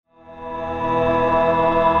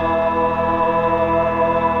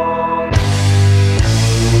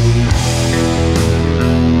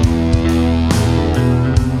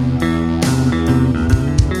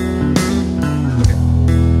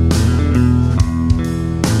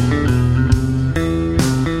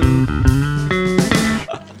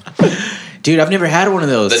Dude, I've never had one of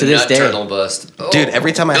those to this day. Turtle bust. Oh. Dude,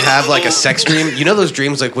 every time I have like a sex dream, you know those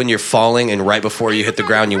dreams like when you're falling and right before you hit the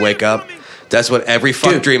ground you wake up? That's what every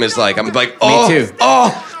fuck dream is like. I'm like, oh, Me too. oh,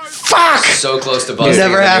 fuck. So close to busting.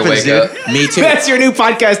 Never and then happens, you wake dude. up. Me too. That's your new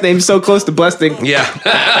podcast name, So Close to Busting. Yeah.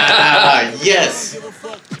 Yes.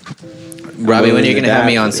 Robbie, when are you gonna have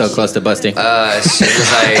me on So Close to Busting? As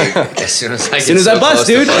soon as I I bust,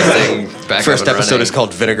 dude. First episode is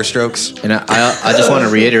called Vinegar Strokes. And I just want to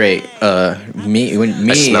reiterate, me,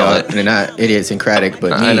 smell it. not idiosyncratic,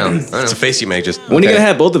 but me. I know. It's a face you make just. When are you gonna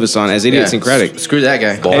have both of us on as idiosyncratic? Screw that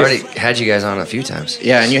guy. I already had you guys on a few times.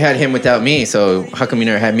 Yeah, and you had him without me, so how come you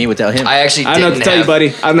never had me without him? I actually I don't know what to tell you, buddy.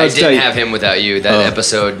 I don't know what to tell didn't you. have him without you. That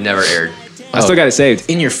episode never aired. I still got it saved.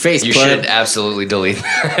 In your face, You bud. should absolutely delete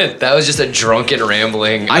that. That was just a drunken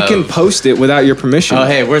rambling. I can post it without your permission. Oh,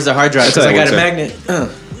 hey, where's the hard drive? Because tell I you got a what, magnet.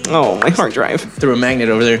 Oh, my hard drive. Threw a magnet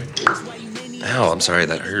over there. Ow, I'm sorry,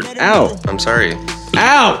 that hurt. Ow. I'm sorry.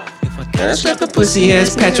 Ow. Pussy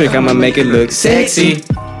ass Patrick, I'ma make it look sexy.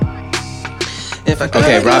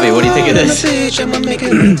 Okay, Robbie, what do you think of this?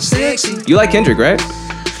 You like Kendrick, right?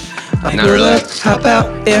 Not really. Hop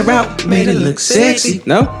out, air out, made it look sexy.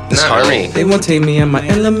 No? It's harmony. They won't take me in my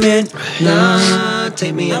element. Nah,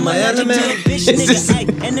 take me in my element.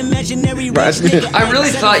 I really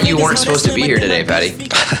thought you weren't supposed to be here today, Patty.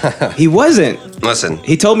 He wasn't. Listen,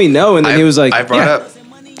 He told me no, and then he was like, I brought yeah. up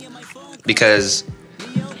because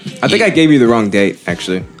I think I gave you the wrong date,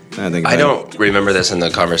 actually. I don't remember this in the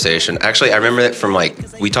conversation. Actually, I remember it from like,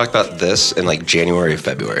 we talked about this in like January,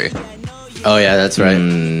 February. Oh, yeah, that's right.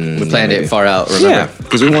 We planned it far out, remember? Yeah,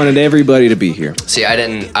 because we wanted everybody to be here. See, I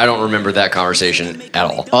don't remember that conversation at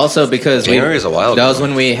all. Also, because January is a while that ago. was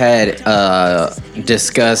when we had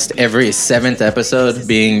discussed every 7th episode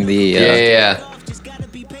being the... Yeah.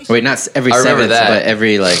 Wait, not every I remember 7th, that. but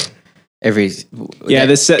every, every... Yeah,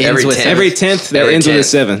 that every ends with 10th. 7th. Every 10th that Every ends with a 10th.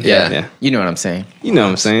 7. Yeah. You know what I'm saying. You know what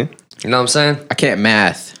I'm saying. You know what I'm saying? I can't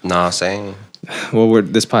math. Nah, saying. Well,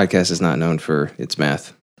 this podcast is not known for its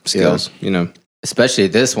math skills, you know. Especially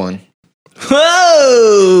this one.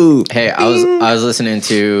 Whoa! Hey, I was listening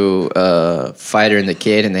to Fighter and the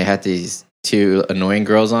Kid, and they had these two annoying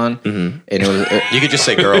girls on, and it was... You could just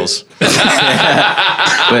say girls. but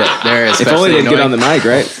they're If especially only they'd annoying. get on the mic,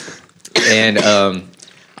 right? And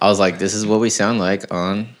I was like, this is what we sound like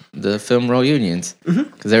on the film Roll Unions.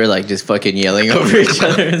 Because they were like just fucking yelling over each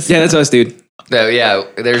other. And Yeah, that's us, dude. Yeah,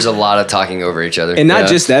 there's a lot of talking over each other. And not Yeah.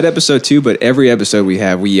 just that episode, too, but every episode we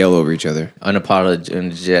have, we yell over each other.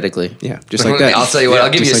 unapologetically. Yeah, just like that. I'll tell you what, Yeah,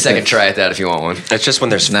 I'll give you a just like second that. try at that if you want one. It's just when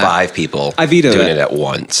there's Nah. 5 people I veto doing that. it at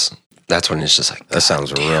once. That's when it's just like, that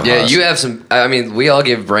sounds real. Yeah, harsh. you have some. I mean, we all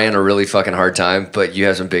give Brand a really fucking hard time, but you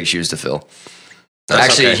have some big shoes to fill. That's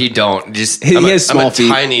Actually, okay. he don't. Just He I'm has I'm small a feet.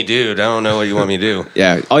 tiny dude. I don't know what you want me to do.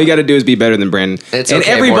 Yeah, all you got to do is be better than Brandon. it's and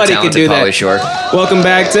okay, everybody more can do talented that. Pauly Shore. Welcome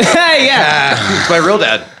back to... Hey, yeah! It's my real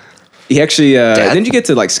dad. He actually... didn't you get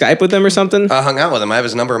to, like, Skype with him or something? I hung out with him. I have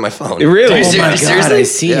his number on my phone. Really? Dude, Oh my God, seriously? I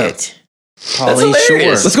see Yeah. it. That's Pauly Shore.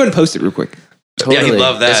 hilarious. Let's go ahead and post it real quick. Totally. Yeah, he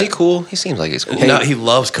loved that. Is he cool? He seems like he's cool. Hey. No, he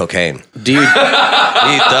loves cocaine. Do you, He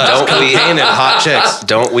does. Don't we- cocaine and hot chicks.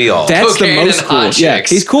 Don't we all? That's Cocaine the most and cool. hot Yeah, chicks.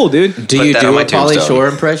 he's cool, dude. do Put you that do on my a Pauly tombstone. Shore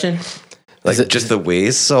impression? Like just the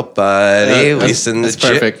ways, so buddy. We send the That's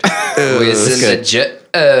perfect.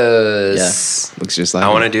 Looks just like I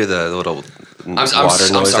him. want to do the little I'm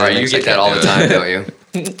water noise. sorry, you makes. get I that can't all do the it. time, don't you?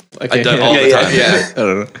 I do it all the time. Yeah. I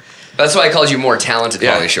don't know. That's why I called you more talented,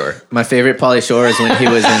 Yeah. Pauly Shore. My favorite Pauly Shore is when he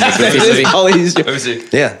was in the Goofy movie. all he's Let me see.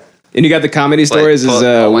 Yeah. And you got the comedy stories as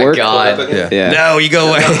Oh my work. god. Yeah. Yeah. No, you go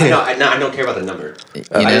away. I don't care about the number. You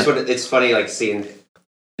I know? just want it's funny like seeing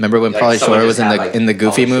Remember when Like, Pauly someone Shore was just in had, the like, in the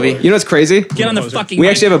Goofy Pauly movie? Shore. You know what's crazy? Get on the fucking We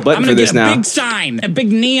mic. actually have a button I'm for gonna this get now. a big sign, a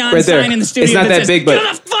big neon Right there. sign in the studio. It's not that says, big, but get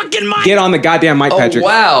on the fucking mic. get on the goddamn mic, Oh Patrick.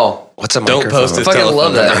 wow. What's a Don't microphone? post his I fucking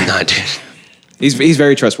love that. I'm not, dude. He's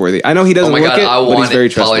very trustworthy. I know he Oh doesn't my look god, it, I but he's want very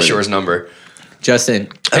Pauly trustworthy. Shore's number. Justin,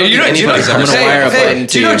 Hey, you know, anybody's ever I'm gonna said wire a that. button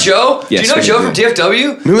do you know to you. Joe? Yes, do you know we Joe do. from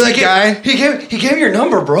DFW? Remember that guy? He gave me your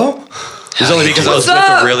number, bro. It's only because I was What's with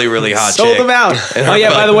up? a really, really hot Sold chick. them out. And Oh her yeah,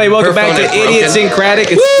 by the way, welcome her back phone to is broken. Idiosyncratic.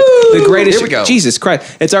 It's the greatest. Here we go. Jesus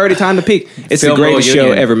Christ, it's already time to peak. It's Film the greatest Roll show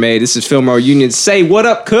Union. ever made. This is Film Roll Union. Say what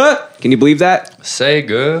up, cut? Can you believe that? Say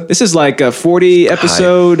good. This is like a 40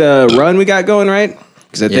 episode run we got going, right?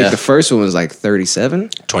 Because I think Yeah. the first one was like 37.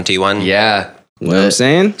 21. Yeah. You know what I'm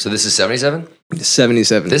saying? So this is 77.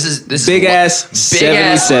 77. This is big ass big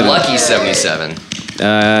ass 77. lucky 77.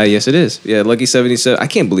 Yes, it is. Yeah, lucky 77. I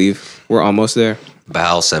can't believe we're almost there.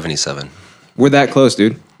 Bal 77. We're that close,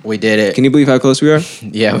 dude. We did it. Can you believe how close we are?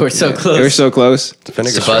 Yeah, we're so close. We're so close.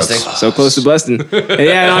 Vinegar It's busting. strokes. So close to busting. And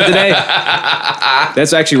yeah, on today,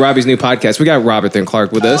 that's actually Robbie's new podcast. We got Robert and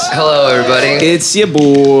Clark with us. Hello, everybody. It's your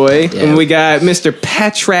boy. And we got Mr.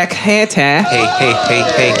 Patrick Hanta.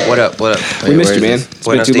 Hey, what up? We missed where you, man. is It's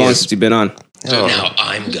been too long since you've been on. Now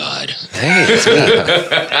I'm God. Hey, it's me.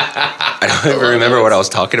 I don't even remember what I was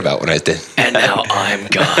talking about when I did. And now I'm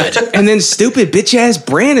God. And then stupid bitch ass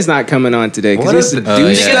Bran is not coming on today because he has to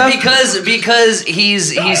do stuff. Because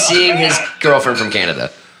he's seeing his girlfriend from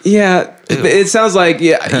Canada. Yeah, it sounds like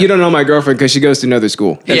you don't know my girlfriend because she goes to another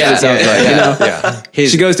school. That's what it sounds like. You know?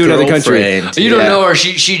 His She goes to another country. girlfriend. You don't know her.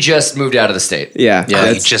 She just moved out of the state. Yeah, Yeah, You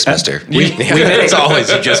that's- just missed her. It's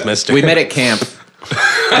always you just missed her. We met at camp.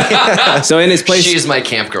 so in his place. She's my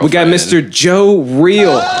camp girl. We got Mr. Joe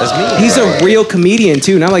Real. That's me. He's a real comedian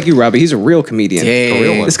too, not like you, Robbie. He's a real comedian. Dang. A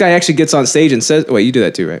real one. This guy actually gets on stage and says, "Wait, you do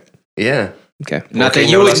that too, right?" Yeah. Okay, Not Okay, that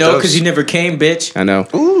you you know would those know jokes. because you never came, bitch. I know.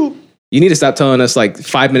 You need to stop telling us like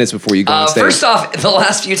 5 minutes before you go on stage. First off, the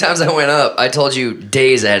last few times I went up, I told you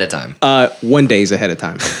days ahead of time. 1 days ahead of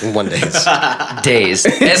time. 1 day. Days.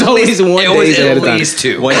 It's always 1 It was days ahead at of time. least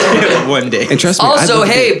 2. One day. And trust me. Also, I'd love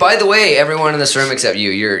to hey, do- by the way, everyone in this room except you,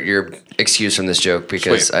 you're excused from this joke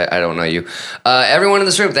because I don't know you. Everyone in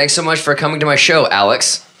this room, thanks so much for coming to my show,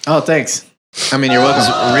 Alex. Oh, thanks. I mean, you're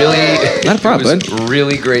welcome. Really, Not a problem, it was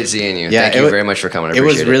really great seeing you. Yeah, Thank it you wa- very much for coming. I It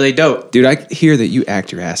was appreciate really dope. dude, I hear that you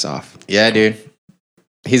act your ass off. Yeah, dude.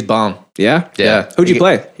 He's bomb. Yeah. Yeah. Who'd you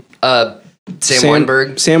play? Sam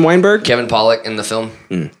Weinberg, Sam Weinberg. Kevin Pollak in the film.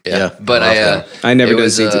 Yeah. But I never it did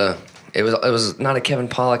was, see it. it was not a Kevin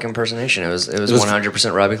Pollak impersonation. It was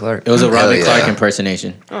 100% Robbie Clark. It was a Robbie yeah. Clark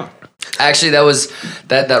impersonation. Actually,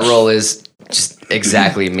 that role is just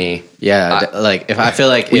exactly me. Yeah, like if I feel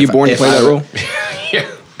like Were you born to play that role?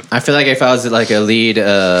 I feel like if I was like a lead,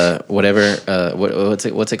 whatever,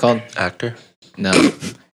 what's it called? Actor.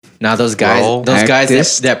 No, those guys, Role? those guys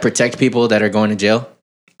Actist? that protect people that are going to jail.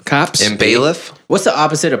 Cops. And Bailiff. What's the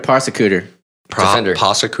opposite of prosecutor? Defender.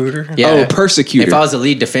 Prosecutor. Yeah, Oh, persecutor. If I was a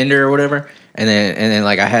lead defender or whatever, and then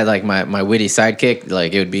like I had like my witty sidekick,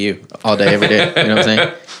 like it would be you all day, every day. You know what I'm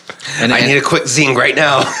saying? And I need a quick zing right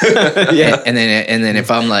now. yeah, and then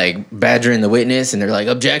if I'm like badgering the witness and they're like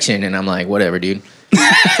objection, and I'm like whatever, dude.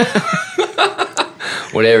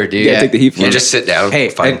 Whatever, dude. Yeah, take the heat for You it. just sit down. Hey,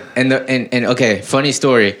 Fine. and okay, funny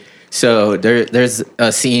story. So there's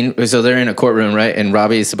a scene. So they're in a courtroom, right? And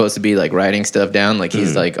Robbie is supposed to be like writing stuff down, like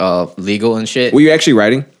he's like legal and shit. Were you actually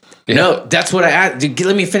writing? No, that's what I asked. Dude,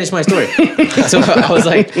 let me finish my story. So I was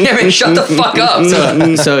like, Yeah, man, shut the fuck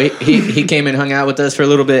up. so he came and hung out with us for a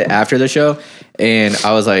little bit after the show, and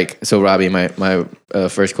I was like, so Robbie, my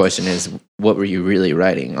first question is, what were you really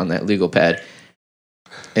writing on that legal pad?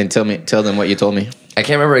 And tell them what you told me. I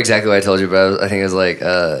can't remember exactly what I told you, but I think it was like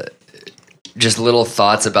just little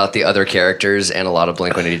thoughts about the other characters and a lot of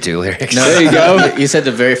Blink-182 lyrics. No, There you go. You said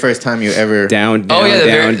the very first time you ever. Down, down, Oh yeah,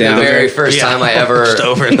 down, the down. very first time I ever. Just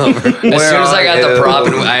over and over. As soon as I got the prop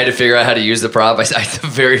and I had to figure out how to use the prop, the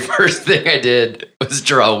very first thing I did was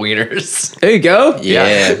draw wieners. There you go.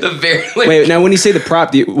 Yeah. The very like, Wait, now when you say the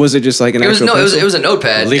prop, was it just like an it was actual pencil? it was a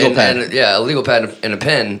notepad, Legal pad. and yeah, a legal pad and a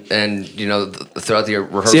pen, and throughout the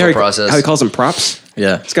rehearsal See how process. how he calls them props?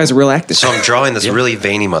 Yeah. This guy's a real actor. So I'm drawing this really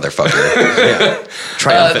veiny motherfucker.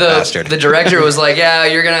 Triumphant bastard. The director was like, "Yeah,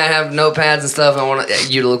 you're gonna have notepads and stuff. I want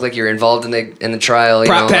you to look like you're involved in the trial. You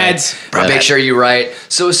Prop know, pads. Like, Prop make pad. sure you write."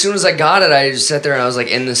 So as soon as I got it, I just sat there and I was like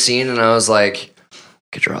in the scene, and I was like, I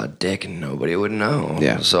 "Could draw a dick and nobody would know."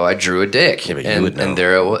 Yeah. So I drew a dick, Yeah, but you and, would know. and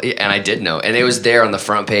there it was, and I did know, and it was there on the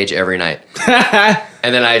front page every night.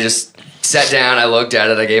 And then I just sat down, I looked at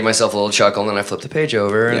it, I gave myself a little chuckle, and then I flipped the page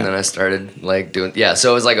over, and then I started like doing,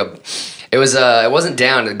 so it was like it wasn't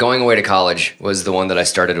down. Going Away to College was the one that I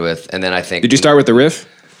started with, and then I think. Did you start with the riff?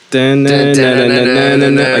 Dun, dun, dun, dun, dun,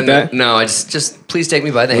 dun, dun, like that? No, I just please take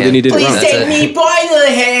me by the Well, hand. then you did it wrong. That's it. by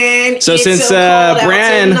the hand. So since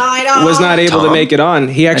Bran was not able to make it on,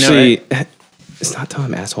 he actually. It's not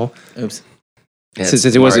Tom, asshole. Oops. Yeah, Since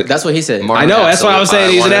it wasn't. That's what he said. Mark I know. That's why I was Absolute.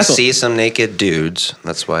 saying he's an want to asshole. see some naked dudes.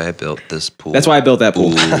 That's why I built this pool. That's why I built that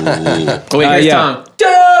pool. Oh, wait, here's yeah. Tom.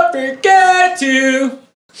 Don't forget to.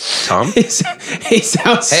 Tom? he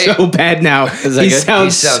sounds Hey. so bad now. that He good?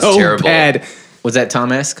 sounds He sounds so terrible. bad. Was that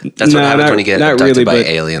Tom-esque? That's what No, happens not- when you get not abducted really, by but-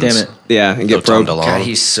 aliens. Damn it. Yeah, and Go get Tom broke. DeLonge. God,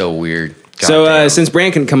 he's so weird. So Goddamn. since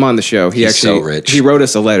Bran can come on the show, he He's actually so rich. he wrote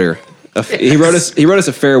us a letter. He wrote us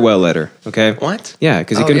a farewell letter. Okay. What? Yeah,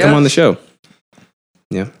 because he Oh, couldn't yeah? come on the show.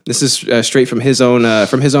 Yeah, this is straight from his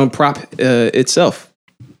own prop itself.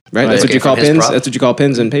 Right? That's what Okay, you call from his pins. prop? That's what you call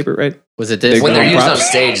pins in paper, right? Was it this? When they're They're used on props?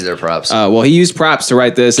 stage, they're props. Well, he used props to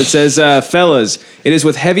write this. It says, fellas, it is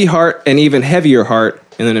with heavy heart and even heavier heart,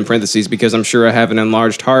 and then in parentheses, because I'm sure I have an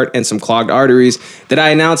enlarged heart and some clogged arteries, that I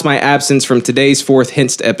announce my absence from today's fourth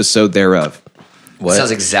Hinst episode thereof. What?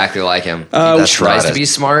 Sounds exactly like him. That's He tries right. to be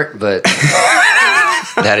smart, but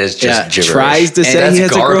That is just Yeah, gibberish. Tries to say that's he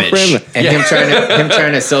has garbage. a girlfriend. And him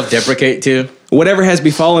trying to self-deprecate too. Whatever has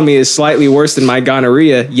befallen me is slightly worse than my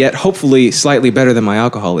gonorrhea, yet hopefully slightly better than my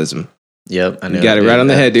alcoholism. Yep, I know. You got it right on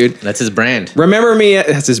the head, dude. That's his brand. Remember me,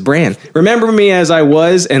 that's his brand. Remember me as I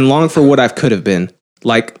was and long for what I could have been.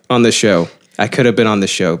 Like on the show. I could have been on the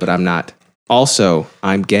show, but I'm not. Also,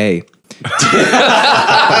 I'm gay.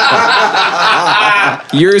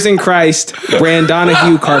 Yours in Christ, Brand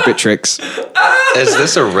Donahue Carpet Tricks. Is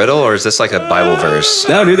this a riddle or is this like a Bible verse?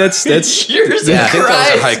 No, dude, that's yours Yeah, I is think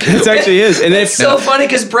Christ. that's actually his. And if So funny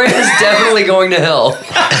because Brand is definitely going to hell.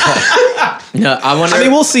 No, I wonder. I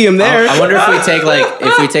mean, we'll see him there. I wonder if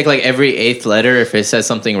we take like every eighth letter if it says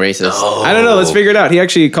something racist. I don't know. Let's figure it out. He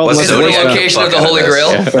actually called What's him the a zodiac? Location of the Fuck Holy out of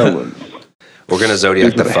Grail. this. Fellas, We're gonna zodiac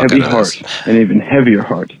with the a fuck heavy out of heart this. and even heavier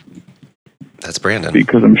heart, That's Brandon.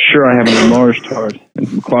 because I'm sure I have an enlarged heart and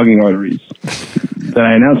some clogging arteries, that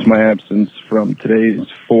I announce my absence from today's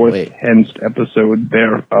fourth Wait. Henst episode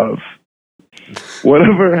thereof.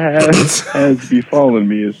 Whatever has befallen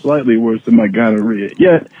me is slightly worse than my gonorrhea,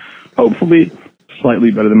 yet hopefully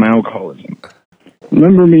slightly better than my alcoholism.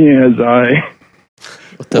 Remember me as I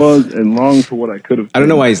was and longed for what I could have. I don't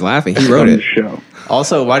know why he's laughing. He wrote on the it. show.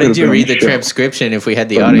 Also, why did Could've you been read the on the show. transcription if we had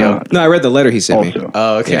the But audio? not. No, I read the letter he sent me. Also,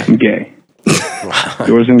 Oh, okay. I'm gay.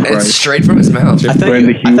 Yours in It's Christ. straight from his mouth. I thought Brand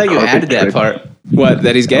you, Hugh I thought you Carpet added that Tricks. part. What?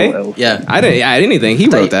 That he's gay? LL. Yeah. I didn't add anything. He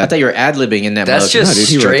wrote I that. thought you were ad-libbing in that That's mug. just No, dude,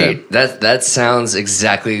 he wrote straight. That sounds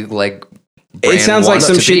exactly like. It Brand sounds like wants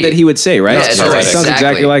some to shit be. that he would say, right? Yeah, it's it right. sounds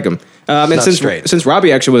exactly Exactly. like him. And Not since straight.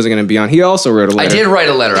 Robbie actually wasn't going to be on, he also wrote a I letter. did write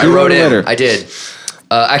a letter. I You wrote wrote a it. letter. I did.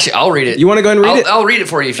 Actually, I'll read it. You want to go ahead and read it? I'll read it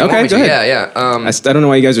for you if you Okay, want me go to. ahead. Yeah. I don't know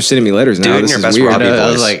why you guys are sending me letters now. Do it in This your is best weird. Robbie I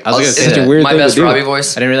was voice. like, I was gonna It's say such a that. weird my thing to best do. Robbie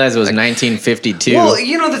voice. I didn't realize it was 1952. Well,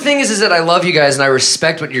 you know, the thing is that I love you guys and I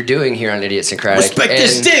respect what you're doing here on Idiosyncratic. Respect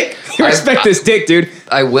this And dick. Respect this dick, dude.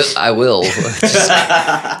 I will. I will. Just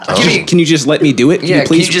give me. Can you just let me do it? Can Yeah, you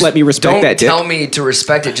please can you just let me respect don't that dick? tell me to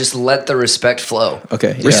respect it. Just let the respect flow.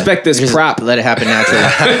 Okay. yeah. Respect this Just prop. Let it happen naturally.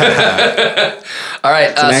 All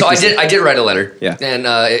right. So I accuracy. did write a letter. Yeah. And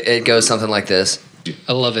it goes something like this.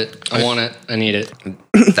 I love it. I want it. I need it.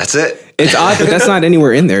 That's it. It's odd that that's not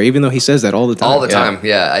anywhere in there, even though he says that all the time. All the time.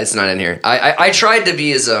 Yeah, it's not in here. I tried to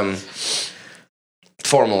be as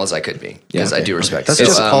formal as I could be because Yeah, I okay, do respect That's it.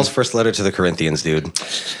 just So, Paul's first letter to the Corinthians, dude.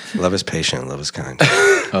 Love is patient, love is kind.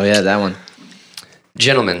 Oh yeah, that one.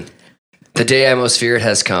 Gentlemen, the day I most feared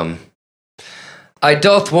has come. I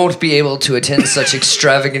doth won't be able to attend such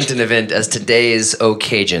extravagant an event as today's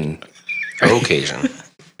occasion. Occasion.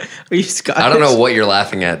 Are you Scottish? I don't know what you're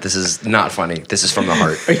laughing at. This is not funny. This is from the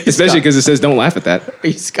heart. Especially because it says don't laugh at that. Are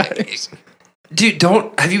you Scottish? Dude,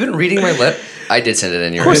 don't. Have you been reading my letter? I did send it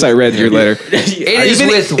in your Of course I read your letter. It is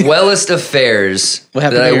with wellest affairs What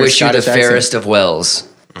that happened to I your wish you the Scottish accent? fairest of wells,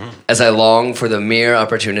 as I long for the mere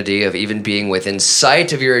opportunity of even being within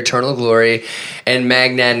sight of your eternal glory and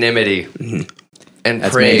magnanimity, and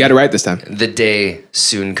pray You got it right this time. the day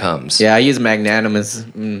soon comes. Yeah, I use magnanimous.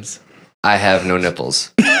 I have no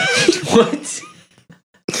nipples. What?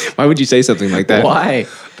 Why would you say something like that? Why?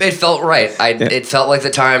 It felt right. It felt like the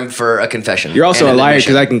time for a confession. You're also and a an liar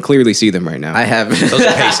admission. because I can clearly see them right now. I have. Those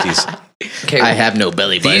are pasties. Okay, I have no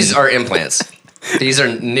belly button. These are implants. These are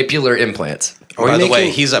nipular implants. Oh, by the way,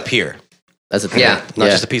 he's up here, That's a thing. Yeah, not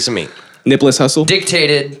just a piece of meat. Nipless hustle.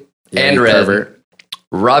 Dictated Yeah, and you read. pervert.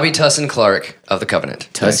 Robbie Tussin Clark of the Covenant.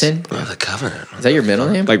 Tussin. Oh, the covenant. Is that your middle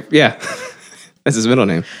name? Like, yeah. That's his middle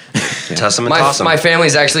name. Tuss him and My, toss him. my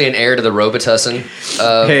family's actually an heir to the Robitussin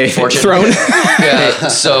fortune. Throne. Yeah,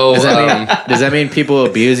 so Does that mean people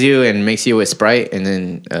abuse you and mix you with Sprite and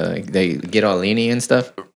then they get all leany and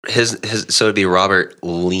stuff? his so it'd be Robert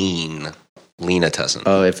Lena Tussin.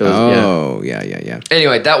 Oh, if it was yeah. Oh, yeah.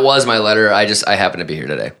 anyway, that was my letter. I happen to be here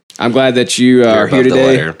today. I'm glad that you are above here the today.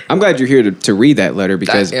 letter. I'm glad you're here to read that letter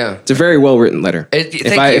because yeah. it's a very well written letter. Thank if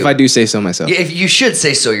you. I do say so myself. Yeah, if you should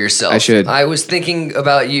say so yourself. I should. I was thinking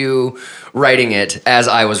about you writing it as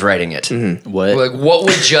I was writing it. What? Like, what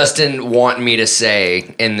would Justin want me to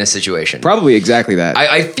say in this situation? Probably exactly that.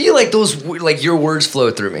 I feel like those like your words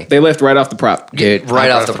flow through me. they left right off the prop. Dude,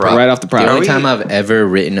 right off the prop. Right off the prop. The only time I've ever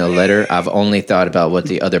written a letter, I've only thought about what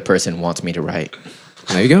the other person wants me to write.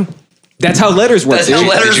 There you go. That's how letters work, That's dude. how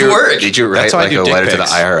letters work. Did you write That's why I like do a dick letter to the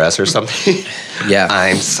pics. IRS or something? Yeah.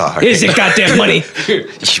 I'm sorry. Here's your goddamn money. You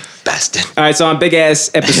bastard. All right, so on Big Ass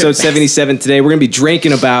episode 77 today, we're going to be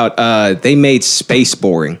drinking about They Made Space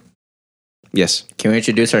Boring. Yes. Can we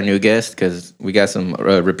introduce our new guest? Because we got some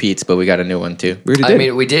repeats, but we got a new one too. We already I did.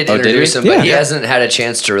 mean, we did Oh, did introduce we? him, but Yeah. he hasn't had a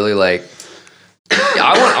chance to really like.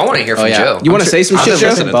 I want to hear from Joe. you want to say some I'm shit, just Joe?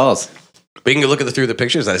 listening. Balls. We can go look through the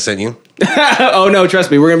pictures I sent you. Oh, no, trust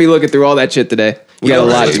me. We're going to be looking through all that shit today. We got a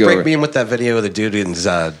lot Let's to go break over. me in with that video of the dude getting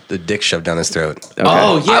the dick shoved down his throat. Okay.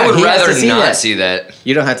 Oh yeah, I would he has to rather see not that. see that,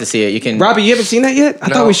 You don't have to see it. You can. Robbie, you haven't seen that yet? I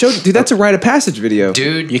No. thought we showed. Dude, that's a rite of passage video.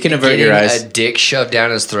 dude. You can avert getting your eyes. A dick shoved down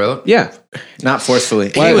his throat. Yeah. Not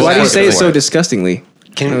forcefully. Why, was why do you say it forceful. so disgustingly?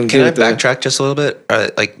 Can I backtrack just a little bit?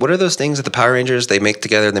 Like, what are those things that the Power Rangers they make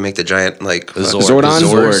together? They make the giant like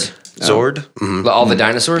Zordon? Zord. All the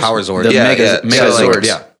dinosaurs. Power Zord. The Mega So, like, Zords.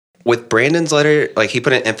 yeah. with Brandon's letter, like he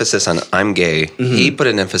put an emphasis on I'm gay. He put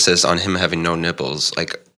an emphasis on him having no nipples.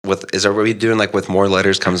 Like, are we doing like with more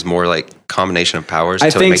letters comes more like combination of powers I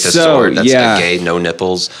to think make this so, Zord? That's yeah. a gay, no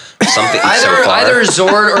nipples, something so Either far. either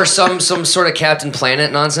Zord or some sort of Captain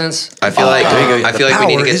Planet nonsense. I feel like I feel like we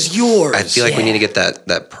need to power get is yours. I feel like we need to get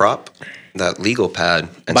that prop, that legal pad,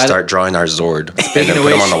 and By the- start drawing our Zord and Speaking then of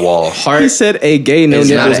put him which, on the wall. He Heart said a gay no is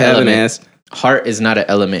not nipples an have an element. ass. Heart is not an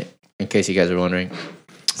element. In case you guys are wondering,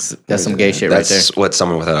 that's some gay shit right there. That's what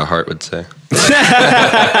someone without a heart would say.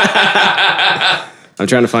 I'm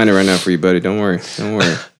trying to find it right now for you, buddy. Don't worry. Don't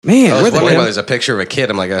worry. Man, I where was the wondering why hell? there's a picture of a kid.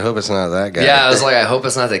 I'm like, I hope it's not that guy. Yeah, I was like, I hope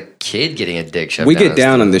it's not the kid getting a dick shoved. We down get his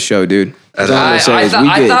down throat. on this show, dude. That's all I'm I, gonna say I, is thought, we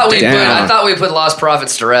I, get thought down. we put Lost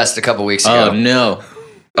Prophets to rest a couple weeks ago. Oh no!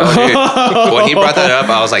 Oh, dude. When he brought that up,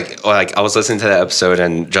 I was like, I was listening to that episode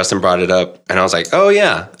and Justin brought it up, and I was like, oh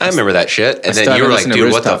yeah, I remember that shit. And then started you were like, listening to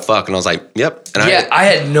dude, what the Rooftop. fuck? And I was like, yep. And Yeah, I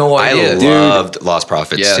had no I idea. loved Lost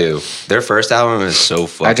Prophets Yeah. too. Their first album is so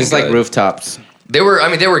fucking. I just like good. rooftops. They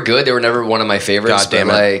were good. They were never one of my favorites. God damn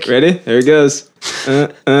but it. like, Ready? There it goes.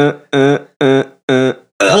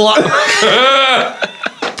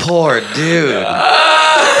 Poor dude.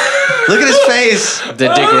 Look at his face.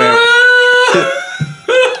 The dick ramp.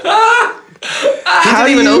 He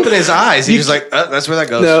didn't even open his eyes. He was like, that's where that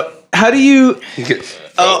goes. No. How do you?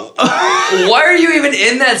 why are you even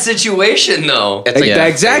in that situation though? It's like Yeah.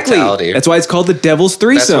 Exactly. fatality. That's why it's called the Devil's That's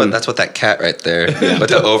Threesome. what that cat right there. But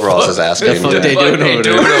the overalls is asking. The fuck him they to-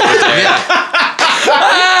 doing over there?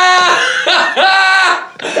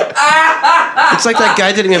 It's like that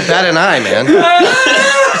guy didn't even bat an eye, man.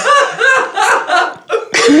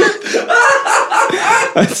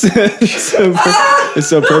 It's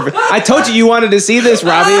so perfect. I told you wanted to see this,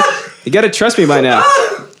 Robbie. You got to trust me by now.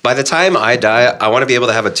 By the time I die, I want to be able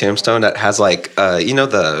to have a tombstone that has like,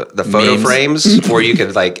 the photo Memes. frames where you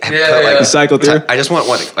could like put like You cycle through. I just want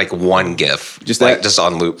one GIF, Just like that? just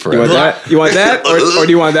on loop You forever. want that? You want that, or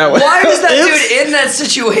do you want that one? Why is that dude in that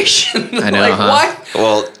situation? I know, like, huh? why?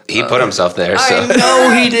 Well, he put himself there, I so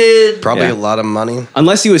know he did. Probably Yeah. a lot of money.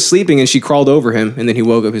 Unless he was sleeping and she crawled over him, and then he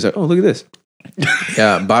woke up. He's like, "Oh, look at this."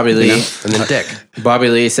 Yeah, Bobby Lee. And then dick. Bobby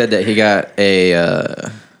Lee said that he got a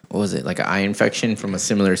what was it, like an eye infection from a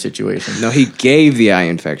similar situation? No, he gave the eye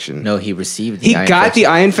infection. No, he received. The he eye got the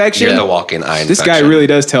infection. eye infection. you're the walking eye. This guy infection. really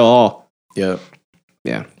does tell all. Yep.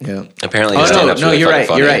 Yeah, Yep. Apparently, Oh his no, stand-up's no, really you're fucking right.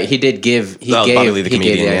 funny. You're right. He did give. He Oh, gave. Bobby Lee the he gave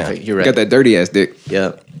comedian, the eye yeah. infection. You're right. got that dirty ass dick.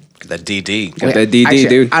 Yep. That DD. Got that DD, Actually,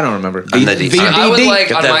 dude. I don't remember. I'm the D- I would like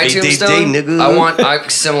Get on that my VDD, tombstone. nigga. I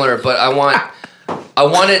want similar, but I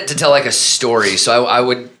want it to tell like a story. So I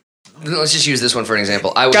would. Let's just use this one for an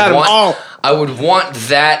example. I would Got 'em all. I would want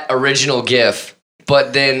that original GIF,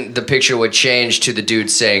 but then the picture would change to the dude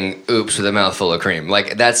saying "oops" with a mouthful of cream.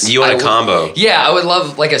 Like that's You want I a would- combo? Yeah, I would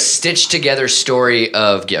love like a stitched together story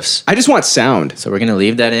of GIFs. I just want sound. So we're gonna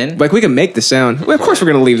leave that in. Like we can make the sound. Well, of course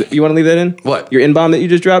we're gonna leave. You want to leave that in? What? Your in-bomb that you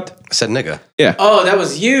just dropped? I said nigga. Yeah. Oh, that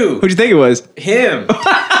was you. Who'd you think it was? Him.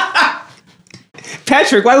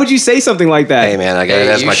 Patrick, why would you say something like that? Hey man, I got it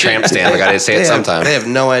as you my should- tramp stamp. I got to say it sometime. They have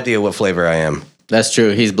no idea what flavor I am. That's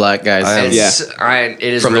true. He's black, guys. I am- It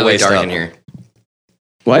is From the really waist dark up. in here.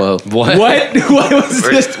 What? Whoa. What? What? What was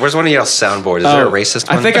this? Where's one of y'all's soundboard? Is there a racist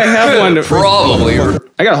one? I think I have one. Probably.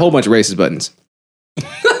 I got a whole bunch of racist buttons.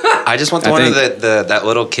 I just want the I one of think- that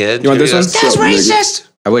little kid. You want this one? That's racist.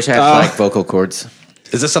 I wish I had black vocal cords.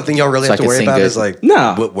 Is this something y'all really So have I to can worry sing about? good. Is like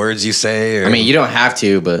No. what words you say? Or I mean, you don't have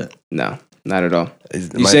to, but No, not at all. You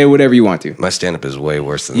my, say whatever you want to. my stand up is way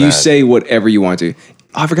worse than You that. say whatever you want to.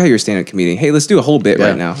 I forgot you're a stand-up comedian. Hey, let's do a whole bit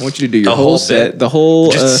right now. I want you to do your The whole whole set, bit? the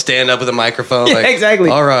whole. Just stand up with a microphone. Yeah, like, exactly.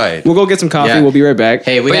 All right. We'll go get some coffee. Yeah. We'll be right back.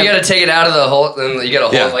 Hey, But you got to take it out of the hole, and you got to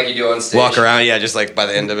hold Yeah. it like you do on stage. Walk around, just like by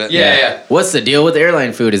the end of it. Yeah. What's the deal with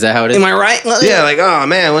airline food? Is that how it is? Am I right? Yeah, like, oh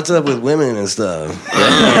man, what's up with women and stuff?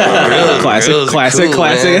 Classic. Girls are That's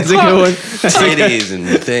a good one. Titties and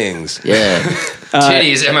things. Yeah.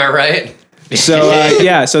 Titties, am I right?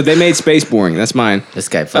 So so they made space boring. That's mine. This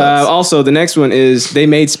guy fucks. Also, the next one is they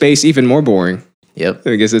made space even more boring. Yep.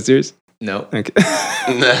 I guess that's yours. No. Okay.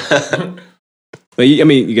 But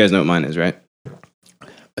you guys know what mine is, right?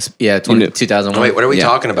 Yeah, You know- 2001. Wait, what are we Yeah,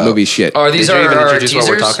 talking about? Movie shit. Or these Did you are even our introduce what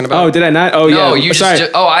we're teasers? talking about? Oh, did I not? Oh, yeah. No, you Sorry.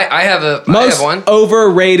 just. Oh, I have a. I Most have one.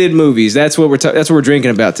 overrated movies. That's what that's what we're drinking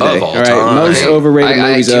about today. Of all right. time. Most overrated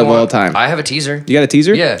movies do you of all want- time. I have a teaser. You got a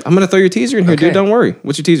teaser? Yeah. I'm gonna throw your teaser in here, Okay. dude. Don't worry.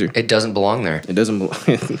 What's your teaser? It doesn't belong there. It doesn't belong.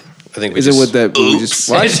 I think we Is it with that? We just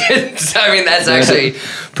what? I mean, that's actually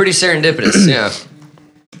pretty serendipitous. Yeah.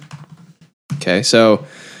 Okay, so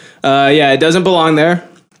it doesn't belong there.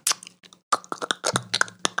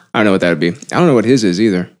 I don't know what that would be. I don't know what his is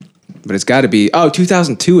either. But it's got to be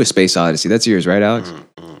 2002: A Space Odyssey. That's yours, right, Alex?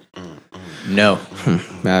 No.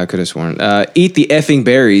 I could have sworn. Eat the effing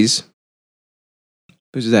berries.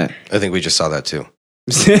 Who's that? I think we just saw that too.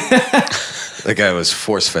 That guy was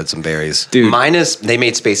force fed some berries. Dude, Mine is they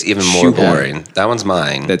made space even more Shoot. boring. That one's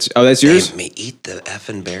mine. that's yours. They may eat the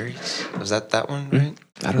effing berries. Was that one? Right?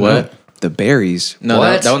 I don't What? know. The berries. No,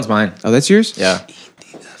 What? that one's mine. Oh, that's yours. Yeah.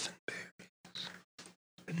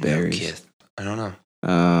 Berries. Kith. I don't know.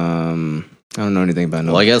 I don't know anything about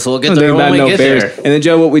no. Well, I guess we'll I get don't there think when about we no get berries. there. And then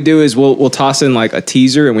Joe, what we do is we'll toss in like a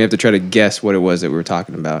teaser, and we have to try to guess what it was that we were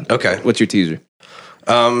talking about. Okay. What's your teaser?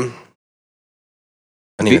 I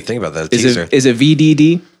didn't even think about that. Is Teaser. it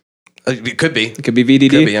VDD? It could be. It could be VDD.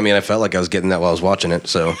 Could be. I mean, I felt like I was getting that while I was watching it.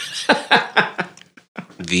 So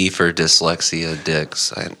V for dyslexia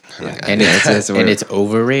dicks. And it's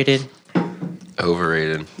overrated.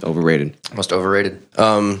 Overrated. Overrated. Most overrated.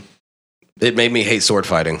 it made me hate sword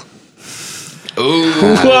fighting.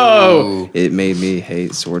 Whoa! It made me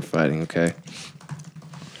hate sword fighting. Okay.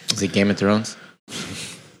 Is it Game of Thrones?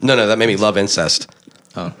 No, that made me love incest.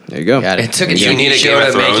 Oh, There you go. got it. It took a You TV need a show Game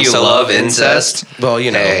of to make Thrones you to love incest? Well,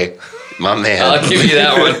 you know. Hey, my man. I'll give you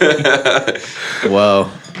that one.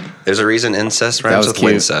 Whoa. There's a reason incest was rhymes with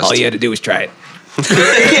cute. Wincest. All you had to do was try it.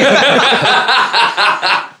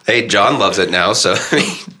 Hey, John loves it now, so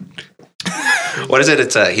what is it?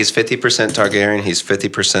 It's he's 50% Targaryen, he's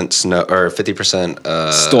 50% Snow, or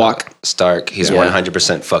 50% Stark. He's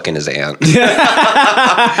 100% fucking his aunt.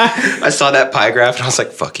 I saw that pie graph and I was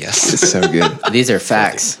like, fuck yes. It's so good. These are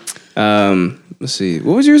facts. Let's see.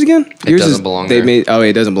 What was yours again? Yours doesn't belong they there. Made. Oh,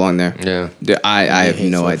 it doesn't belong there. Yeah. I have hate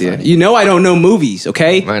no sword idea. fighting. You know I don't know movies.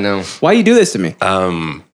 Okay. I know. Why you do this to me?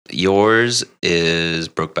 Yours is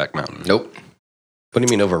Brokeback Mountain. Nope. What do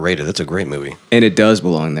you mean overrated? That's a great movie. And it does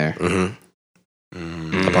belong there. Up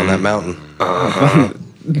on that mountain.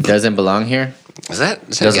 It doesn't belong here. Is that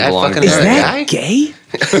Doesn't guy belong fucking to that that guy? gay?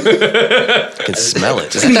 I can smell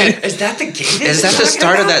it. Is that Is that the game? is that the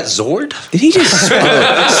start of that Zord? Did he just spit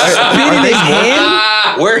in his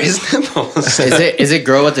hand? Where are his nipples? Is it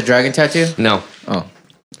girl with the dragon tattoo? No. Oh,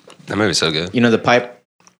 That movie's so good. you know the pipe.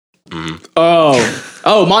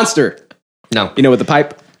 Oh, Monster. No. You know with the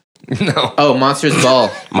pipe? No. Oh, Monsters Ball.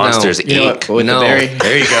 Monsters You know Inc. what? With No. the berry.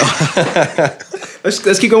 There you go.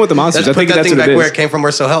 Let's keep going with the monsters. Let's I put think that that's thing what back it where is. it came from,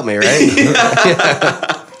 where so help me, right?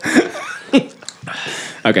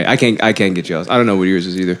 Okay, I can't get jealous. I don't know what yours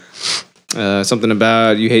is either. Something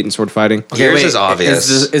about you hating sword fighting. Yours is obvious.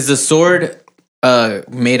 Is the sword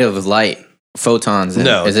made of light photons? And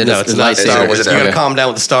No, is it it's not light Star it- Wars. is You it- gotta okay. calm down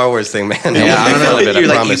with the Star Wars thing, man. Yeah, I don't know. I You're like, you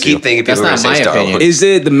promise keep thinking That's people are not going to say my Star opinion. Wars. Is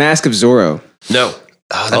it the Mask of Zorro? No.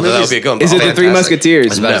 Although that movie's- would be a good one. Is it the Three fantastic. Musketeers? I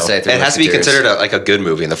was about to say Three It has to be Musketeers. considered a good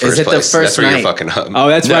movie in the first it the place. first That's where you're night? fucking up. Oh,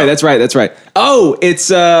 that's No. right. That's right. Oh,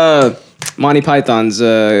 it's Monty Python's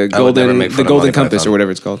never Golden make fun the of Golden Monty Compass Python. or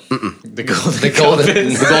whatever it's called. The golden. The Golden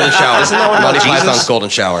Shower. Isn't that one about Monty Jesus? Python's Golden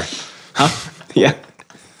Shower. Yeah,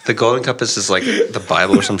 The Golden Compass is like the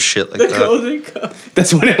Bible or some shit like that.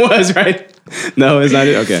 that's what it was, right? No, is that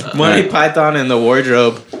it? Okay. Monty Python and the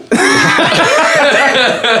wardrobe.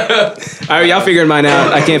 All right, y'all figuring mine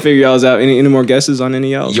out. I can't figure y'all's out. Any more guesses on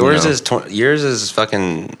any of y'all? Yours No. is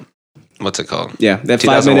fucking, what's it called? Yeah, that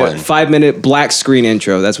 2001. 5 minute black screen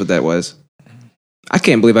intro. That's what that was. I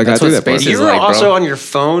can't believe I got That's through what that part. space You is were like, bro. also on your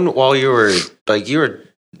phone while you were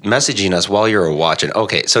messaging us while you were watching.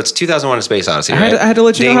 Okay, so it's 2001: A Space Odyssey, I right? had to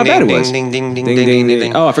let you know how bad it was. Ding, ding, ding, Ding, ding, ding, ding,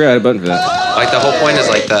 ding. Oh, I forgot I had a button for that. Like the whole point is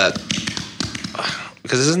like that,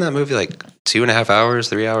 because isn't that movie like 2.5 hours,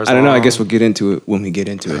 3 hours. I don't know. I long? guess we'll get into it when we get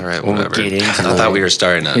into it. All right, When we whatever. get into I thought we were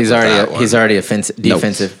starting. He's already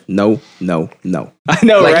defensive. No. I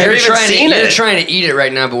know, Like right? you're trying to eat it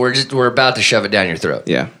right now, but we're about to shove it down your throat.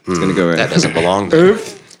 Yeah, it's gonna go right. That doesn't belong there.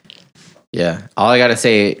 Yeah. All I gotta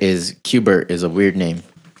say is Qbert is a weird name.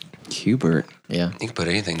 Qbert. Yeah. You can put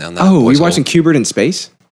anything down that. Oh, boy's you watching hole. Qbert in space?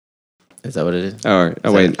 Is that what it is? Oh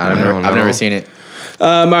wait. I've never seen it.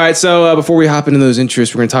 All right, so before we hop into those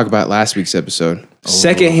interests, we're going to talk about last week's episode.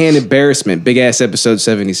 Secondhand Embarrassment, big ass episode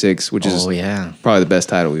 76, which is probably the best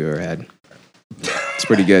title we've ever had. It's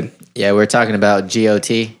pretty good. Yeah, we're talking about GOT.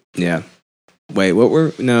 Yeah. Wait, what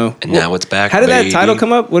were, no. And now it's back. How did baby. that title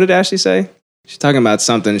come up? What did Ashley say? She's talking about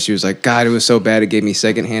something, and she was like, God, it was so bad, it gave me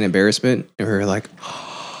secondhand embarrassment. And we were like,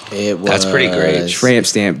 It was That's pretty great. tramp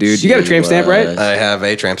stamp, dude. You got a tramp stamp, right? I have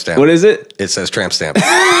a tramp stamp. What is it? It says tramp stamp.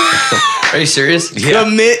 Are you serious?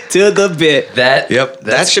 Commit to the bit. Yep.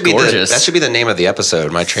 That should be gorgeous. that should be the name of the episode.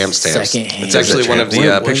 My tramp stamps. Secondhand. It's actually one of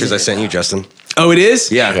the pictures I sent you, Justin. Oh, it is?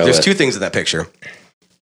 Yeah, Go there's with. 2 things in that picture.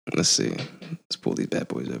 Let's see. Let's pull these bad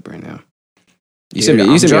boys up right now. You sent me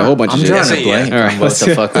a whole bunch of I'm shit. drawing Yeah, a blank All right, on what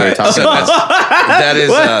the fuck we were talking about. That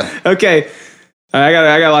is Okay. I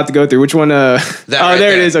got a lot to go through. Which one? right there it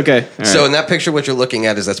there. is. Okay. All So right. in that picture, what you're looking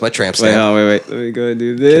at is that's my tramp wait, stamp. wait. Let me go and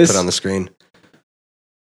do this. Put it on the screen.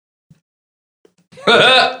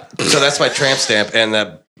 So that's my tramp stamp, and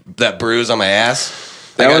that bruise on my ass.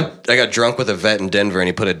 I got drunk with a vet in Denver, and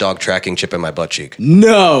he put a dog tracking chip in my butt cheek.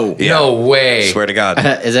 No. Yeah. No way. Swear to God.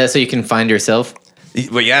 Is that so you can find yourself?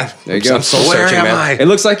 Well, yeah. There you go. I'm soul Where searching, am man. I? It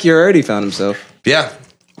looks like you already found himself. Yeah.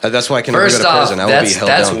 That's why I can never go First to off, prison. I will be held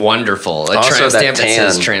that's down. wonderful. A Also, tramp that stamp that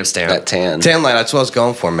tan. says tramp stamp. That tan. Tan line. That's what I was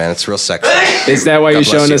going for, man. It's real sexy. Is that why God you're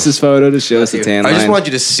bless showing you. us this photo to show us the tan line? I just want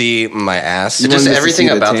you to see my ass. You Just wanted us to everything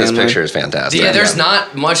see the about this tan line? picture is fantastic. Yeah, there's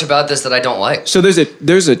not much about this that I don't like. So there's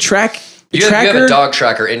a track. You have tracker, a dog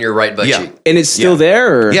tracker in your right butt Yeah. cheek. and it's still Yeah.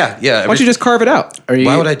 there. Or? Yeah. Why don't you just carve it out?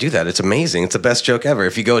 Why would I do that? It's amazing. It's the best joke ever.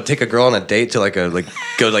 If you go take a girl on a date to go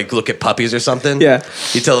look at puppies or something. Yeah.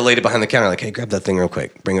 You tell the lady behind the counter like, hey, grab that thing real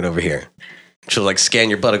quick. Bring it over here. She'll like scan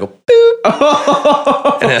your butt and go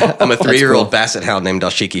boop. And, I'm a 3-year-old cool. basset hound named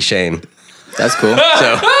Dashiki Shane. That's cool.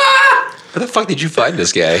 So Where the fuck did you find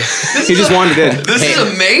this guy? He just wanted in. This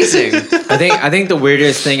is amazing. I think the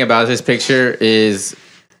weirdest thing about this picture is,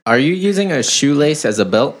 are you using a shoelace as a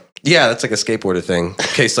belt? yeah, that's like a skateboarder thing. In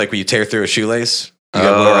case like when you tear through a shoelace, you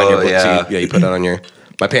got one around your yeah. yeah, you put that on your.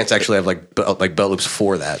 My pants actually have like belt loops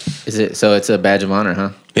for that. Is it so? It's a badge of honor, huh?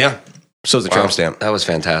 Yeah. So is the tramp stamp. That was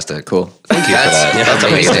fantastic. Cool. Thank you for that. That's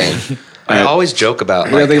amazing. I always joke about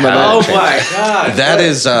gotta like, think about how that. to change- God! That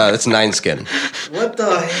is that's 9 skin. What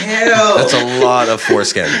the hell? That's a lot of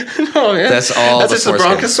foreskin. Oh, yeah. That's all That's the just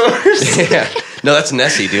the foreskin. Bronchosaurus. Yeah. No, that's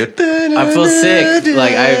Nessie, dude. I feel sick.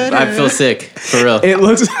 Like I feel sick for real. It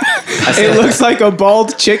looks like a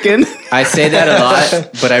bald chicken. I say that a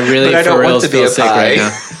lot, but I really But I don't for real want to be feel a sick pie. right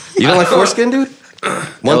now. You don't like foreskin, dude?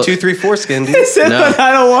 1, 2, 3, foreskin, dude. No.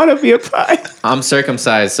 I don't want to be a pie. I'm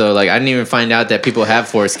circumcised, so like I didn't even find out that people have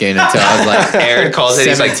foreskin until I was like Aaron calls it.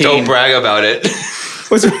 He's like, 17. don't brag about it.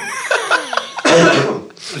 What's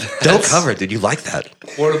Don't cover it, dude. You like that?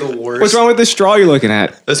 One of the worst. wrong with this straw you're looking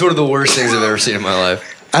at? That's one of the worst things I've ever seen in my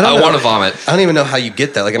life. I don't I know. want to vomit. I don't even know how you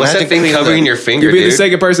get that. Like, What's imagine that thing cleaning covering the- your finger, You'd be the dude?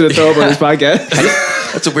 second person to throw up on this podcast.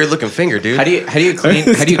 That's a weird looking finger, dude. how do you clean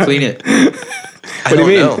it? I do you don't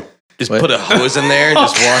mean? know. Just What? put a hose in there and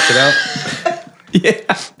just wash it out.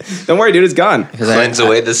 Yeah. Don't worry, dude. It's gone. Because Cleanse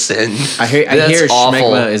away the sin. I hear That's awful.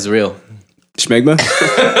 schmegma is real. Schmegma.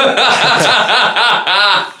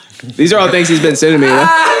 These are all things he's been sending me. Huh?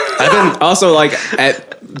 I've been also like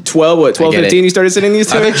at 12, 12, get 15, it. you started sending these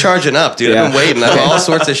to I've me? been charging up, dude. Yeah. I've been waiting. I've all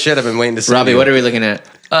sorts of shit I've been waiting to see. Robbie, what are we looking at?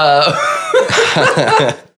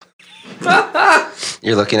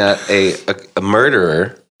 You're looking at a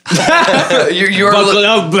murderer. You're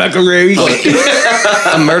up, Buckaroo.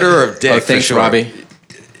 a murderer of dick. Oh, for thanks, sure. Robbie.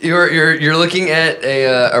 You're looking at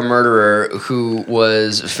a murderer who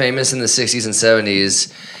was famous in the 60s and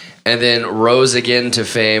 70s, and then rose again to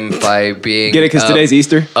fame by being Get it? Because today's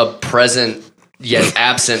Easter. a present yet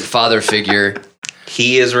absent father figure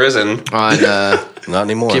He is risen. on Not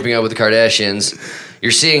anymore. Keeping Up with the Kardashians.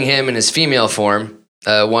 You're seeing him in his female form.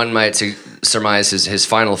 One might surmise his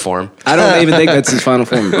final form. I don't even think that's his final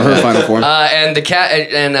form. Or her final form. And the cat,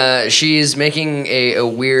 and she's making a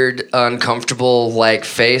weird, uncomfortable like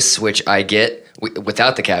face, which I get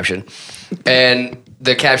without the caption. And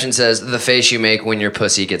the caption says, "The face you make when your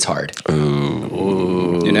pussy gets hard."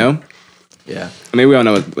 You know? Yeah. I mean, we all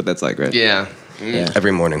know what that's like, right? Yeah.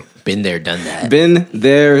 every morning. Been there, done that. Been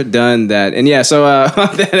there, done that. And yeah, so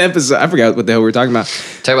on that episode, I forgot what the hell we were talking about.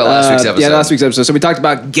 Talk about last week's episode. Yeah, last week's episode. So we talked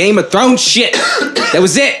about Game of Thrones shit. That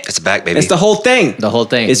was it. It's back, baby. That's the whole thing. The whole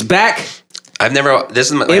thing. It's back I've never. This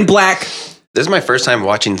is my, in black. This is my first time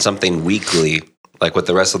watching something weekly, like with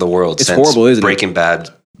the rest of the world. It's since horrible, isn't it? Breaking Bad.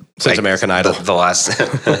 Since American Idol. The last.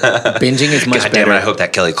 Binging is much God damn better. it! I hope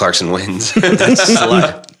that Kelly Clarkson wins. That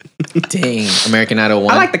slut. Dang, American Idol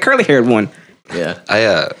 1. I like the curly haired one. Yeah. I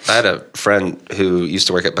had a friend who used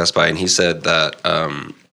to work at Best Buy, and he said that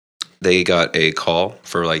they got a call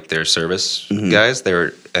for like their service guys. They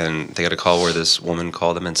got a call where this woman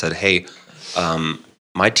called them and said, "Hey,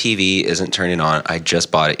 my TV isn't turning on. I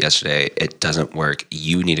just bought it yesterday. It doesn't work.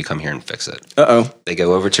 You need to come here and fix it." Uh-oh. They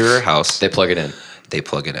go over to her house. They plug it in. They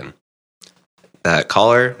plug it in. That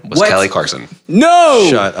caller was What? Kelly Clarkson. No!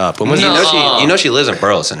 Shut up. When was You he? know she lives in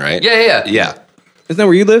Burleson, right? Yeah. Yeah. Isn't that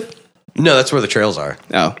where you live? No, that's where the trails are.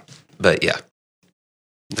 Oh. But yeah.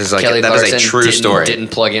 This is like Kelly that is Clarkson a true story. Didn't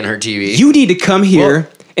plug in her TV. You need to come here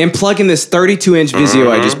and plug in this 32-inch Vizio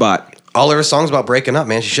I just bought. All her songs about breaking up,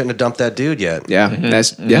 man. She shouldn't have dumped that dude yet. Yeah,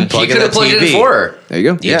 that's he Plug in could have that plugged it TV. in for her. there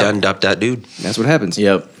you go. You done dumped that dude. That's what happens.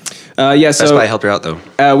 Yep. Yeah, Best Buy so helped her out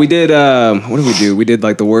though. we did, what did we do? We did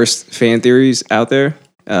like the worst fan theories out there.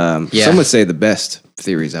 Yeah. Some would say the best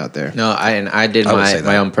theories out there. No, I did I would my, say that.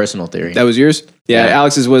 my own personal theory. That was yours? Yeah, Yeah.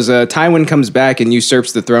 Alex's was Tywin comes back and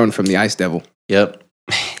usurps the throne from the Ice Devil. Yep.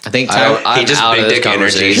 I think I'm He just out big of this dick energy.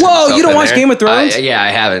 conversation. Whoa, himself you don't in watch there. Game of Thrones? Yeah, I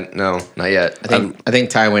haven't. No, not yet. I think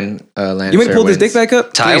Tywin Lannister You want to pull this wins. dick back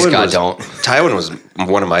up? Please, God, don't. Tywin was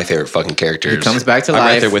one of my favorite fucking characters. He comes back to I'm life.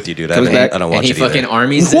 right there with you, dude. I Comes don't, back, I don't and watch he it either. fucking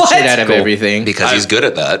armies the What? shit out of Cool. everything. because he's good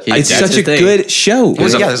at that. He- It's that's such his a thing. good show. Yeah,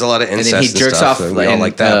 there's a lot of And incest then he jerks stuff, off and we all and,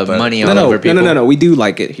 like that. but money No, all over people. no. We do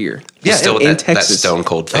like it here. Yeah, Still with in that Texas. stone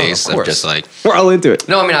cold face of of course. just like We're all into it.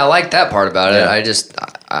 No, I mean, I like that part about it. Yeah. I just,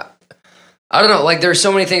 I don't know. Like, there's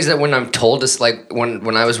so many things that when I'm told, it's like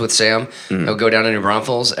when I was with Sam, I would go down to New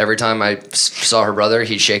Braunfels. Every time I saw her brother,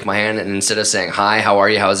 he'd shake my hand, and instead of saying hi, how are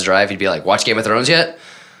you, how's the drive, he'd be like, "Watch Game of Thrones yet?"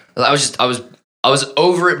 I was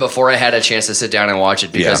over it before I had a chance to sit down and watch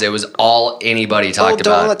it because Yeah. it was all anybody talked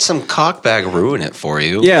don't about. let some cockbag ruin it for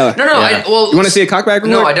you. Yeah. No, Yeah. well, You want to see a cockbag?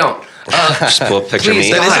 No, report? I don't. Just pull a picture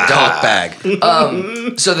Please, of me. that is a Ah. cock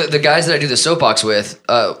bag. So the guys that I do the soapbox with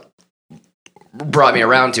brought me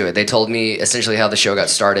around to it. They told me essentially how the show got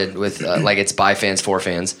started with like it's by fans for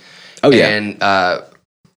fans. Oh, yeah. And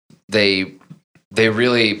they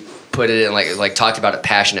really put it in like talked about it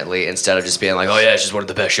passionately instead of just being like, oh yeah, it's just one of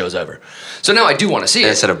the best shows ever. So now I do want to see it.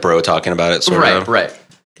 Instead of bro talking about it, sort Right, of. right.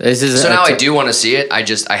 This is So a now I t- do want to see it.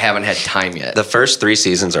 I haven't had time yet. The first 3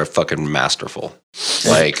 seasons are fucking masterful.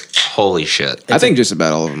 Like, holy shit. I think just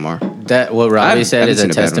about all of them are. that what Robbie I've- said I've is a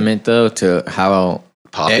seen a bad one. testament though to how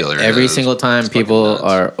Popular it every is. single time It's fucking people nuts.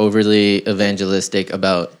 are overly evangelistic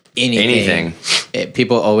about anything.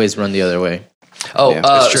 People always run the other way. Oh, Yeah,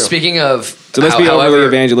 that's true. speaking of, So let's be overly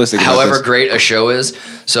evangelistic about However this. great a show is,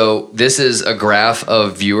 so this is a graph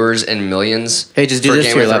of viewers in millions. Hey, just do for this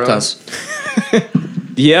Game to your of laptop. Thrones.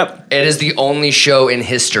 Yep. It is the only show in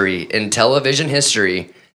history, in television history,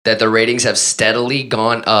 that the ratings have steadily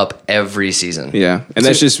gone up every season. Yeah. And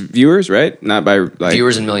that's just viewers, right? Not by like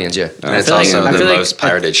Viewers in millions, yeah. And it's feel like- also I the feel like- most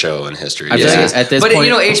pirated show in history. I feel Yeah. like at this But point,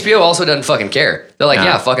 you know, HBO also doesn't fucking care. They're like, Nah.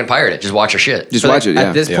 yeah, fucking pirate it. Just watch your shit. Just But watch it. Yeah.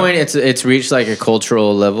 At this Yeah. point, it's reached like a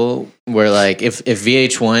cultural level where like if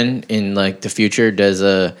VH1 in like the future does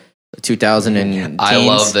a 2000 and I teens,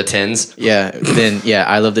 love the tens. then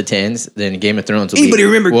I love the tens. Then Game of Thrones. Will Anybody be,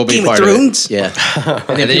 remember will be Game of part Thrones? It. Yeah,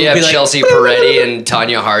 And then you people have be like- Chelsea Peretti and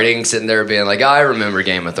Tanya Harding sitting there being like, I remember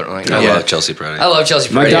Game of Thrones. Like, I yeah. love Chelsea Peretti. I love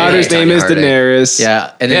Chelsea Peretti. My daughter's and name Tanya is Harding. Daenerys.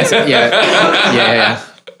 Yeah, and then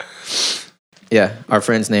yeah. Our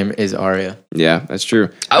friend's name is Arya. Yeah, that's true.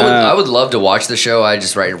 I would love to watch the show. I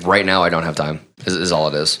just right now I don't have time. Is all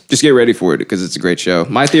it is. Just get ready for it because it's a great show.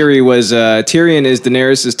 My theory was Tyrion is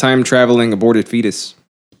Daenerys' time traveling aborted fetus.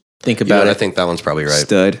 Think You know about what? I it. think that one's probably right.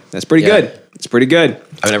 Stud. That's pretty Yeah. good. It's pretty good.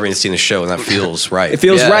 I've never even seen the show, and that feels right. It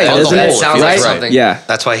feels Yeah, right, on the doesn't whole, it? it sounds like Right? something. Yeah.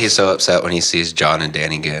 That's why he's so upset when he sees John and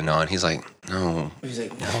Danny getting on. He's like, no.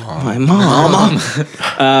 My mom.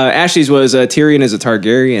 Ashley's was Tyrion is a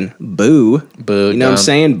Targaryen. Boo. Boo, You know what I'm dumb.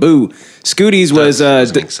 saying? Boo. Scooty's was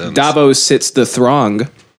doesn't make sense. Davos sits the throng.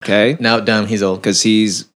 Okay. No, dumb. He's old, Because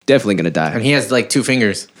he's definitely going to die. and he has like 2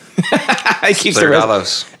 fingers. He keeps the Clear rest.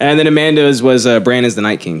 Davos. And then Amanda's was Brandon's the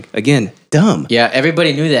Night King. Again, dumb. Yeah,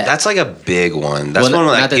 everybody knew that. That's like a big one. That's Well, one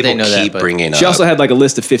not that that they people know that, keep but- bringing She up. also had like a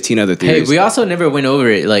list of 15 other Hey, theories. we also never went over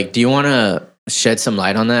it. Like, do you want to shed some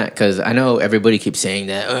light on that? Because I know everybody keeps saying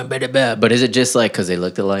that, but is it just like because they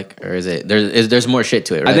looked alike, or is it there's more shit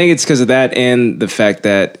to it? Right? I think it's because of that and the fact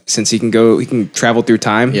that since he can travel through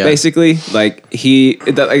time, basically. Like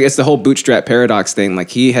I guess the whole bootstrap paradox thing. Like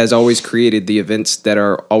he has always created the events that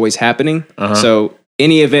are always happening. So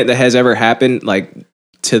any event that has ever happened, like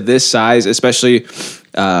to this size, especially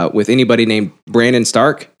with anybody named Brandon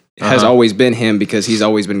Stark, has always been him because he's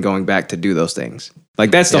always been going back to do those things. Like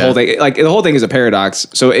that's the whole thing. Like the whole thing is a paradox,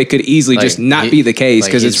 so it could easily just not be the case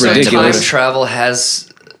because it's ridiculous. Time travel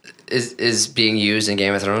is being used in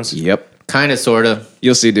Game of Thrones. Yep, kind of, sort of.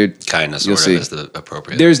 You'll see, dude. Kind of, sort of is the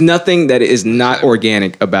appropriate. There's nothing that is not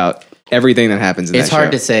organic about everything that happens in that show. It's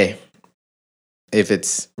hard to say if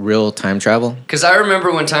it's real time travel. Because I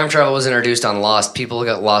remember when time travel was introduced on Lost, people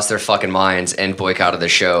got lost their fucking minds and boycotted the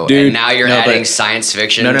show. Dude, and now you're adding science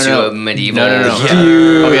fiction to a medieval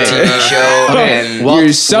TV show. And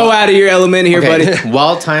you're so out of your element here, buddy.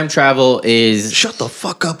 While time travel is shut the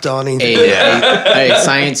fuck up, Donnie. A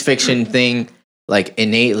science fiction thing, like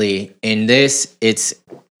innately, in this, it's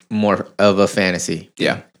more of a fantasy.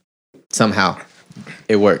 Yeah, somehow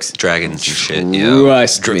it works. Dragons and shit. Yeah,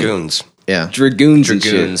 dragoons. Yeah, dragoons.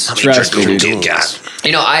 Trust me, dude.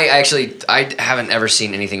 You know, I haven't ever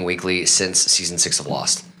seen anything weekly since season 6 of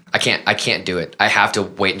Lost. I can't do it. I have to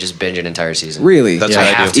wait and just binge an entire season. Really? That's what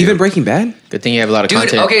I do. Even Breaking Bad? Good thing you have a lot of Dude,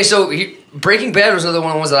 content. okay, so Breaking Bad was another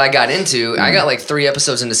one of the ones that I got into. I got like 3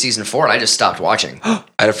 episodes into season 4 and I just stopped watching. I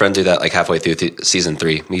had a friend do that like halfway through season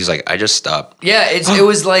 3. He's like, I just stopped. Yeah, it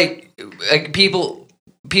was like people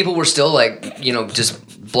were still like, you know, just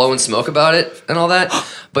blowing smoke about it and all that.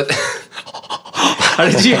 But how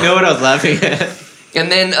did you know what I was laughing at? And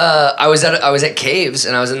then I was at Caves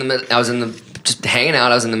and I was in the just hanging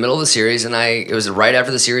out. I was in the middle of the series and it was right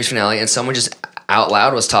after the series finale and someone just out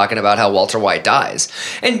loud was talking about how Walter White dies.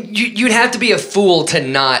 And you'd have to be a fool to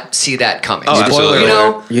not see that coming. Oh, absolutely. You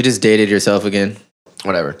know? You just dated yourself again.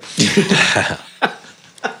 Whatever.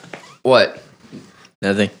 What?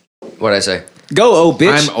 Nothing. What'd I say? Go, old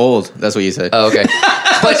bitch. I'm old. That's what you said. Oh, okay.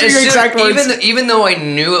 But your exact words. even though I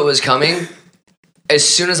knew it was coming, as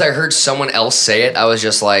soon as I heard someone else say it, I was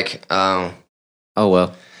just like, oh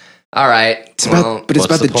well. All right. It's about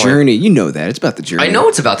the journey. You know that. It's about the journey. I know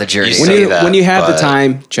it's about the journey. When you have the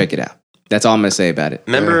time, check it out. That's all I'm going to say about it.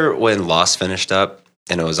 Remember when Lost finished up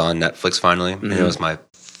and it was on Netflix finally? And it was my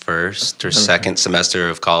first or second semester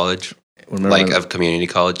of college, of community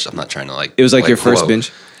college. I'm not trying to like. It was like your first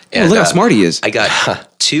binge. And, look how smart he is. I got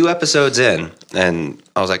 2 episodes in, and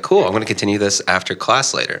I was like, cool, I'm going to continue this after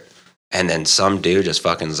class later. And then some dude just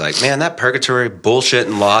fucking is like, man, that purgatory bullshit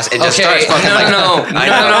and Lost. And just starts fucking No. I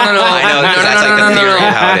know, because that's like the theory of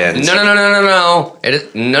how it ends. No. It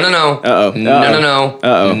is, no.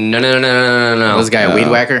 Uh-oh. No. Was this guy a weed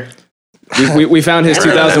whacker? We found his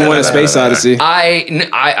 2001 A Space Odyssey. I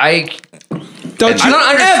don't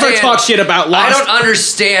ever talk shit about Lost. I don't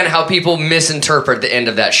understand how people misinterpret the end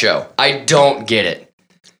of that show. I don't get it.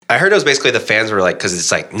 I heard it was basically the fans were like, because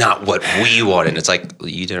it's like not what we wanted. It's like, well,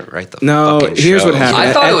 you didn't write the fucking show. Here's what happened.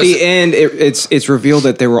 I thought At the end, it's revealed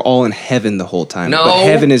that they were all in heaven the whole time. No. But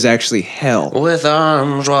heaven is actually hell. With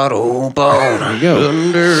arms wide open, There you go.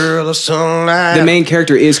 under the sunlight. The main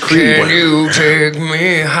character is Creed. Can you take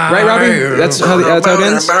me high? Right, Robbie? That's how it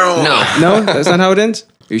ends? No. No? That's not how it ends?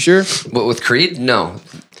 Are you sure? But with Creed? No.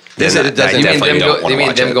 Then it doesn't You mean definitely don't them,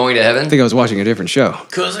 want to watch it. going to heaven? I think I was watching a different show.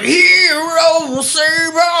 Cause a hero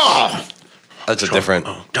save all. That's a different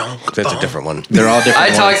one. They're all different. I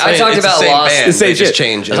talked It's the about same Lost. band, The same they just shit.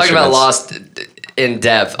 change I talked about instruments. Lost in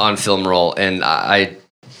depth on Film Roll, and I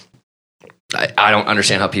don't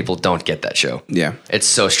understand how people don't get that show. Yeah. It's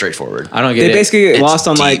so straightforward. I don't get They it. basically get lost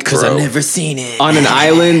on like because I've never seen it. on an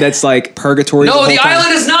island that's like purgatory. No, the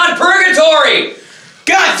island is not purgatory.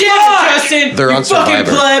 God damn it, Justin! They're on fucking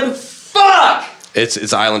Survivor. pleb. Fuck.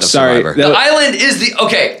 It's Island of Sorry, Survivor. The island is the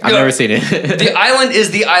I've never seen it. The island is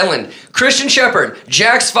the island. Christian Shepherd,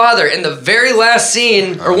 Jack's father, in the very last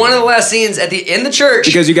scene, or one of the last scenes in the church.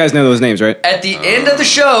 Because you guys know those names, right? At the end of the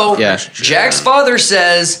show, Yeah. Jack's father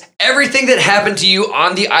says everything that happened to you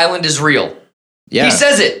on the island is real. Yeah. He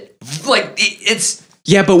says it like it's.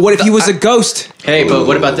 Yeah, but what if he was a ghost? Hey, but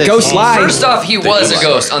what about this? Ghost lie. First off, he was a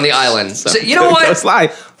ghost on the island. So you know what? Ghost lie.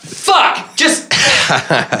 Fuck! Just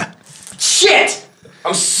shit!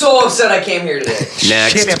 I'm so upset I came here today.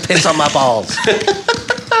 Next. Piss on my balls.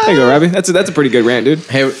 There you go, Robbie. That's a pretty good rant, dude.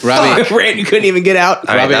 Hey, Robbie. Rant you couldn't even get out.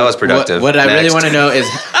 All right, that was productive. What I really Next. want to know is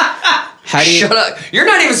how do you Shut up! You're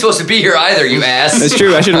not even supposed to be here either, you ass. That's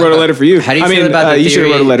true. I should have wrote a letter for you. how do you feel about the you should have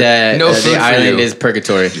theory wrote a letter. that No food the for island you. is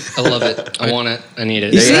purgatory? I love it. I want it. I need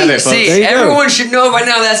it. You There you have it, folks. See, There you go. everyone should know by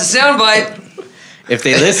now that's a soundbite. if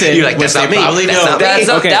they listen, You're like, which that's they not me. probably That's don't. not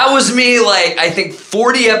me. Okay. That was me, like, I think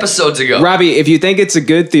 40 episodes ago. Robbie, if you think it's a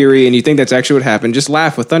good theory and you think that's actually what happened, just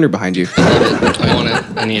laugh with thunder behind you. I want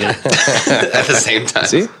it. I need it. At the same time.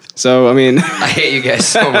 See? So, I mean, I hate you guys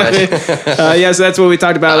so much. yeah, so that's what we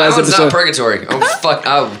talked about That last one's episode. not purgatory.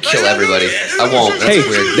 I'll kill everybody. I won't. That's Hey,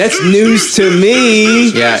 weird. that's news to me.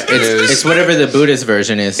 Yeah, it's whatever the Buddhist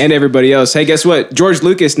version is. And everybody else. Hey, guess what? George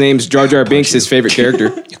Lucas names Jar Jar Binks his favorite character.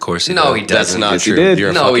 Of course he No, did. he That's doesn't. not Yes, he true. did. You're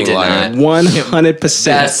a No, he fucking did liar. not. 100%.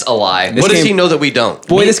 That's a lie. What does came- he know that we don't?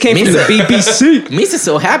 Boy, this came from the BBC. Misa's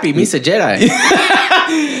so happy. Misa Jedi.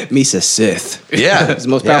 Misa Sith. Yeah, He's the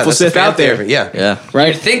most powerful that's a Sith fan out there. theory. Yeah, Yeah.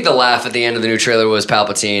 Right? You'd think the laugh at the end of the new trailer was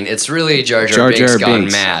Palpatine. It's really Jar Jar, Jar Binks Jar gone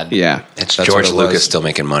Binks. mad. Yeah. It's That's George what it Lucas was. still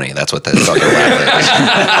making money. That's what the fucking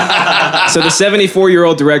laugh is. So the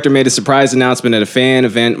 74-year-old director made a surprise announcement at a fan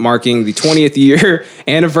event marking the 20th year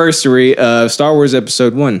anniversary of Star Wars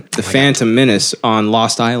Episode 1, The Phantom Menace on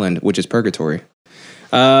Lost Island, which is Purgatory.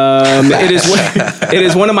 It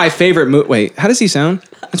is one of my favorite wait, how does he sound?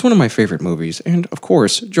 It's one of my favorite movies. And of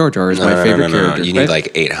course, Jar Jar is my favorite character. You right? need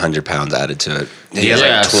like 800 pounds added to it. He has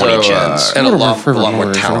Yeah, like 20 so, chins. and a One of my lot favorite more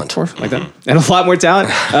movies, talent. like that. And a lot more talent.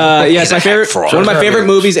 Yes, He's my a favorite. heck frog. One of my favorite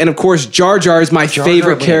movies, and of course, Jar Jar is my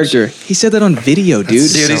favorite Binks. character. He said that on video,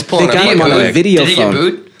 dude. Dude, he's pulling They got our him on a leg. video Did he phone. get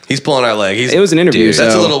booed? He's pulling our leg. He's, It was an interview. Dude,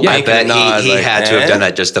 that's so, a little yeah. I wink bet and nod, he like, had to eh? have done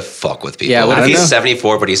that just to fuck with people. Yeah, what What if if he's he's-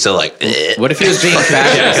 74, but he's still like, What if he was being Getting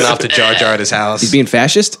fascist? off to Jar Jar at his house. He's being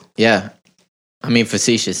fascist. Yeah. I mean,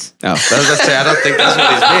 facetious. Oh, I was gonna say, I don't think that's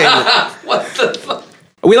what he's being. What the fuck?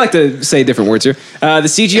 we like to say different words here. The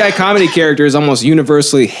CGI comedy character is almost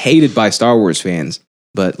universally hated by Star Wars fans,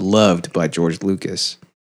 but loved by George Lucas.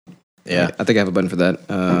 Yeah. I think I have a button for that.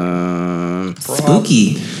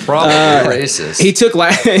 Spooky. Probably racist. He took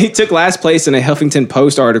he took last place in a Huffington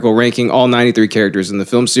Post article ranking all 93 characters in the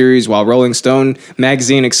film series, while Rolling Stone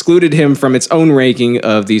magazine excluded him from its own ranking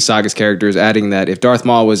of the saga's characters, adding that if Darth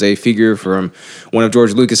Maul was a figure from one of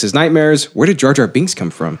George Lucas's nightmares, where did Jar Jar Binks come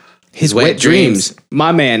from? His wet dreams.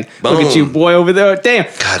 My man. Look at you, boy, over there. Damn.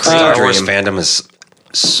 God, Star Wars fandom is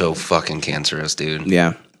so fucking cancerous, dude.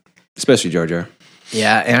 Yeah. Especially Jar Jar.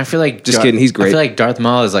 Yeah, and I feel like Just kidding, he's great. I feel like Darth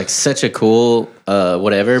Maul is like such a cool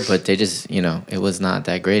whatever, but they just it was not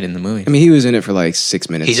that great in the movie. I mean, he was in it for like 6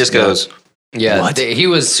 minutes. He just goes, yeah, he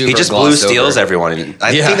was super he just blue glossed steals over. everyone. And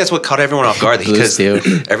I think that's what caught everyone off guard. Blue Because steel.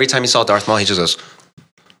 every time you saw Darth Maul, he just goes,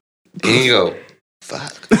 and you go,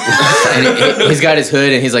 fuck. And he's got his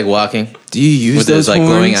hood and he's like walking Do you use with those those like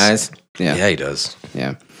glowing horns? eyes. Yeah. Yeah, he does.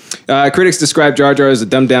 Yeah. Critics describe Jar Jar as a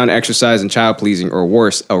dumbed down exercise in child pleasing, or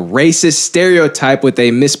worse, a racist stereotype with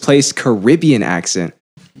a misplaced Caribbean accent.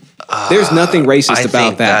 There's nothing racist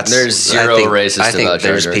about that. There's zero racist I think about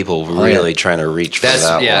Jar there's Jar. people really trying to reach for That's-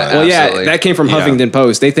 that yeah. one. Well, yeah, Absolutely. that came from Yeah. Huffington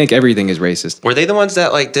Post. They think everything is racist. Were they the ones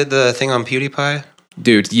that like did the thing on PewDiePie?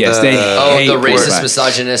 Dude, yes, they Oh, hate the racist, PewDiePie.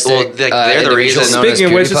 misogynistic. Well, they're the individual reason- known as Speaking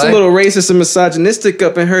of which, it's a PewDiePie. little racist and misogynistic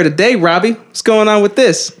up in here today, Robbie. What's going on with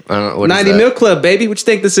this? I don't know, what is 90 that? Mil Club, baby. What you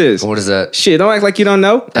think this is? What is that? Shit, don't act like you don't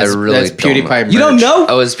know. I really That's don't PewDiePie. know. You don't merch. know?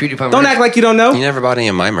 Oh, is PewDiePie? Don't merch? act like you don't know. You never bought any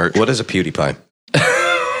of my merch. What is a PewDiePie?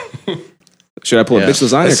 Should I pull a Yeah. bitch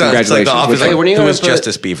lasagna? It sounds like Congratulations. the opposite. Hey, when are you Who gonna is put-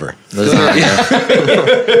 Justice Beaver?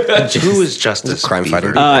 Who is Justice Crime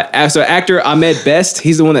Beaver? fighter. So actor Ahmed Best,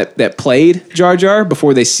 he's the one that played Jar Jar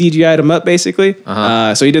before they CGI'd him up, basically.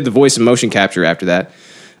 So he did the voice and motion capture after that.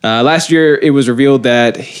 Last year, it was revealed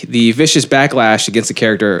that the vicious backlash against the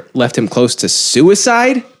character left him close to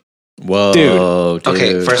suicide. Whoa, dude.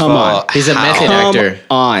 Okay, first Come of all, on. He's a method Come actor.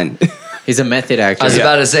 on. He's a method actor. I was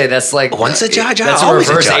about to say that's like Once a Jar Jar, That's a always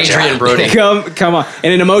a reverse Jar Jar. Adrian Brody. Come on.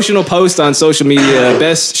 In an emotional post on social media,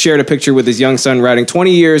 Best shared a picture with his young son writing,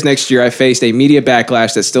 20 years next year, I faced a media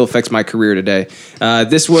backlash that still affects my career today.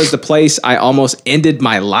 This was the place I almost ended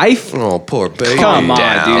my life. Oh, poor baby. Come on,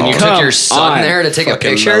 down. dude. And You Come took your son on. there to take a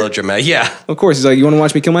Fucking picture. melodramatic. Yeah. Of course. He's like, you want to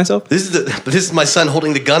watch me kill myself? This is my son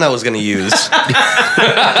holding the gun I was going to use.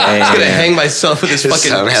 I'm going to hang myself with his His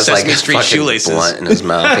fucking son has Sesame like a Street fucking shoelaces. blunt in his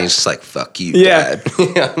mouth. And he's just like, "Fuck you, Yeah.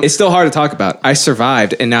 Dad." It's still hard to talk about. I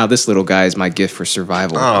survived, and now this little guy is my gift for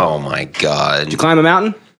survival. Oh my god, Climb a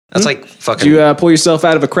mountain? that's like fucking. Did you pull yourself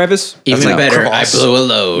out of a crevice? Even like better, cross. I blew a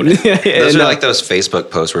load. those No. are like those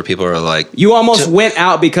Facebook posts where people are like, You almost went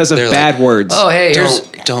out because of They're bad like, words. Oh, hey, here's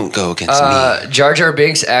 "Don't go against me." Jar Jar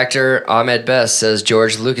Binks actor Ahmed Best says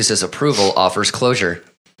George Lucas's approval offers closure.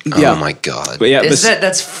 Oh my god. But yeah,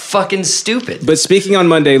 That's fucking stupid. But speaking on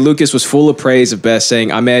Monday, Lucas was full of praise of Best,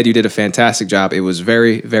 saying, Ahmed, you did a fantastic job. It was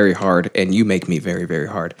very, very hard, and you make me very, very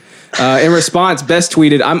hard. In response, Best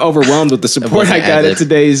tweeted, I'm overwhelmed with the support I got at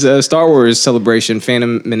today's Star Wars Celebration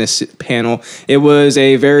Phantom Menace panel. It was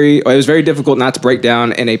very difficult not to break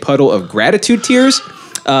down in a puddle of gratitude tears.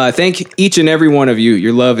 Thank each and every one of you.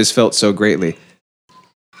 Your love is felt so greatly.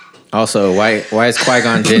 Also, why is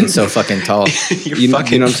Qui-Gon Jinn so fucking tall? You know what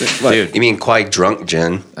I'm saying? What? Dude, you mean quite drunk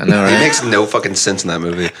Jinn? I know, right? It makes no fucking sense in that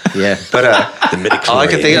movie. Yeah. But all I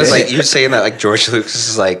could think of is like you saying that like George Lucas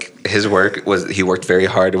is like his work was he worked very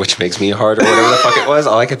hard, which makes me hard or whatever the fuck it was.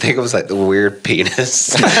 All I could think of was like the weird penis.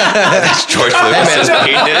 That's George Lucas's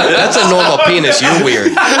penis. That's a normal penis. You're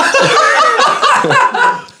weird.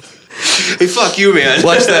 Hey, fuck you, man.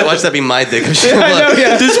 Watch that be my dick. This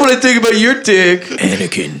is what I think about your dick.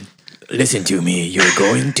 Anakin, listen to me. You're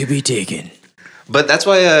going to be taken. But that's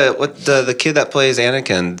why what the kid that plays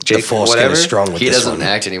Anakin, Jake, The Force whatever, is strong with He this doesn't one.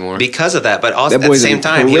 act anymore. because of that. But also That at the boy's same in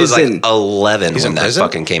time, he was like prison. 11 He's when in that prison?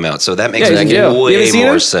 fucking came out. So that makes Yeah, he's in jail. You way haven't seen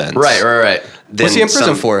more him? sense. Right. than What's he in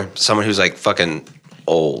prison for? Someone who's like fucking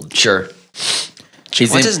old. Sure. He's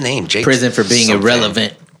What's in his name? Jake prison for being something.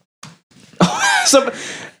 irrelevant.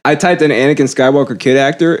 I typed in Anakin Skywalker kid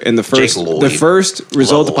actor, and the first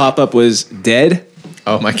result to pop up was dead.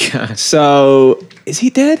 Oh my gosh. So is he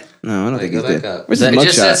dead? No, I don't think he's go dead. back up. Where's his It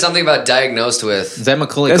just said mugshot? something about diagnosed with. Is that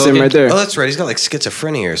Macaulay That's Culkin? him right there. Oh, that's right. He's got like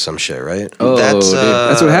schizophrenia or some shit, right? Oh, That's, dude.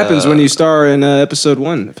 That's what happens when you star in episode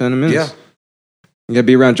 1 of Phantom Menace. Yeah. You gotta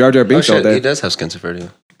be around Jar Jar Oh Binks all shit, he day. does have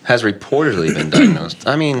schizophrenia. Has reportedly been diagnosed.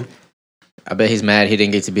 I mean, I bet he's mad he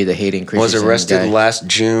didn't get to be the Hayden was Christensen arrested guy. last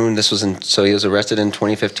June. He was arrested in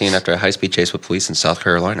 2015 after a high-speed chase with police in South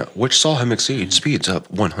Carolina, which saw him exceed speeds up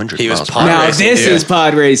 100 He was miles per pod hour. Now racing, this dude. is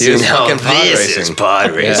pod He racing. was Now fucking pod this racing. is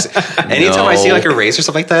pod racing. Anytime I see like a race or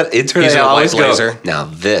something like that, intern He's I in a always white go, blazer. now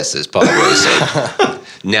this is pod racing.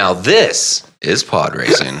 Now this is pod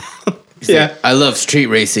racing. Yeah. I love street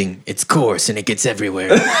racing. It's coarse and it gets everywhere.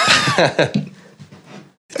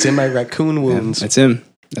 It's in my raccoon wounds. That's him.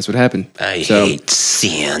 That's what happened. I So- hate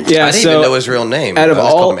sand. Yeah, I didn't so even know his real name. out of I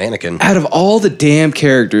just all called him Anakin. out of all the damn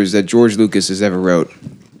characters that George Lucas has ever wrote,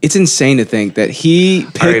 it's insane to think that he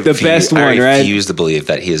picked the best one, I right? refuse to believe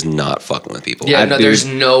that he is not fucking with people. Yeah, no, dude. there's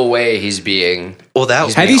no way he's being. Well, that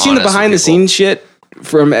He's Have being you seen the honest with behind the people. scenes shit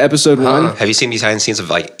from episode 1? Have you seen behind the scenes of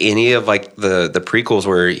like any of like the prequels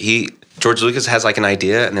where George Lucas has like an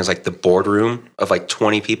idea and there's like the boardroom of like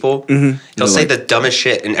 20 people. Mm-hmm. He'll say the dumbest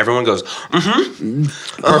shit and everyone goes,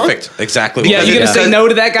 Perfect. Exactly. Yeah, you gonna say no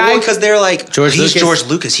to that guy? Well, because they're like, George he's Lucas? George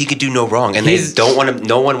Lucas. He could do no wrong, and they don't want to.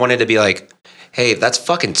 No one wanted to be like, hey, that's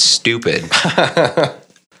fucking stupid.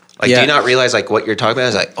 Like, do Yeah. you not realize like what you're talking about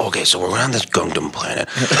is like, okay, so we're on this Gundam planet,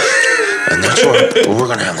 and that's where we're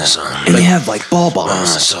gonna have this on. And they have like ball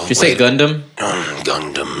bombs. So Did you say Gundam?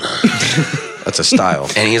 Gundam. That's a style.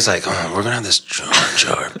 And he's like, oh, we're gonna have this Jar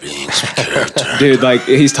Jar Binks character. Dude, like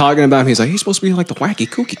he's talking about him. He's like, he's supposed to be like the wacky,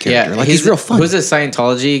 kooky character. Like he's real fun. Who's the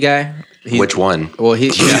Scientology guy? Which one? Well,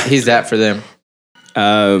 he's that for them.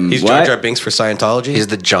 He's what? Jar Jar Binks for Scientology. He's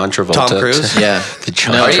the John Travolta. Tom Cruise? Yeah. The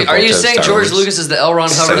John No, Travolta Are you of saying Star George Wars. Lucas is the L. Ron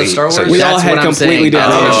Hubbard of Star Wars? so We all That's had what I'm completely saying.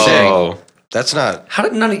 different That's what I'm saying. Oh, That's not. How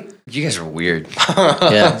did none of you guys are weird?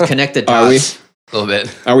 Yeah. Connect the Are we? dots. A little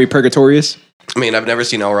bit. Are we purgatorious? I mean, I've never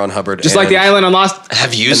seen L. Ron Hubbard. Just like the island on Lost.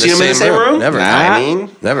 have you In seen the him in the same same room? Never. Nah. I mean,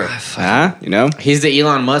 Never. You know? He's the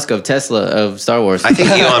Elon Musk of Tesla of Star Wars. I think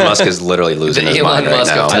Elon Musk is literally losing The his Elon mind right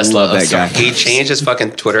Musk of now. I Tesla. love that guy. He changed his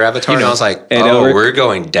fucking Twitter avatar, and I was like, Ed "Oh, Elric? we're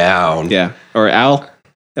going down." Yeah. Or Al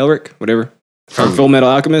Elric, whatever. From Full Metal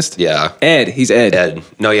Alchemist. Yeah. Ed. He's Ed. Ed.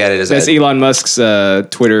 No, yeah, it is. That's Ed. Elon Musk's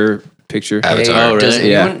Twitter picture. Avatar. Oh, Does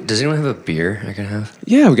really? anyone, does anyone have a beer I can have?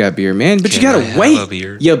 Yeah, we got beer, man. But you Can I gotta have wait. a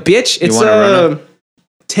beer? You bitch. It's want a run-up?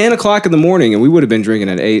 10 o'clock in the morning, and we would have been drinking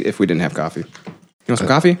at 8 if we didn't have coffee. You want some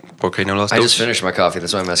coffee? Okay, no lost. I just finished my coffee.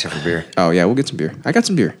 That's why I'm asking for beer. Oh, yeah, we'll get some beer. I got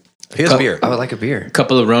some beer. He has beer. I would like a beer.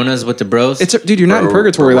 Couple of Ronas with the bros. Dude, you're not in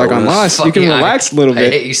purgatory like on Lost. You can Fucking- relax a little I hate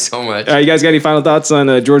bit. you so much. All right, you guys got any final thoughts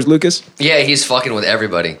on George Lucas? Yeah, he's fucking with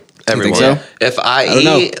everybody. Everyone. You think so? If I don't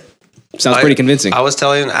know. Sounds pretty convincing. I was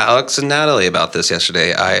telling Alex and Natalie about this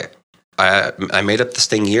yesterday. I made up this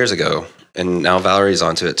thing years ago, and now Valerie's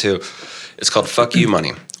onto it too. It's called "fuck you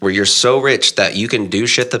money," where you're so rich that you can do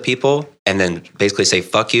shit to people and then basically say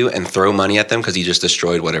 "fuck you" and throw money at them because you just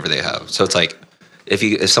destroyed whatever they have. So it's like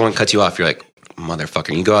if someone cuts you off, you're like,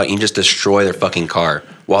 "Motherfucker!" You go out and you just destroy their fucking car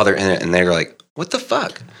while they're in it, and they're like, "What the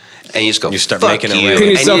fuck?" and you just go, You start "Fuck making it you. rain. Clean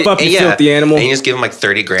And yourself up, you filthy animal. And you just give him like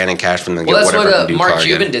 30 grand in cash from them. Well, get that's whatever what new Mark car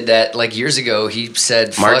Cuban again. did that like years ago. He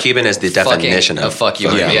said Mark fuck- Cuban is the definition fucking- of fuck you.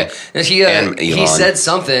 fucking. Yeah. And And he Elon. said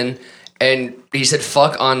something, and he said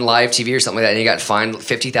fuck on live TV or something like that, and he got fined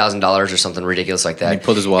 $50,000 or something ridiculous like that. And he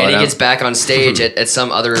pulled his wallet and he out? gets back on stage at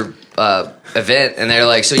some other event, and they're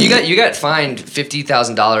like, "So you got fined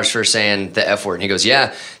 $50,000 for saying the F word?" And he goes,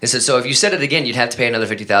 "Yeah." They said, "So if you said it again, you'd have to pay another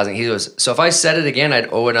 $50,000." He goes, "So if I said it again, I'd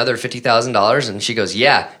owe another $50,000?" And she goes,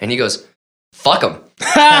 "Yeah." And he goes, "Fuck him,"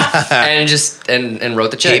 and just and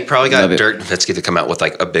wrote the He check. probably Love got it. Dirk Nowitzki to come out with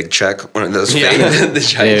like a big check, one of those Yeah. fake, the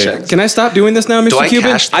giant Yeah. checks. Can I stop doing this now, Mr. I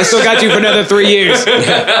Cuban? cash I still got you for another 3 years.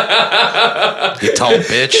 You tall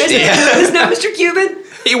bitch. Isn't that Mr. Cuban?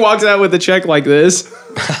 He walks out with a check like this.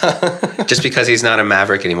 Just because he's not a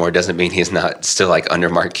Maverick anymore doesn't mean he's not still like under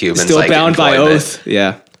Mark Cuban's Still like, bound by employment. oath.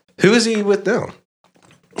 Yeah. Who is he with now?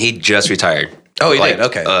 He just retired. Oh, he like, did?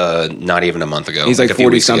 Okay. Not even a month ago. He's like a few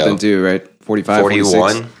 40 weeks ago. something too, right? 45, 41,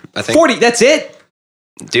 46. I think. 40, that's it?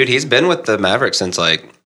 Dude, he's been with the Mavericks since like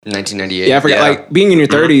 1998. Yeah, I forget. Yeah. Like being in your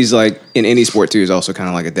 30s, like in any sport too, is also kind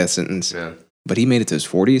of like a death sentence. Yeah. But he made it to his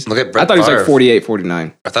 40s. Look at I Brett thought he was like Favre. 48,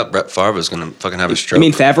 49. I thought Brett Favre was gonna fucking have a You stroke.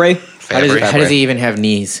 mean Favre? How does he even have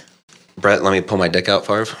knees? Brett, let me pull my dick out,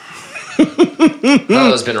 Favre. Oh, it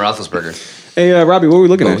was Ben Roethlisberger. Hey, Robbie, what are we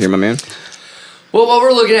looking at here, my man? Well, what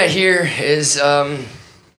we're looking at here is,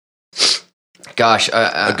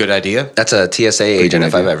 A good idea. That's a TSA agent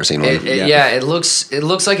if idea. I've ever seen one. yeah, it looks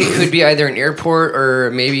like it could be either an airport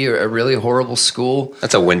or maybe a really horrible school,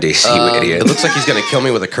 That's a Wendy's, you idiot. It looks like he's gonna kill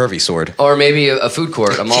me with a curvy sword. or maybe a food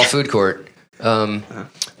court, a mall food court.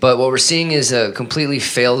 But what we're seeing is a completely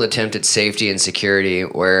failed attempt at safety and security,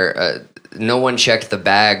 where no one checked the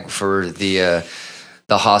bag for the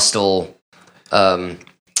hostile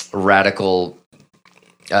radical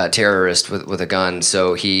terrorist with a gun.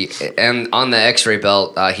 So and on the X-ray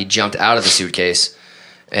belt, he jumped out of the suitcase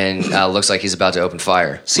and looks like he's about to open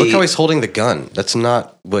fire. See, Look how he's holding the gun. That's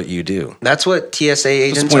not what you do. that's what TSA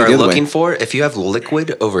agents point are the other way? looking for. If you have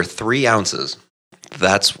liquid over 3 ounces,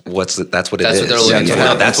 that's what it is. That's what they're looking for.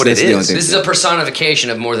 No, that's what it That's the only is. thing. This is a personification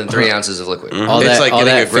of more than 3 ounces of liquid. All It's that, like all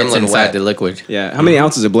getting that a fits gremlin inside wet. the liquid. Yeah. How many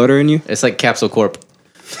ounces of blood are in you? It's like Capsule Corp.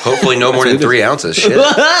 Hopefully no more than 3 ounces. Shit.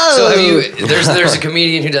 So have you? There's a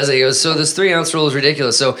comedian who does it. He goes, so this 3 ounce rule is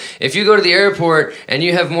ridiculous. So if you go to the airport and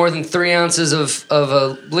you have more than 3 ounces of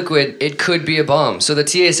a liquid, it could be a bomb. So the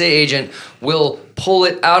TSA agent will pull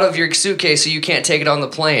it out of your suitcase so you can't take it on the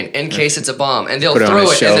plane in case it's a bomb, and they'll Put it on throw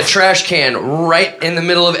a it shelf. as a trash can right in the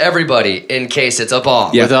middle of everybody in case it's a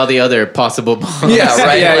bomb. Yeah. With all the other possible bombs. Yeah,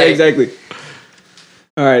 right. yeah, like- exactly.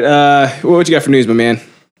 All right. What you got for news, my man?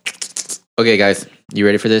 Okay, guys, you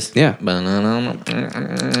ready for this? Yeah.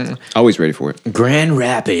 Always ready for it. Grand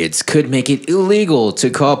Rapids could make it illegal to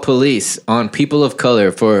call police on people of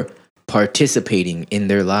color for participating in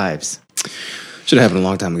their lives. Should have happened a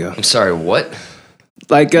long time ago. I'm sorry, what?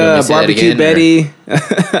 Like want me to say that Barbecue again, Betty.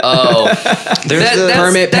 Oh, that's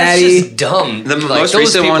Permit Patty. That's just dumb. The Like, most those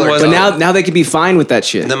recent people one are was- dumb. But now they can be fine with that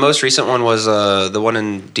shit. The most recent one was the one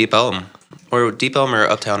in Deep Elm. Or Deep Elm or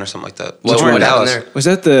Uptown or something like that. Which Somewhere one in happened Dallas. there? Was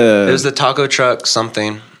that the? It was the taco truck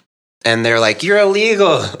something. And they're like, you're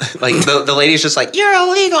illegal. Like the lady's just like, you're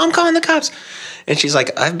illegal. I'm calling the cops. And she's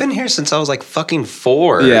like, I've been here since I was like fucking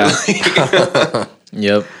 4. Yeah.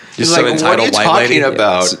 Yep. She's Some like, what are you entitled white talking lady.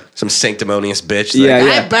 about? Some sanctimonious bitch. Yeah, like,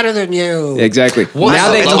 yeah. I'm better than you. Exactly. What?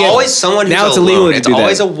 Now they It's can get, always someone who's now it's alone. illegal to It's do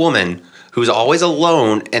always that. a woman who's always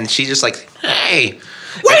alone, and she's just like, hey.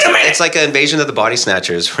 Wait a minute. It's like an invasion of the body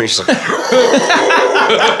snatchers where she's like,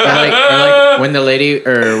 Or like when the lady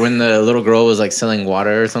or when the little girl was like selling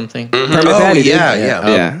water or something. Permit Oh, Patty, dude. yeah, yeah.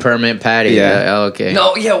 Oh, Yeah. Permit Patty. Yeah. Oh, okay.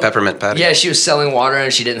 No, yeah, peppermint patty. yeah. She was selling water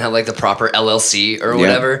and she didn't have like the proper LLC or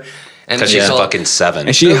whatever. And Because she she's called- fucking 7.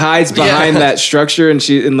 And she hides behind Yeah. that structure, and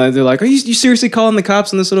they're like, "Are you seriously calling the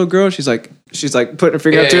cops on this little girl?" She's like putting her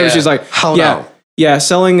finger up to him. Yeah. She's like, How yeah, now?" yeah,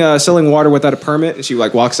 selling water without a permit." And she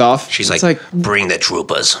like walks off. She's It's like, bring the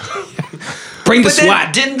troopers. bring the But then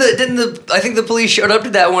SWAT. didn't the I think the police showed up to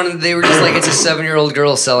that one and they were just like, it's a 7-year-old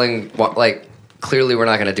girl selling like clearly we're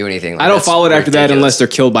not going to do anything. Like, I don't that's follow it after that ridiculous. unless they're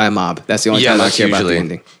killed by a mob. That's the only Yeah, time I that's care about the usually-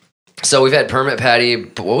 ending. So we've had Permit Patty.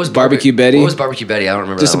 But what was Barbecue Betty? What was Barbecue Betty? I don't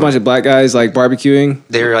remember. Just that a bunch of black guys like barbecuing.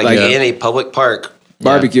 They're like, in a public park,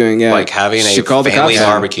 Barbecuing, yeah. like having a Should call the family cops.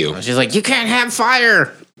 barbecue. She's like, you can't have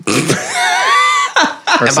fire.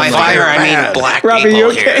 And by fire, I mean black Robbie, people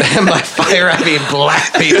you okay? here. And by fire, I mean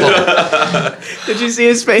black people. Did you see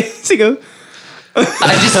his face? He goes,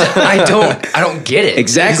 I don't get it.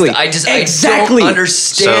 Exactly. I Exactly. don't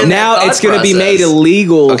understand. So now it's going to be made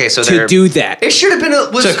illegal to do that. It should have been.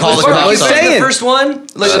 Was call Barbecue the Fest the first one?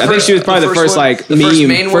 Like I think she was probably the first one? like The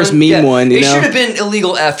meme, first meme one. You It know, should have been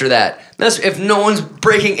illegal after that. That's if no one's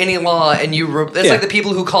breaking any law and you. That's Yeah. like the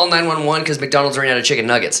people who call 911 because McDonald's ran out of chicken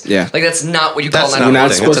nuggets. Yeah. Like that's not what you call That's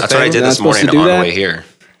 911. not That's what I did this morning on the way here.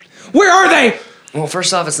 Where are they? Well,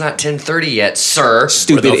 first off, it's not 10:30 yet, sir.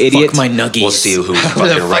 Stupid Where the idiot. Fuck my nuggies. We'll see who's Where the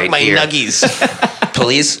fucking fuck right my here. nuggies?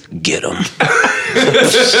 Police, get them. All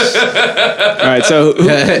right, so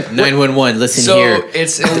 911. Listen So here.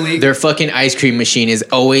 it's illegal. Their fucking ice cream machine is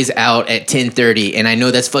always out at 10:30, and I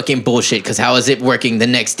know that's fucking bullshit. Because how is it working the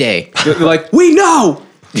next day? they're like, we know.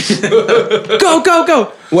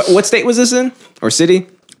 Go. What state was this in, or city?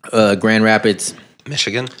 Grand Rapids.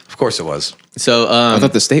 Michigan? Of course it was. So I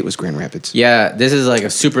thought the state was Grand Rapids. yeah, this is like a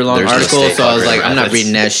super long There's no article. state So I was called like, Grand I'm not Rapids.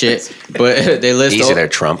 reading that shit. But they list Easy there,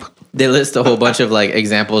 Trump. They list a whole bunch of like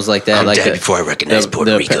examples like that, I'm like dead before I recognize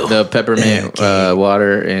Puerto Rico. the peppermint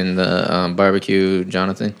water and the barbecue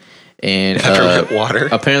Jonathan. And Peppermint water?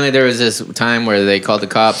 Apparently, there was this time where they called the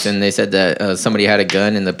cops and they said that somebody had a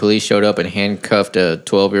gun, and the police showed up and handcuffed a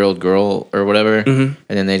 12-year-old girl or whatever. Mm-hmm.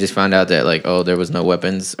 And then they just found out that like, oh, there was no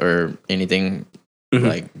weapons or anything, Mm-hmm.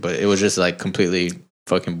 like, but it was just like completely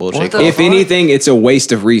fucking bullshit. What the If anything, it's a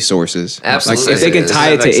waste of resources. Absolutely. Like if they can Is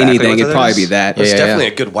tie it that to exactly anything, what it'd it probably is? be that. It's Yeah, definitely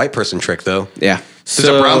yeah. a good white person trick, though. Yeah. There's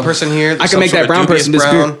a brown person here. I can make that brown person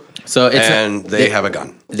disappear. So it's and they have a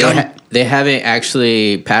gun. They haven't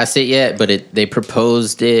actually passed it yet, but they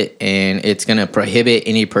proposed it, and it's going to prohibit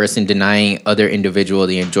any person denying other individual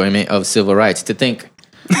the enjoyment of civil rights. To think,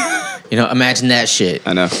 imagine that shit.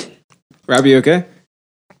 I know. Rob, you okay?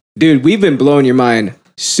 Dude, we've been blowing your mind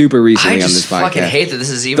super recently I on just this podcast. fucking hate that this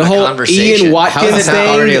is even the a whole conversation. Ian How is Watkins it not thing,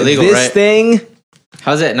 already illegal, this right? thing.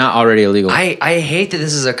 How's that not already illegal? I hate that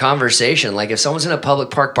this is a conversation. Like if someone's in a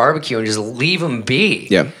public park barbecue and just leave them be.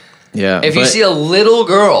 Yeah. yeah. If you but- see a little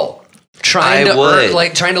girl trying I to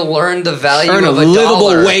would. trying to learn the value Earn a of livable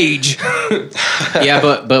 $1, wage. yeah,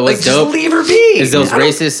 but like what's just dope leave her be. is those I don't-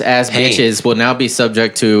 racist ass Hey. bitches will now be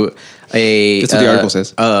subject to a That's what the article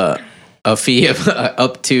says. A fee of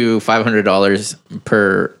up to $500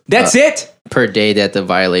 per That's it. per day that the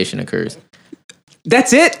violation occurs.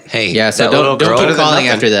 That's it. Hey, Yeah, so that don't- little don't girl, keep better than calling nothing.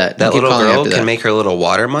 after that. Don't That keep little calling girl after can that. make her little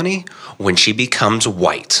water money when she becomes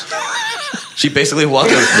white. She basically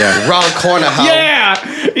walked around corner house.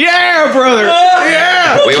 Yeah, brother.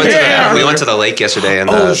 Yeah. We went to the lake yesterday, and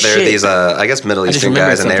there are shit. these I guess Middle just Eastern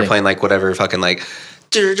remembered guys, and they were something. playing like whatever fucking like.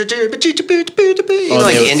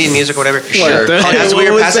 like they- Indian music or whatever. What the And as hell we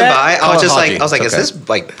were was passing that? by, I Call was it just hockey. like, It's is okay. this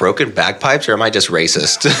like broken bagpipes or am I just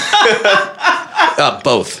racist?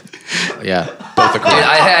 Both. Yeah. Both are Dude, correct.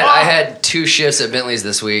 I had 2 shifts at Bentley's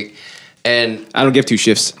this week, and I don't give 2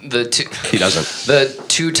 shifts. He doesn't. the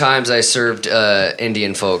 2 times I served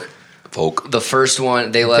Indian folk. Folk. The first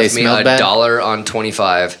one they left me smelled bad? $1 on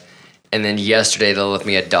 25, and then yesterday they left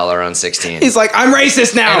me $1 on 16. He's like, I'm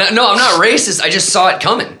racist now. And no, I'm not racist. I just saw it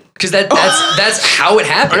coming because that's how it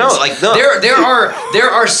happens. No, like, no.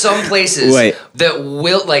 There are some places Wait. that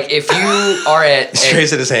will like if you are at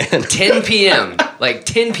Raise in his hand. 10 p.m. like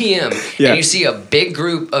 10 p.m. Yeah. and you see a big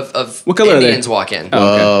group of What color are they? Indians walk in.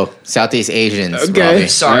 Oh, Southeast Asians. Okay. Robbie.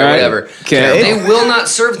 Sorry, All right. whatever. Okay. They will not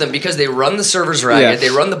serve them because they run the servers ragged. Yeah.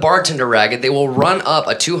 They run the bartender ragged. They will run up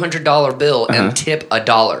a $200 bill and tip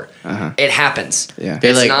 $1. It happens. Yeah.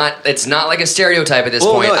 They're like- It's not like a stereotype at this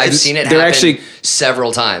Well, point. no, I've it's- seen it they're happen actually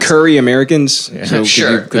several times. Curry Americans. So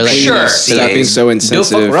Sure. could you Sure. stop being so Do fuck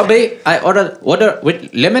insensitive. Robbie. I order water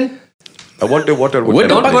with lemon. I want the water with Where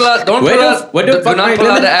Don't Where pull out. Don't where pull the- out. where the Do fuck not my pull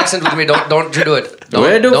out lemon? the accent with me. Don't you do it. Don't,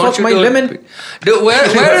 Where the don't fuck you my do it. lemon? Where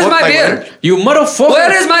is What my my beer? You motherfucker.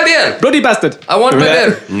 Where is my beer? Bloody bastard. I want my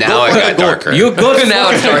beer. Now it got darker. You good Now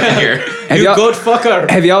it's dark in here. You y'all- good fucker.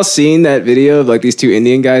 Have y'all seen that video of like these 2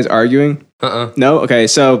 Indian guys arguing? No? Okay,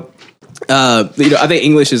 so I think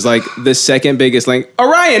English is like the second biggest language.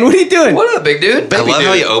 Orion, what are you doing? What up, big dude? I love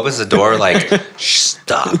how he opens the door like,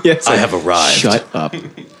 stop. Yes, I have arrived. Shut up.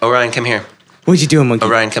 Orion, come here. What'd you do, monkey?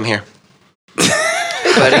 Orion, come here.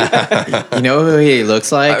 Buddy. You know who he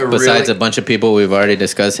looks like? I Besides really- a bunch of people we've already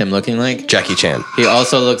discussed him looking like? Jackie Chan. He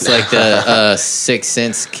also looks like the Sixth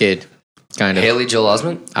Sense kid. Kind of. Haley Joel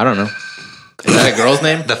Osment. I don't know. Is that a girl's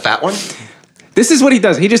name? The fat one? This is what he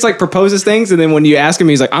does. He just like proposes things, and then when you ask him,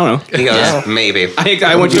 he's like, I don't know. He goes, maybe.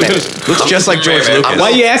 I want you to. Looks just like George Lucas. Why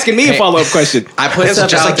are you asking me a follow up question? I put It's stuff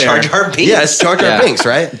just out like there. Jar Jar Binks. Yeah, it's Jar Jar Binks,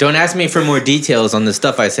 right? Don't ask me for more details on the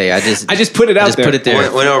stuff I say. I just put it out just there. Put it there.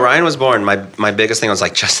 When Orion was born, my biggest thing was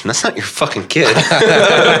like, Justin, that's not your fucking kid.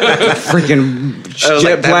 Freaking I was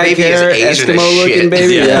jet like, that black baby is hair, Asian as Eskimo looking shit.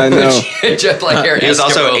 baby. Yeah, I know. Jet black hair. He was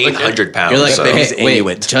also Eskimo. 800 pounds. You're like, so. hey,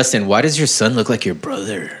 wait, Justin, why does your son look like your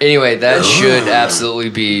brother? Anyway, that should absolutely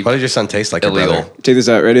be Why did your son taste like illegal. your brother? Check this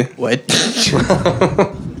out. Ready? What?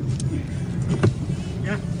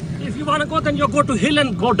 If you want to go, then you go to hill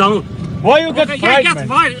and go down. Why you get fried, yes, man?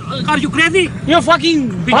 why? Are you crazy? You're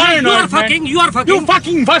fucking You are paranoid, fucking. man. You are fucking. You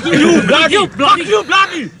fucking you bloody. You bloody. Fuck you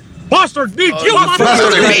bloody. Bastard bitch. You fuck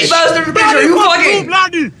bastard bitch. Bastard bitch, Bloody, are you fuck fucking- you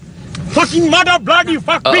bloody. Fucking mother bloody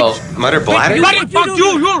fuck bitch. Mother bladder? Bloody fuck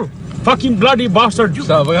you fucking bloody bastard.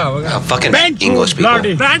 Oh, fucking Bench English you, people.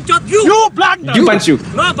 bloody. Branch of you. You bloody. You punch you.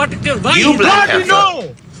 No, but why? You Black bloody Panther.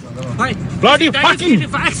 no. Why? Bloody That fucking.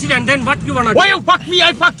 is accident. Then what you wanna do? Why you fuck me?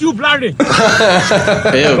 I fuck you bloody. Ew,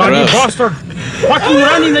 Bloody gross. bastard. Fucking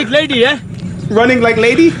running like lady, eh? Running like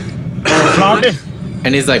lady? Bloody.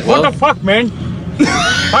 And he's like, What well, the fuck, man?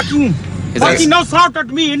 fucking like- now shout at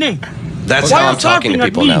me, innit? That's Why how you I'm talking to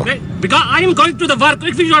shouting people at now. me? Because I am going to the work.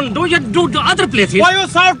 If you don't do, you do the other places. Why you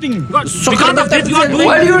shouting? Because of this, you are doing.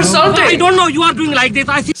 Why are you insulting? I don't know. You are doing like this.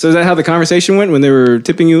 I see. So is that how the conversation went when they were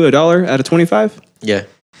tipping you $1 out of 25? yeah.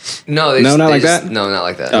 No, No, not like that? No, not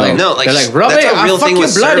like that. Oh. Like, No, like, They're like, Robbie, that's a I'll real thing fuck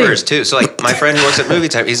with you bloody. servers too. So like my friend who works at Movie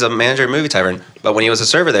Tavern, he's a manager at Movie Tavern, but when he was a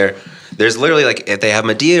server there, there's literally like if they have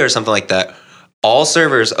Medea or something like that, all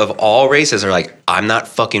servers of all races are like, I'm not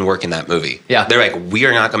fucking working that movie. Yeah. They're like, we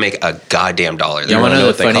are not gonna make a goddamn dollar. You They want wanna to know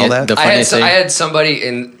what the they call funniest, that? the I had funniest thing? I had somebody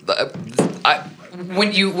in.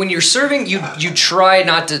 When you're serving, you try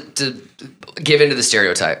not to give into the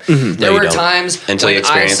stereotype. There you were don't. Until Until you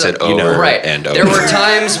experience it over and over. There were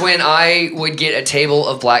times when I would get a table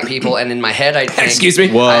of black people, and in my head, I'd think, Excuse me?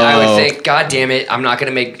 I would Whoa. think, God damn it, I'm not going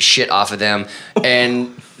to make shit off of them.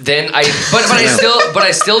 And then but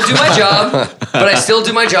I still do my job. But I still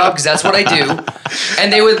do my job because that's what I do.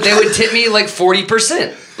 And they would tip me like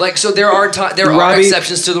 40%. Like, so there are Robbie,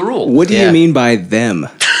 exceptions to the rule. What do Yeah. you mean by them?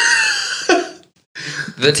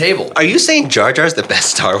 The table. Are you saying Jar Jar's the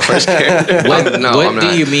best Star Wars character? What, No, what I'm do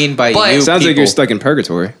not. you mean by But- you Sounds like people? you're stuck in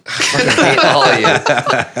purgatory. Hate all of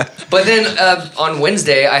you. But then on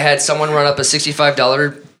Wednesday, I had someone run up a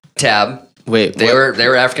 $65 tab. Wait, They what?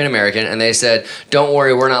 were African American, and they said, "Don't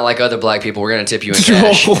worry, we're not like other black people. We're gonna tip you in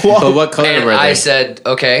cash." But what color And were they? I said,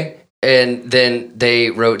 "Okay." And then they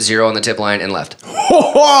wrote 0 on the tip line and left.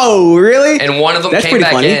 Whoa, really? And one of them That's came pretty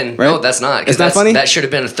back funny, in. right? No, that's not. 'cause It's not that's- funny? That should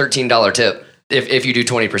have been a $13 tip if you do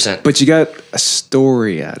 20%. But you got a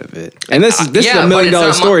story out of it. And this is Yeah, a $1 but million it's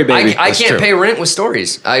not story, my- baby. I That's can't true. pay rent with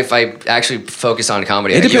stories. If I actually focus on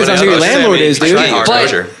comedy. It depends You on know, who your landlord is, dude.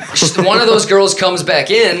 But one of those girls comes back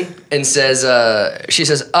in and says, she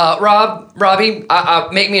says, Robbie,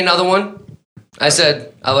 make me another one. I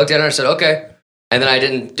looked at her and I said, okay. And then I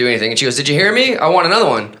didn't do anything. And she goes, did you hear me? I want another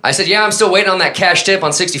one. I said, yeah, I'm still waiting on that cash tip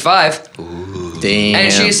on 65. Damn.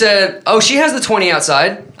 And she said, oh, she has the 20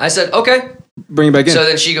 outside. I said, okay. Bring it back in. So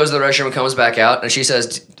then she goes to the restroom and comes back out, and she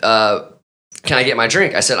says, "Can I get my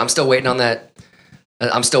drink?" I said, "I'm still waiting on that.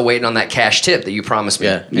 I'm still waiting on that cash tip that you promised me."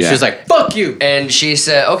 Yeah. And she was like, "Fuck you." And she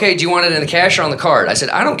said, "Okay, do you want it in the cash or on the card?" I said,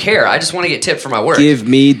 "I don't care. I just want to get tipped for my work." Give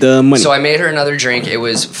me the money. So I made her another drink. It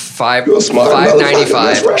was $5.95.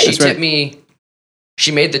 That's right. She That's right. tipped me.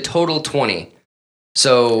 She made the total 20.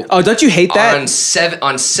 So oh, don't you hate that? on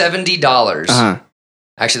 $70? Uh-huh.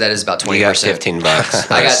 Actually, that is about 20%. You got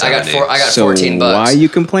 $15. I got So 14 bucks. why are you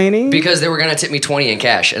complaining? Because they were gonna tip me 20 in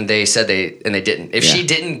cash, and they said they didn't. If she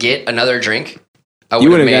didn't get another drink, I You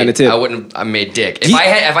wouldn't wouldn't have have gotten a tip. I wouldn't. I made dick. If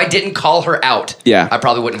I didn't call her out, Yeah. I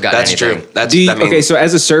probably wouldn't have gotten That's anything. true. That's Do you, I mean, okay, so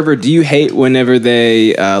as a server, do you hate whenever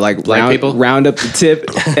they people? round up the tip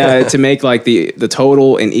to make like the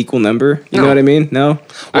total an equal number? You know No. what I mean? No,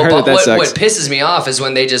 I Well, heard but that what sucks. pisses me off is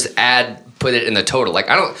when they just put it in the total. Like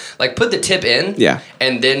I don't like put the tip in, Yeah.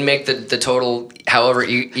 and then make the total however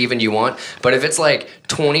even you want. But if it's like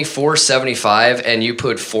 $24.75 and you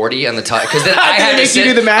put 40 on the top, because then I have to make you sit.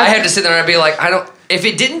 do the math? I have to sit there and I'd be like, I don't. If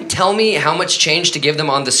it didn't tell me how much change to give them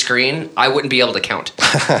on the screen, I wouldn't be able to count.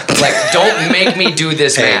 Like, don't make me do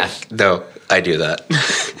this hey, math. no, I do that. Do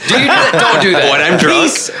you do that? Don't do that. When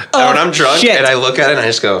I'm drunk, shit. and I look at it and I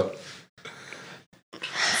just go,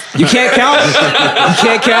 You can't count. You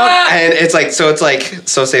can't count. and it's like,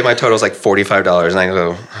 so say my total's like $45, and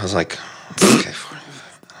I was like, okay.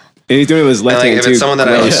 And he's doing it with his And left like, hand if too. it's someone that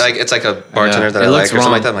I Gross. like, it's like a bartender that It I looks like or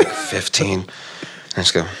something like wrong. that, I'm like 15. I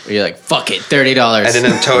just go. You're like, fuck it, $30. And then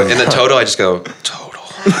in the total, I just go, total.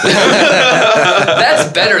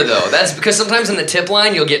 That's better though. That's because sometimes in the tip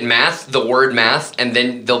line you'll get the word math, and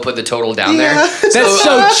then they'll put the total down there. That's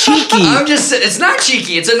so cheeky. It's not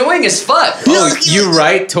cheeky. It's annoying as fuck. Oh, you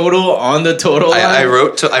write total on the total line? I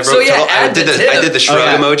wrote total. I did the shrug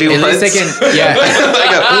emoji At once. least I can,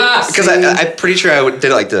 yeah. Because I'm pretty sure I did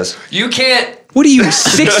it like this. You can't. What are you,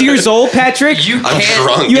 6 years old, Patrick? You I'm can't.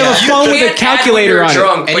 drunk. You have a phone with a calculator on it.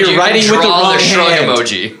 Drunk, And but you're you writing can with the draw wrong shrug hand.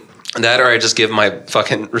 emoji. That, or I just give my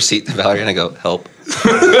fucking receipt to Valerie and I go, help.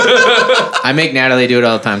 I make Natalie do it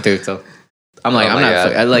all the time too. So I'm like, Oh I'm my not.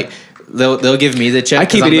 God. I like. They'll give me the check. I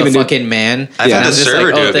keep 'cause it I'm even, the dude. fucking man. I've And had I'm the just server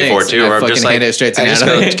like, do oh, it before thanks. too, And I where I'm fucking just hand like, it straight to I just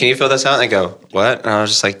Natalie. go, can you fill this out? And I go, what? And I was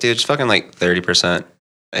just like, dude, it's fucking like 30%.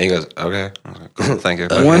 And he goes, okay. I was like, cool, thank you.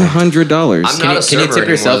 $100. I'm Can not you, a can server you tip anymore,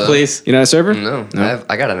 yourself, though. please? You're not a server? No,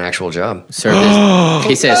 I got an actual job. Serve this.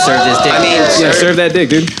 He said, serve this dick. I mean, Yeah, serve that dick,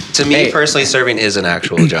 dude. to me Hey. personally, serving is an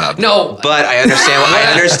actual job. No. But I understand what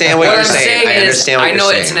What you're I'm saying. I is, understand what I you're know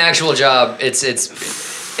saying. it's an actual job. It's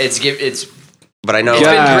But I know It's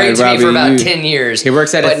been great to me for Robbie, about you- 10 years. He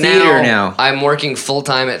works at a but theater now. I'm working full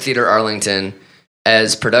time at Theater Arlington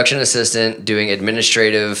as production assistant, doing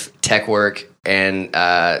administrative tech work, and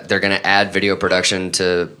they're going to add video production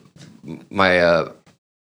to my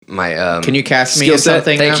Can you cast me skill in set?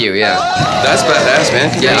 something? Thank now? you. Yeah, that's badass,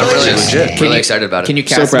 man. yeah. I'm really, Legit. really excited about it. Can you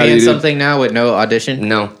So cast proud me of in you, dude. something now with no audition?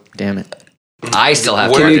 No, Damn it. I still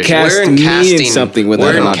have to Can you audition. cast Where in me in casting something with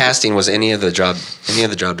Where that in on? casting was any of the job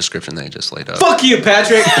description they just laid out? Fuck you,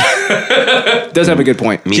 Patrick. Does have a good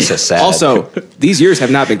point. Misa sad. Also, these years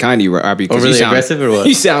have not been kind to you, Robbie. 'cause Oh, really you sound, aggressive or what?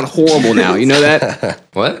 You sound horrible now. You know that?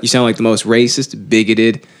 What? You sound like the most racist,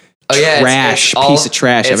 bigoted, Oh yeah, trash it's all- piece of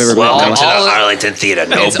trash I've it's ever met. all- in my life. all- Arlington Theater.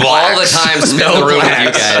 No It's all the time spent in the room with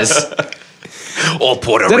you guys. All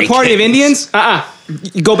Puerto Is that a party of Indians?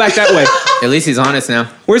 You go back that way. At least he's honest now.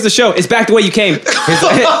 Where's the show? It's back the way you came. He's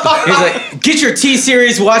like, get your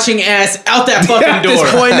T-Series watching ass out that fucking Yeah, door.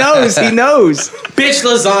 this boy knows. He knows. Bitch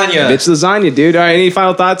lasagna. Bitch lasagna, dude. All right, any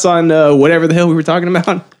final thoughts on whatever the hell we were talking about?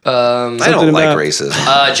 I don't Something like about-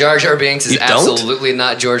 racism. Jar Jar Binks is You don't? absolutely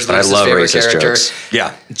not George But I Lucas's love favorite racist character. jokes.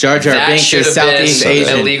 Yeah. Jar Jar That Binks should is have Southeast been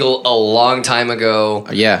Asian. illegal a long time ago.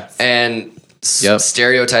 Yeah. And Yep.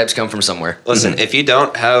 stereotypes come from somewhere. Listen, if you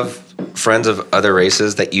don't have friends of other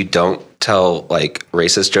races that you don't tell like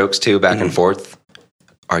racist jokes to back and forth,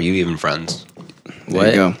 are you even friends? There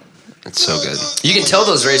you go. It's so good. You can tell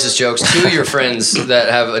those racist jokes to your friends that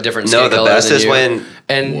have a different skin No, the color best than is you, when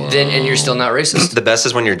and you're still not racist. the best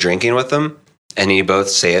is when you're drinking with them and you both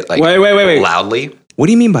say it like Wait. loudly. What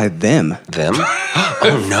do you mean by them? Them?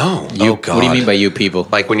 Oh no! You, Oh god! what do you mean by you people?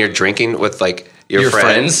 Like when you're drinking with like your Your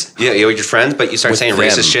friends. Yeah, you're your friends, but you start With saying them.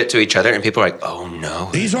 racist shit to each other, and people are like, "Oh no!"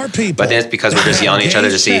 These are people. But then it's because we're just yelling at each other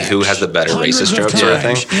to see who has the better racist joke, sort of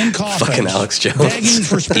thing. Fucking Alex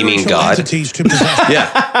Jones. You mean God?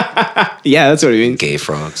 Yeah. Yeah, that's what I mean. Gay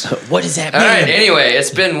frogs. What does that All mean? right. Anyway, it's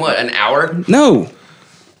been what, an hour? No.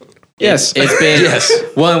 Yes. It's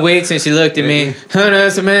been 1 week since you looked at me.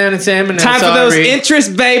 That's a man and salmon. Time for those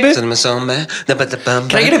interests, baby. Can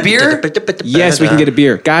I get a beer? Yes, we can get a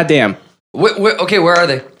beer. Goddamn. Okay, where are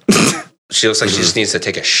they? She looks like she just needs to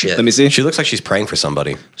take a shit. Let me see. She looks like she's praying for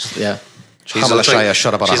somebody. Yeah. She's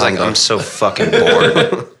like, I'm so fucking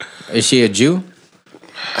bored. Is she a Jew?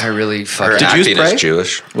 I really Her fucking. Did Jews acting pray? is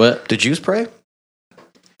Jewish. What? Did Jews pray?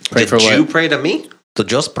 Pray Did for you what? pray to me? The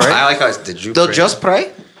just pray? I like how it's, did you The pray? just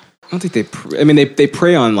pray? I don't think they. I mean, they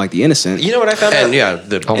prey on like the innocent. You know what I found out? And yeah,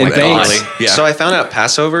 the my God. thankfully, yeah. So I found out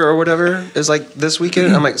Passover or whatever is like this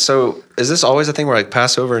weekend. I'm like, so is this always a thing where like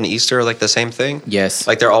Passover and Easter are like the same thing? Yes.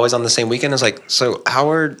 Like they're always on the same weekend? It's like, so how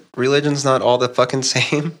are religions not all the fucking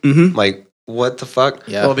same? Mm-hmm. Like, what the fuck?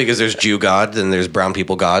 Yeah. Well, because there's Jew God, then there's brown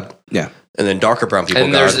people God, Yeah. and then darker brown people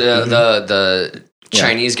And God. there's the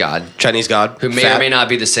Chinese god, Chinese God, who may or may not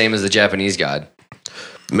be the same as the Japanese god.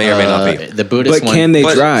 may or may not be. The Buddhist But one. can they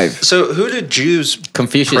But- drive? So who did Jews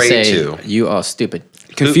Confucius pray say, to? you all stupid.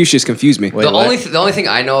 Confucius confused me. Wait, The what? only thing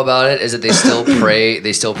I know about it is that they still pray.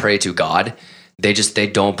 They still pray to God. They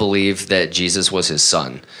don't believe that Jesus was his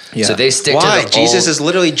son. Yeah. So they stick Why? to the Jesus old- is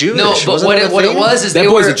literally Jewish. No, but Wasn't what that it, a what it thing? was is That they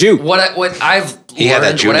boy's were a Jew. What I've He had that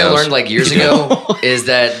learned, Jew what I nose. learned like years ago is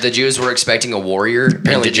that the Jews were expecting a warrior and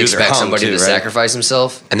didn't Jews are expect hung somebody too, to right? sacrifice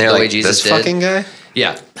himself. And they're the way like, Jesus this did. fucking guy?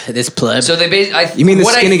 Yeah. This pleb. So they You mean the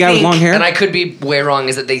what I skinny guy with think, long hair? And I could be way wrong.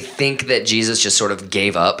 Is that they think that Jesus just sort of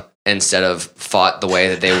gave up instead of fought the way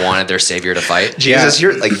that they wanted their savior to fight. Jesus,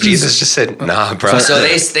 you're like Jesus just said, nah, bro. So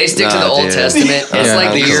they stick to the Old Testament. It's like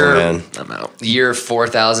I'm out. the year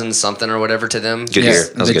 4,000 something or whatever to them. Good year.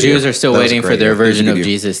 That was a The good Jews year. are still That was waiting a for great their year. version That of was a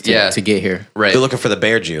good Jesus to get here. Right. They're looking for the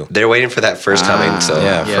bear Jew. They're waiting for that first coming. So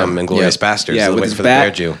From Inglourious Bastards. Yeah, They're with waiting his for the bat.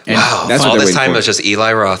 bear Jew. And wow, that's what all they're this waiting time for. was just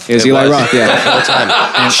Eli Roth. It was Eli Roth, yeah.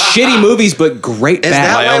 time. Shitty movies, but great Is bat.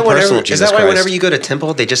 that, My why own whenever, personal is Jesus that why Christ. whenever you go to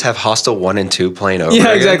temple, they just have Hostel 1 and 2 playing over? Yeah,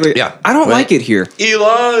 again? exactly. Yeah. I don't like it here.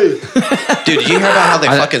 Eli. Dude, did you hear about how they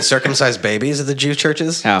fucking circumcise babies at the Jew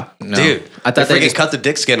churches? How? No. Dude, I thought they they freaking just cut the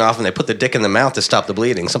dick skin off and they put the dick in the mouth to stop the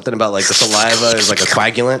bleeding. Something about like the saliva is like a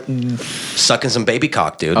coagulant. Sucking some baby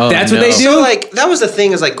cock, dude. Oh, That's what no. they do? So like that was the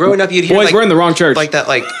thing is like growing up you'd hear Boys, like, we're in the wrong church. like that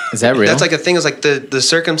like Is that real? That's like a thing is like the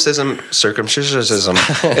circumcision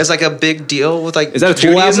is like a big deal with like Is that a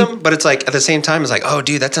Tool Judaism, album? but it's like at the same time it's like oh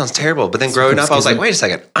dude that sounds terrible. But then growing up I was like wait a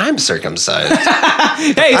second I'm circumcised.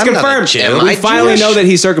 Hey, it's I'm not a confirmed. Jew. We Am I finally Jewish? know that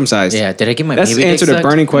he's circumcised. Yeah, did I get my That's baby the answer dick to a sucked?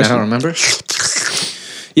 burning question. I don't remember.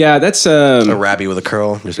 Yeah, that's A rabbi with a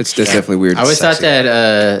curl. that's definitely weird. I always thought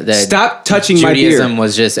that Stop touching my beer. Judaism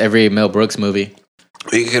was just every Mel Brooks movie.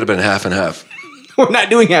 We could have been half and half. We're not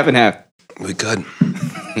doing half and half. We could.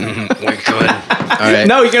 We could. All right.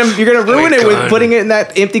 No, you're gonna ruin it with putting it in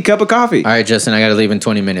that empty cup of coffee. All right, Justin, I got to leave in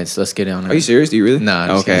 20 minutes. Let's get on it. Are you serious? Do you really? No, I'm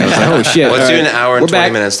just Okay. I kidding. was like, oh shit. Let's All do right. an hour and We're 20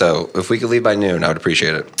 back. minutes though. If we could leave by noon, I would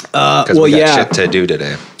appreciate it. Because well, we got yeah. shit to do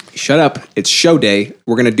today. Shut up. It's show day.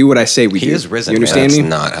 We're gonna do what I say we do. He is risen, You man. understand That's me?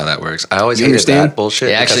 not how that works. I always You hated understand? that bullshit.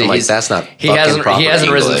 Yeah, because actually, I'm like, he's, that's not he fucking hasn't proper risen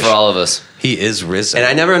English. for all of us. He is risen. And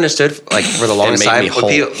I never understood, like, for the longest made me time, whole.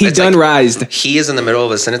 He it's done like, rised. he is in the middle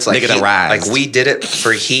of a sentence, like, Nigga done rised. like we did it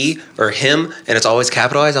for he or him, and it's always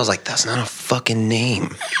capitalized. I was like, that's not a fucking name.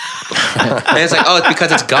 And it's like, oh, it's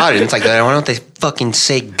because it's God. And it's like, why don't they fucking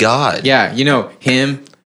say God? Yeah, you know, him.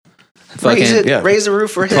 Raise it, yeah. raise the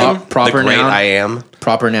roof for him. the Proper great noun. I am.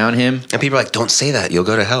 Proper noun, him. And people are like, don't say that. You'll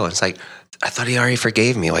go to hell. And it's like, I thought he already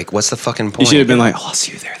forgave me. Like, what's the fucking You point? should have been like, oh, I'll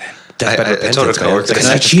see you there then. I told a coworker, It's like a I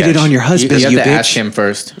sketch. cheated on your You, husband, you you, have to bitch. ask him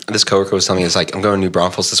first. this coworker was telling me, it's like, I'm going to New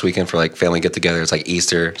Braunfels this weekend for like family get together. It's like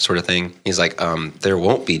Easter sort of thing. He's like, there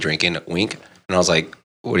won't be drinking, wink. And I was like,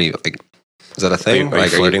 what are you, like, is that a thing? Are you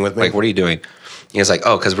Like, flirting with me? Like, what are you doing? He was like,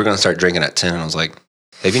 oh, because we're going to start drinking at 10. And I was like,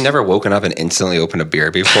 have you never woken up and instantly opened a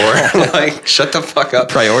beer before? Like, shut the fuck up.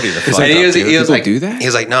 Priority to fuck And he up, was, dude. he was People like, do that? He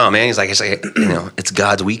was like, no, man. He's like, you know, it's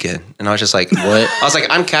God's weekend. And I was just like, What? I was like,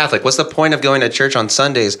 I'm Catholic. What's the point of going to church on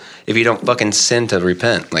Sundays if you don't fucking sin to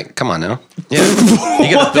repent? Like, come on now. Yeah.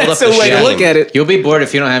 You gotta build up That's the the way to shame. look at it. You'll be bored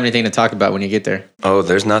if you don't have anything to talk about when you get there. Oh,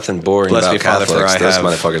 there's nothing boring Bless about me, Father, for Catholics. I Those have-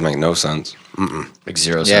 motherfuckers make no sense. Like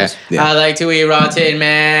zero Yeah. sense. I like to eat rotten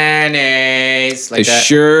mayonnaise. Like They that.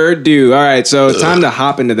 sure do. All right, so it's time to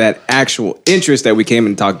hop into that actual interest that we came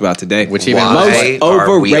and talked about today. Which even Why most are we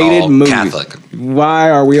overrated all movie. Catholic? Why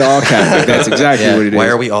are we all Catholic? That's exactly Yeah. what it is. Why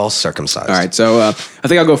are we all circumcised? All right, so I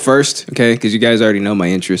think I'll go first, okay? Because you guys already know my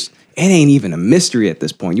interest. It ain't even a mystery at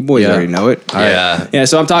this point. You boys Yeah. already know it. Yeah. Yeah,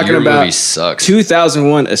 so I'm talking Your about movie sucks.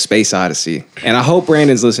 2001: A Space Odyssey, and I hope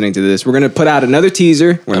Brandon's listening to this. We're gonna put out another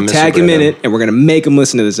teaser. We're I gonna miss tag you, him in Brandon. it, and we're gonna make him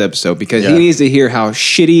listen to this episode because he Yeah. needs to hear how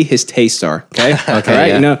shitty his tastes are. Okay, okay. All right,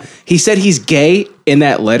 yeah. you know, he said he's gay in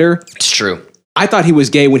that letter. It's true. I thought he was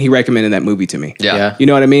gay when he recommended that movie to me. Yeah. Yeah. You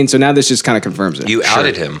know what I mean? So now this just kind of confirms it. You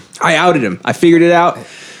outed him. I outed him. I figured it out.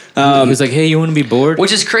 he was like, hey, you want to be bored?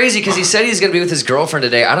 Which is crazy because he said he's going to be with his girlfriend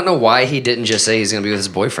today. I don't know why he didn't just say he's going to be with his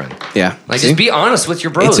boyfriend. Yeah. Like, See? just be honest with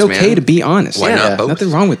your bros, It's okay man. to be honest. Why not both?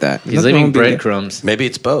 Nothing wrong with that. He's Nothing leaving wrong with being gay. breadcrumbs. Maybe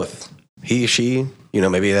it's both. He, she, you know,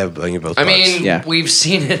 maybe they have both I parts. mean, Yeah. we've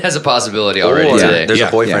seen it as a possibility already Or today. there's Yeah.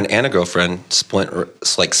 a boyfriend and a girlfriend split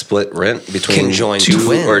rent between Conjoined two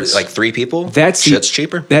twins. or like three people. That's shit's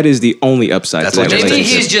cheaper. That is the only upside That's to that what Maybe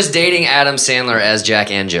relationship. he's just dating Adam Sandler as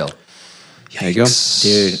Jack and Jill. There you go.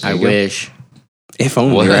 Dude, I you go. wish. If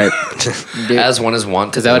only, What? right? As one is one.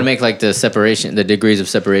 Because that would make like the separation, the degrees of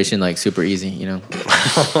separation, like super easy, you know?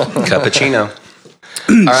 Cappuccino.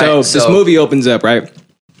 So right, this movie opens up, right?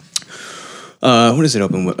 What does it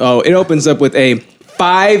open with? Oh, it opens up with a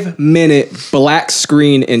 5-minute black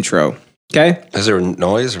screen intro. Okay? Is there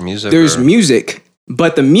noise or music? There's or? music,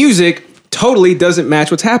 but the music totally doesn't match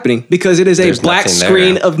what's happening because it is a There's black nothing there.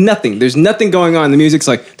 screen of nothing. There's nothing going on. The music's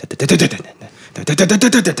like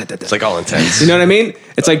it's like all intense. you know what I mean?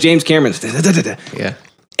 It's like James Cameron's. Yeah.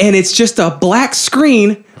 And it's just a black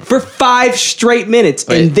screen for 5 straight minutes.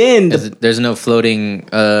 And then There's no floating,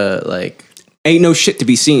 like, ain't no shit to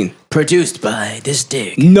be seen. produced by this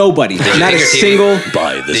dick. Nobody. Not a think your TV single.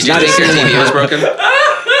 By Did this you Not a think your single TV was broken?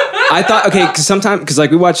 I thought, okay, because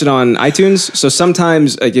like we watch it on iTunes, so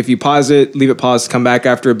sometimes like if you pause it, leave it paused, come back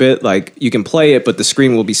after a bit, like you can play it, but the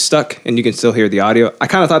screen will be stuck and you can still hear the audio. I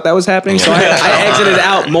kind of thought that was happening, so I exited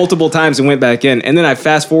out multiple times and went back in, and then I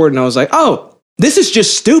fast forward and I was like, oh, this is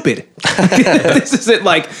just stupid. This isn't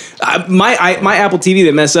like my Apple TV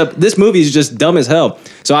that messed up. This movie is just dumb as hell.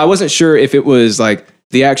 So I wasn't sure if it was like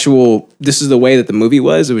the actual, this is the way that the movie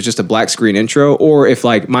was. It was just a black screen intro, or if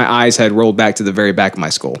like my eyes had rolled back to the very back of my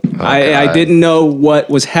skull. I didn't know what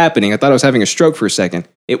was happening. I thought I was having a stroke for a second.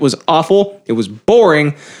 It was awful. It was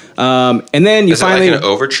boring. And then you finally, it like an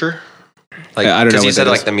overture? Like, I don't know. Because you said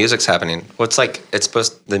is. like the music's happening. What's like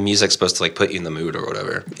the music's supposed to like put you in the mood or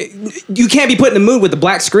whatever. You can't be put in the mood with the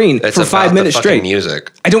black screen for 5 minutes straight.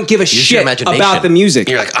 Music. I don't give a shit about the music.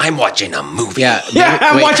 You're like, I'm watching a movie. Yeah,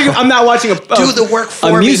 I'm not watching do the work for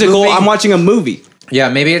a me, musical. movie. I'm watching a movie. Yeah,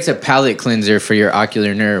 maybe it's a palate cleanser for your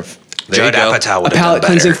ocular nerve. Judd Apatow A palate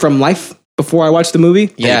cleansing from life before I watch the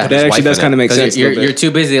movie. Yeah, that actually does kind of make sense. You're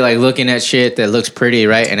too busy like looking at shit that looks pretty,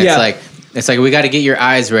 right? And it's like we got to get your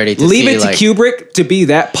eyes ready to leave see, it to like, Kubrick to be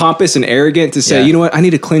that pompous and arrogant to say, you know what, I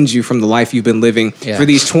need to cleanse you from the life you've been living for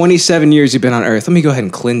these 27 years you've been on Earth. Let me go ahead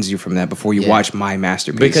and cleanse you from that before you watch my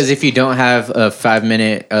masterpiece. Because if you don't have a 5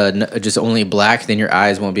 minute just only black, then your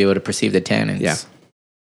eyes won't be able to perceive the tannins. Yeah.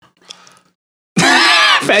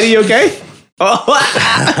 Fatty, you okay?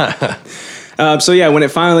 So yeah, when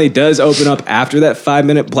it finally does open up after that 5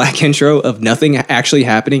 minute black intro of nothing actually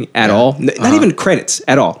happening at all, not even credits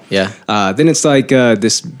at all. Yeah. Then it's like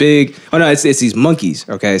this big. Oh no, it's these monkeys.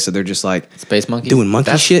 Okay, so they're just like space monkeys doing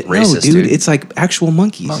monkey shit. Racist, no, dude, it's like actual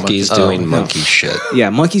monkeys. Monkeys doing monkey shit.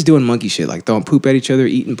 Yeah, monkeys doing monkey shit, like throwing poop at each other,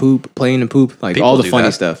 eating poop, playing in poop, like People all the do funny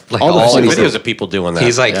that. stuff. Like all the funny videos stuff. of people doing that.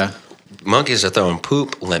 He's like, monkeys are throwing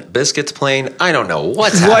poop, Limp Biscuit's playing. I don't know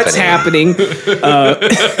what's happening.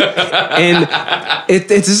 And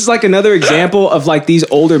this is like another example of like these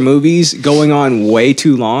older movies going on way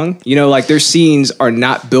too long. You know, like their scenes are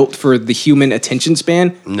not built for the human attention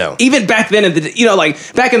span. No. Even back then,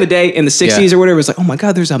 like back in the day in the 60s or whatever, it's like, oh my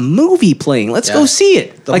God, there's a movie playing. Let's go see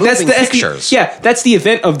it. The like moving pictures. That's the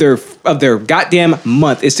event of their goddamn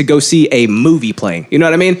month is to go see a movie playing. You know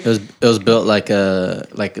what I mean? It was built like a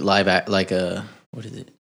what is it?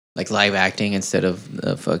 Like live acting instead of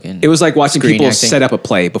fucking. It was like watching screen people acting. set up a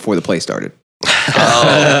play before the play started.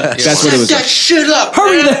 That's what it was. Set that shit up.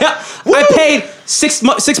 Hurry the hell! I paid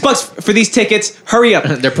 $6 for these tickets. Hurry up!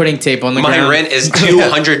 They're putting tape on the My ground. rent is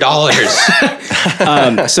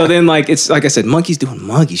 $200. So then, like it's like I said, monkeys doing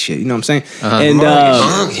monkey shit. You know what I'm saying?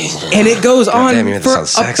 Monkeys. And it goes on damn, you made that for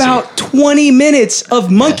sound sexy. about 20 minutes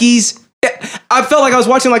of monkeys. I felt like I was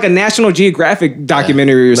watching like a National Geographic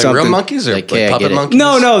documentary or Like something. real monkeys or Like, like yeah, I puppet get it. monkeys?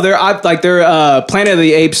 No, they're Planet of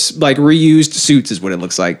the Apes like reused suits is what it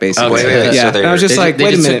looks like basically. wait, yeah, so and I was just They like, they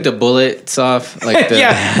wait a just minute. took the bullets off, like the,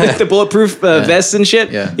 yeah, the bulletproof vests and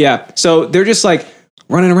shit. Yeah. So they're just like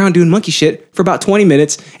running around doing monkey shit for about 20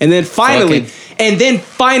 minutes, and then finally,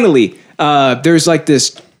 there's like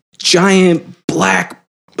this giant black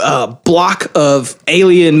block of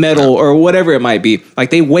alien metal or whatever it might be. Like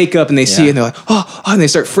they wake up and they see it and they're like, oh, and they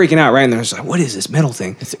start freaking out, right? And they're just like, what is this metal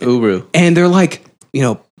thing? It's Uru. And they're like, you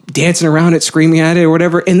know, dancing around it, screaming at it or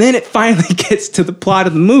whatever. And then it finally gets to the plot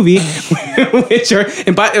of the movie, which are,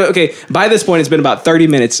 by this point, it's been about 30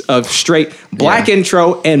 minutes of straight black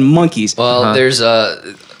intro and monkeys. Well, there's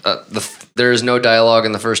no dialogue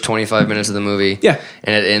in the first 25 minutes of the movie. Yeah.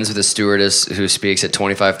 And it ends with a stewardess who speaks at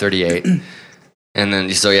 25:38. And then,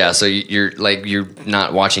 so you're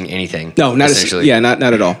not watching anything. No, not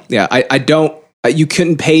at all. Yeah, I don't. You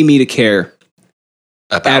couldn't pay me to care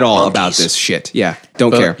at all about this shit. Yeah,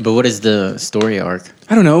 don't care. But what is the story arc?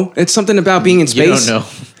 I don't know. It's something about being in space. You don't know.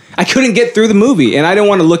 I couldn't get through the movie, and I didn't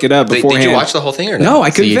want to look it up beforehand. Did you watch the whole thing or No,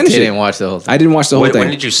 I couldn't finish it. You didn't watch the whole thing. I didn't watch the whole thing.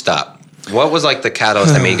 When did you stop? What was like the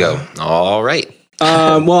catalyst that made you go, all right?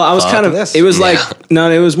 Well, I was kind of. this. It was like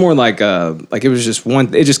no, it was more like it was just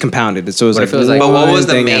one. It just compounded. So it was What like. if it was like- But what was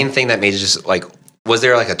the thing main after- thing that made you just like? Was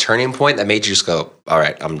there like a turning point that made you just go, all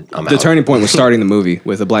right, I'm out? The turning point was starting the movie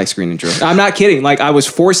with a black screen intro. I'm not kidding. Like I was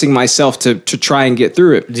forcing myself to try and get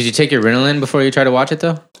through it. Did you take your Ritalin before you tried to watch it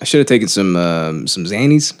though? I should have taken some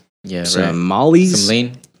Xannies, Yeah, some Mollies,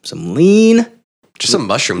 some lean. Just some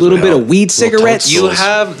mushrooms. a little would bit help. of weed cigarettes. You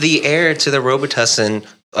have the heir to the Robitussin,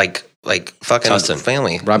 like fucking Tussin.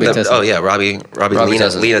 family. Robbie Tussin. Oh yeah, Robbie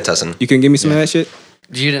Tussin. Lena Tussin. You couldn't give me some of that shit?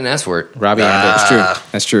 You didn't ask for it. Robbie That's Anderson. true.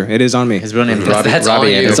 That's true. It is on me. His real name is Robbie. That's Robbie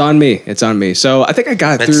on you. Anderson. It's on me. It's on me. So I think I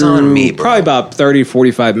got It's through on me, bro. probably about 30,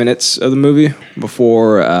 45 minutes of the movie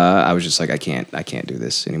before I was just like, I can't do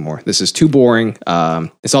this anymore. This is too boring.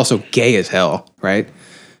 It's also gay as hell, right?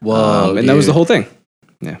 Whoa, and that was the dude. whole thing.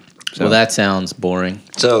 Yeah. Well, that sounds boring.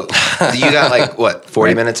 So you got like what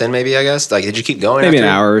 40 minutes in, maybe I guess. Like, did you keep going? Maybe an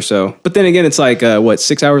after? hour or so. But then again, it's like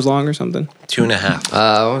 6 hours long or something? 2.5.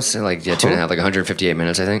 I want to say like 2.5, like 158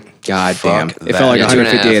 minutes, I think. God damn, it that. felt like Yeah,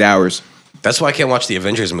 158 2.5. hours. That's why I can't watch the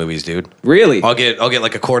Avengers movies, dude. Really? I'll get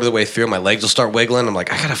like a quarter of the way through, my legs will start wiggling. I'm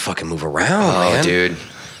like, I gotta fucking move around, Oh, man. dude.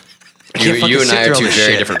 can't fucking You and sit I through are all two this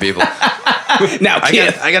very shit. different people. Now,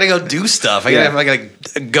 I gotta go do stuff. I gotta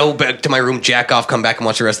go back to my room, jack off, come back and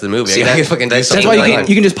watch the rest of the movie. See, I gotta that- fucking do that's something. that's why Like-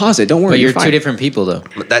 you can just pause it. Don't worry. But you're fine. two different people, though.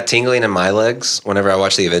 That tingling in my legs whenever I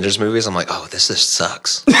watch the Avengers movies, I'm like, oh, this just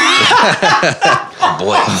sucks. Oh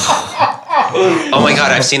boy. Oh my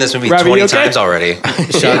god, I've seen this movie Robbie, 20 you okay? times already.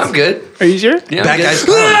 Yeah, I'm good. Are you sure? Yeah, Bad I'm guys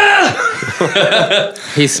good. come.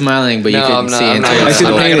 He's smiling, but you No, couldn't I'm not. see I'm into not it. I see the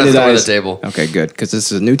I'm not pain in gonna his throw eyes. the table. Okay, good. Because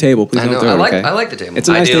this is a new table. Please I don't know. throw I it. like okay? I like the table. It's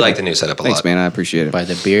a I nice do table. like the new setup a Thanks, lot. man. I appreciate it. By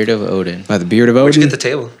the beard of Odin. By the beard of Where'd Odin. you get the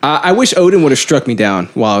table? I wish Odin would have struck me down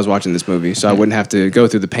while I was watching this movie, so I wouldn't have to go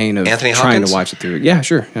through the pain of Anthony trying Hopkins? to watch it through. Yeah,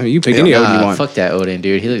 sure. I mean, you pick any Odin you Nah, want. fuck that Odin,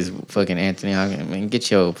 dude. He looks fucking Anthony Hopkins. I mean, get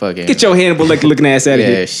your fucking... Get your Hannibal looking ass out of Yeah,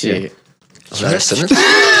 here. shit. Is that a sentence?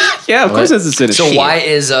 Yeah, of course that's a sentence. So why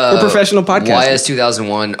is We're professional podcasters. Why is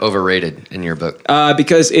 2001 overrated in your book?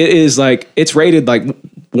 Because it is like it's rated like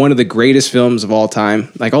one of the greatest films of all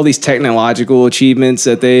time. Like all these technological achievements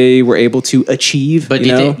that they were able to achieve. But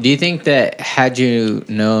you know? do you think that had you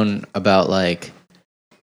known about like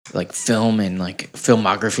film and like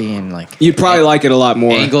filmography and like You'd probably like it a lot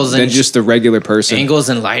more Angles than and just the regular person. angles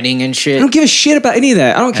and lighting and I shit? don't give a shit about any of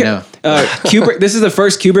that. I don't care. know. Kubrick. This is the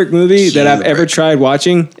first Kubrick movie that I've ever tried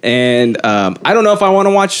watching, and I don't know if I want to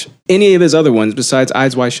watch any of his other ones besides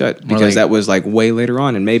Eyes Wide Shut because like- that was like way later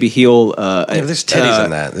on, and maybe he'll. Yeah, there's titties in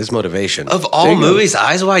that. There's motivation. Of all movies,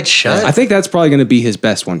 Eyes Wide Shut? I think that's probably going to be his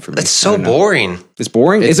best one for me. That's I so don't know. boring. It's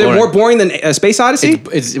boring. It's Is it boring. more boring than Space Odyssey?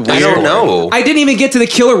 It's weird. I don't know. I didn't even get to the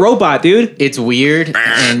killer robot, dude. It's weird,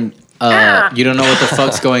 and you don't know what the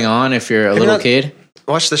fuck's going on if you're a little not- kid.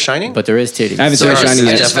 Watch The Shining? But there is titties. I haven't seen So The I Shining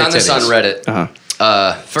yet. just found this on Reddit.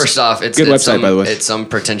 First off, it's Good it's website, some, by the way. It's some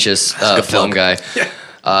pretentious film guy.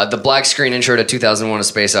 The black screen intro to 2001: A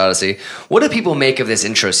Space Odyssey. What do people make of this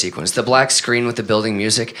intro sequence? The black screen with the building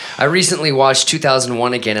music. I recently watched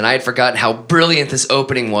 2001 again, and I had forgotten how brilliant this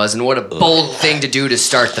opening was, and what a bold thing to do to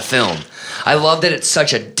start the film. I love that it's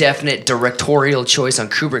such a definite directorial choice on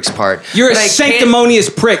Kubrick's part. You're a but I can't- sanctimonious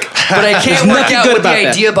prick. But I can't There's work nothing out good what the about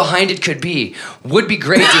that. idea behind it could be. Would be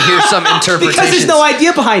great to hear some interpretations. Because there's no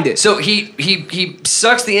idea behind it. So he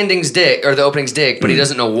sucks the ending's dick or the opening's dick, but he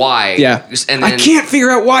doesn't know why. Yeah. and I can't figure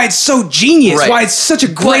out why it's so genius. Right. Why it's such a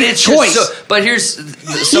But great it's just choice. but here's You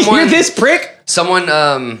someone. hear this prick? Someone.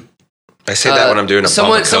 I say that when I'm doing a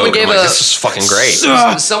someone someone gave I'm like, a- this is fucking great.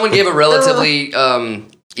 Someone gave a relatively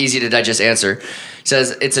easy to digest answer.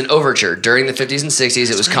 Says it's an overture. During the 50s and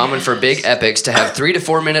 60s, it was common for big epics to have 3 to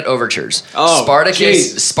 4 minute overtures. Oh, Spartacus.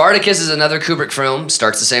 geez. Spartacus is another Kubrick film.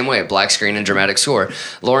 Starts the same way: black screen and dramatic score.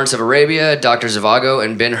 Lawrence of Arabia, Dr. Zhivago,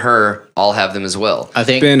 and Ben-Hur all have them as well. I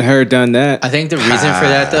think Been her, done that. I think the reason for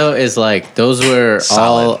that though is like those were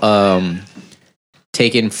all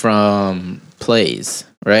taken from plays,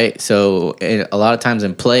 right? So a lot of times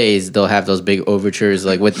in plays they'll have those big overtures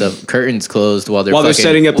like with the curtains closed while they're fucking,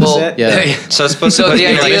 setting up the Well, set. Yeah. So it's supposed to So put the you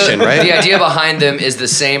in idea, position, right? the idea behind them is the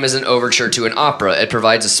same as an overture to an opera. It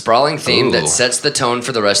provides a sprawling theme Ooh. that sets the tone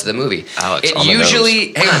for the rest of the movie. Alex, it on the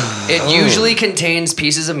usually, hang on, it usually contains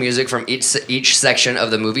pieces of music from each section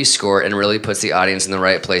of the movie score and really puts the audience in the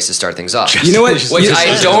right place to start things off. You know what? Which You-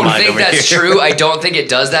 I don't mind think over that's here. true. I don't think it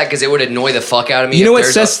does that because it would annoy the fuck out of me. You know if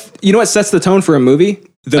what there's sets you know what sets the tone for a movie?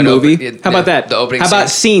 The An movie. open- How about that? the opening How about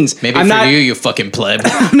scenes? Maybe I'm for not, you fucking pleb.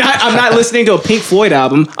 I'm not listening to a Pink Floyd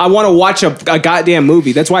album. I want to watch a goddamn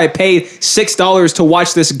movie. That's why I paid $6 to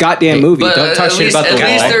watch this goddamn movie. But Don't talk at shit least, about the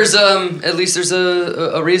wall. At least there's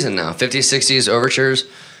a reason now. 50s, 60s overtures.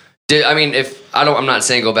 I mean, I'm not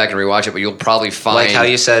saying go back and rewatch it, but you'll probably find Like how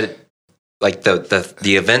you said, like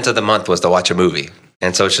the event of the month was to watch a movie.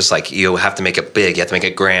 And so it's just like you have to make it big, you have to make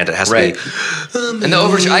it grand. It has Right. to be And the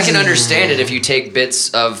overture, I can understand it if you take bits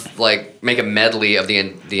of like make a medley of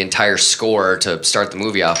the entire score to start the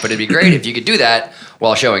movie off. But it'd be great if you could do that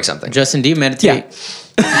while showing something. Justin, do you meditate?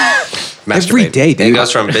 Every Masturbate. day, It dude.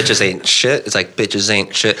 goes from bitches ain't shit. It's like bitches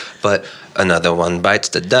ain't shit, but another one bites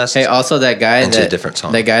the dust. Hey, also that guy Into a that different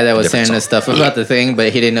song. that guy that was Different saying the song. stuff about the thing,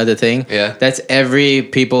 but he didn't know the thing. Yeah. That's every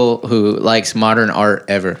people who likes modern art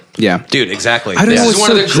ever. Yeah. Dude, exactly. I don't This know is what's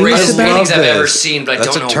one so of the greatest genius about paintings I've this. ever seen, but I That's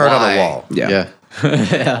don't a know turn why. on the wall. Yeah.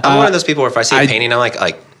 Yeah. I'm one of those people where if I see a painting, I'm like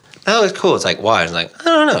oh, it's cool. It's like, why? It's like, I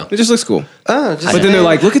don't know. It just looks cool. Oh, But then they're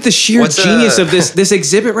like, look at the sheer What's genius of this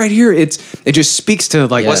exhibit right here. It just speaks to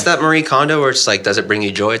like what's that Marie Kondo where it's like, does it bring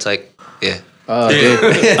you joy? It's like, yeah. Oh,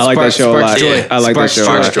 dude. I like that show a lot. joy. I like that show a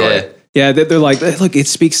Sparks lot. joy. Yeah, they're like, look, it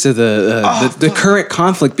speaks to the current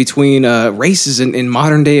conflict between races in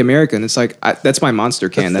modern day America, and it's like that's my monster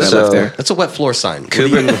can that I left there. That's a wet floor sign.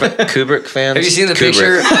 Kubrick fans. Have you seen the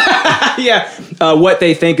Kubrick. picture? Yeah, what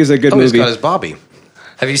they think is a good He's movie. got his Bobby.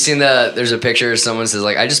 Have you seen there's a picture someone says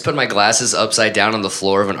like, I just put my glasses upside down on the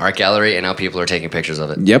floor of an art gallery and now people are taking pictures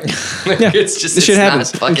of it. Yep. Yeah. It's just, This shit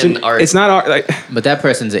happens. not fucking art. It's not art. Like, But that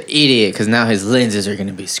person's an idiot because now his lenses are going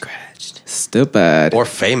to be scratched. still bad. Or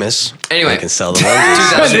famous. Anyway. They can sell the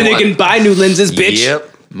lenses. Then they can buy new lenses, bitch. Yep.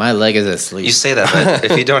 My leg is asleep. You say that,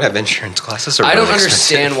 but if you don't have insurance, glasses are I don't really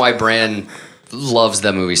understand expensive. why Brand loves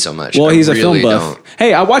that movie so much. Well, I he's a really film buff. don't.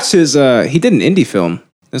 Hey, I watched his. He did an indie film.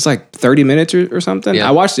 It's like 30 minutes or something. Yeah.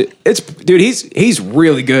 I watched it. He's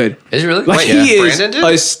really good. Is he really? Like Wait, he is Brandon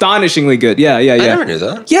did? astonishingly good. Yeah. I never knew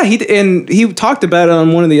that. Yeah, he talked about it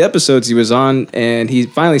on one of the episodes he was on, and he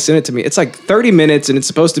finally sent it to me. It's like 30 minutes, and it's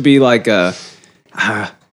supposed to be like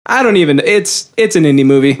I don't even. It's an indie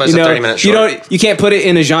movie. But it's a 30-minute short. You can't put it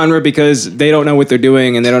in a genre because they don't know what they're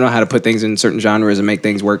doing and they don't know how to put things in certain genres and make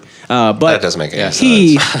things work. But That doesn't make any sense.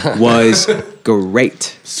 he was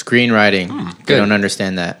great. Screenwriting. They don't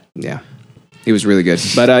understand that. Yeah, he was really good.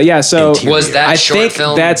 But yeah, so Was that I short think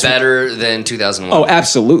film that's better than 2001? Oh,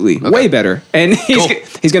 absolutely, way better. And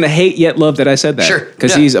he's gonna hate yet love that I said that. Sure,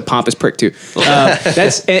 because yeah. he's a pompous prick too.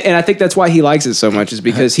 That's and I think that's why he likes it so much is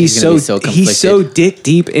because he's gonna so be so he's so dick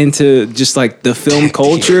deep into just like the film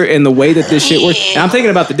culture and the way that this shit works. And I'm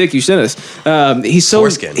thinking about the dick you sent us. He's so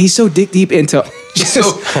Foreskin. he's so dick deep into. Just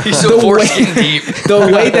he's so the foreskin way, deep.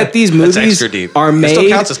 The way that these That's movies extra deep. are It made, still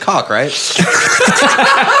counts as cock, right?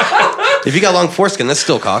 If you got long foreskin, that's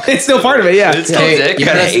still cock. it's still part of it. Yeah, It's still Hey, dick. You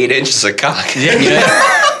got Yes. 8 inches of cock.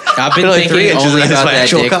 I've been Like 3 thinking inches only is about my that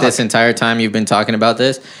actual dick cock. this entire time you've been talking about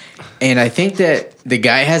this. And I think that the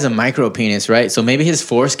guy has a micro penis, right? So maybe his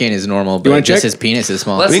foreskin is normal, but wanna just check? his penis is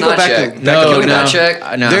small. Let's We can not go back check. to- no, Can we no, not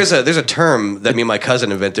check? no. There's a term that me and my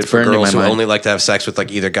cousin invented for Burned in girls my who mind. only like to have sex with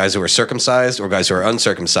like either guys who are circumcised or guys who are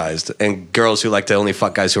uncircumcised, and girls who like to only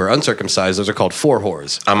fuck guys who are uncircumcised. Those are called four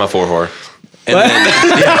whores. I'm a 4 whore. And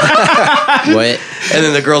then, What? and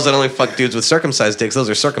then the girls that only fuck dudes with circumcised dicks, those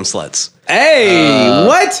are circumsluts. Hey,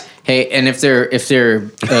 what? Hey, and if they're male,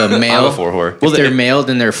 I'm a 4 whore. If they're male,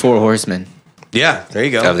 then they're 4 horsemen. Yeah, there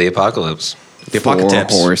you go. Of the apocalypse. The pocket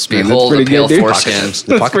tips. Horsemen. Behold That's a pretty pale good, dude. foreskin. The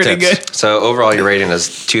That's pocket pretty tips. good. So overall, your rating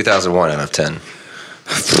is 2001 out of 10.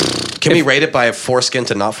 Can we rate it by foreskin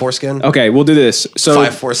to not foreskin? Okay, we'll do this. So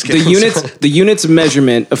 5 foreskins. the units of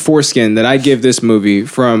measurement of foreskin that I give this movie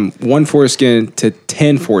from 1 foreskin to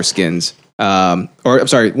 10 foreskins, or I'm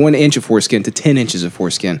sorry, 1 inch of foreskin to 10 inches of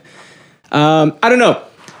foreskin. I don't know.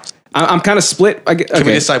 I'm kind of split. Can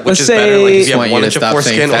we decide which is better? Like if you want have you 1 to inch of stop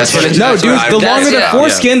foreskin saying or fast 10 inches? No, That's dude, what I- the that's- longer the yeah.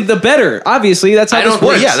 foreskin, the better. Obviously, that's how I this don't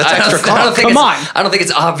think. works. Yeah, that's I don't- extra I don't cock. think Come it's- on. I don't think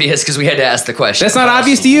it's obvious because we had to ask the question. That's not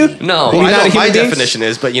obvious to you? No. You're I not know a what my human being? definition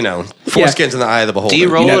is, but you know, foreskin's in the eye of the beholder. Do you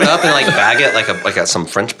roll know? it up and like bag it like some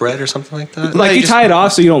French bread or something like that? Like you you just- tie it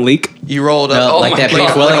off so you don't leak. You roll it up No, like my that God. beef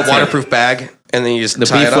like a Wellington. waterproof bag, and then you just The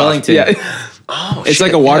tie beef it off. Wellington. Yeah. Oh, It's shit,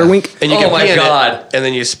 like a water yeah. wink. And you Oh can my pee in God. it, and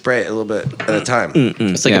then you spray it a little bit at a time.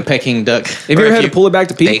 It's like Yeah. a Peking duck. Have you Or ever if had you- to pull it back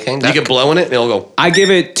to pee? Baking? You can blow in it, and it'll go. I give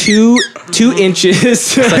it two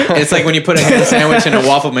inches. It's like when you put a ham sandwich in a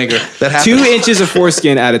waffle maker. That happens. 2 inches of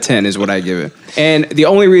foreskin out of 10 is what I give it. And the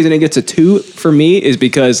only reason it gets a 2 for me is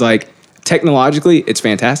because like technologically it's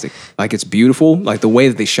fantastic. Like it's beautiful. Like the way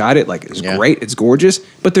that they shot it, like it's Yeah. great. It's gorgeous,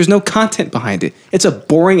 but there's no content behind it. It's a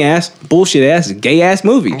boring ass, bullshit ass, gay ass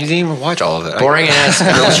movie. You didn't even watch all of it. Boring ass,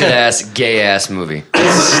 bullshit ass, gay ass movie.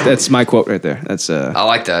 That's my quote right there. That's I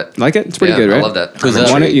like that. like it. It's pretty Yeah, good, right? I love that. Who's I'm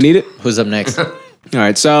up? Want it? You need it? Who's up next? All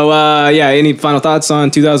right. So yeah. Any final thoughts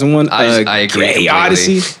on 2001? I agree. Gray completely.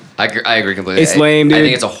 Odyssey. I agree completely. It's lame, dude. I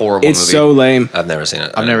think it's a horrible It's movie. so lame. I've never seen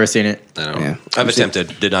it. I've never seen it. I don't. Yeah. I've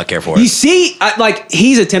attempted, did not care for You it. see, like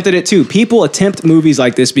he's attempted it too. People attempt movies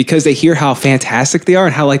like this because they hear how fantastic they are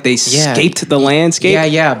and how like they Yeah. escaped the landscape.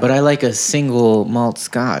 Yeah, but I like a single malt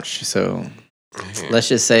scotch, so let's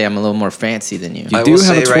just say I'm a little more fancy than you. I do will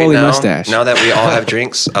have a say twirly now, mustache. Now that we all have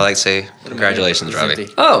drinks, I like to say congratulations, Robbie.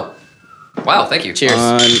 Oh, wow! Thank you.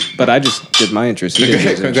 Cheers. But I just did my interest. He did his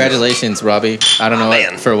interest. Congratulations, Robbie. I don't know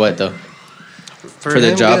Man. for what though. For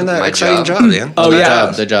the him job? getting that My exciting job. job, man. Oh, the yeah.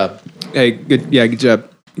 job, the job. Hey, good. Yeah, good job.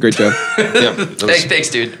 Great job. Thanks,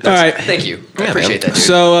 dude. All right. Thank you. I appreciate that, dude.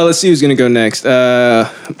 So let's see who's gonna go next.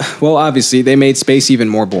 Well, obviously they made space even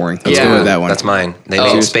more boring. Let's go with that one. That's mine. They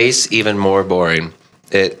Oh. made space even more boring.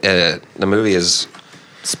 The movie is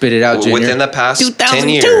Spit it out, Junior. within the past 10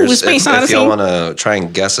 2002, years. Space If Odyssey. y'all want to try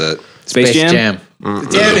and guess it, Space Jam.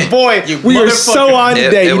 Damn it, boy! We are so on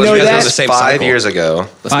today. it You was know because it that? was 5 years ago.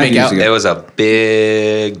 Let's 5 make years out. ago. It was a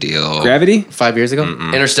big deal. Gravity. 5 years ago.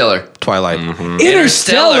 Interstellar. Twilight.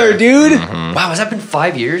 Interstellar, dude. Wow, has that been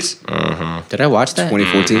 5 years? Did I watch that?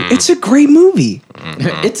 2014. It's a great movie.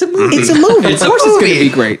 It's a movie. It's a movie. Of course, it's going to be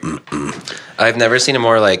great. I've never seen a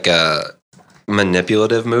more like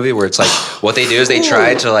manipulative movie where it's like what they do is they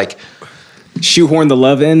try to like Shoehorn the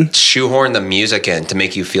love in. shoehorn the music in to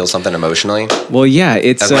make you feel something emotionally. Well, yeah,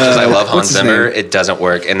 it's. As much as I love Hans what's his Zimmer, name? it doesn't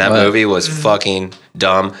work. And that What? movie was fucking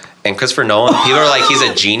dumb. And Christopher Nolan, people are like, he's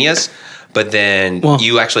a genius. But then Well-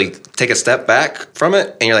 you actually take a step back from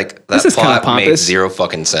it, and you're like, that This is kinda plot made pompous. zero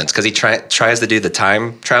fucking sense. Because he tries to do the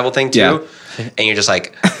time travel thing too. Yeah. And you're just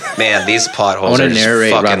like, man, these plot I holes want are to just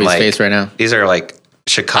narrate fucking Robbie's like, face right now. these are like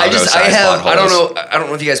Chicago sized plot holes. I don't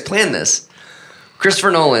know if you guys planned this.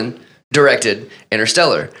 Christopher Nolan directed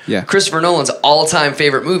Interstellar. Yeah. Christopher Nolan's all-time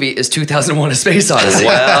favorite movie is 2001: A Space Odyssey.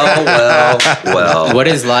 Well. What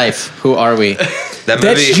is life? Who are we? That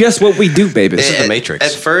That's movie, just what we do, baby. This is The Matrix.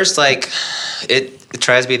 At first, like, it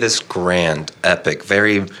tries to be this grand, epic,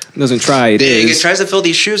 very It doesn't try. It big. It is. tries to fill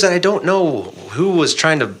these shoes that I don't know who was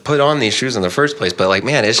trying to put on these shoes in the first place. But like,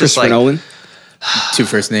 man, it's just Christopher like, Nolan. Two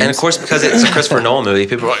first names. and of course because it's a Christopher Nolan movie,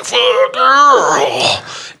 people are like, "Fuck, girl,"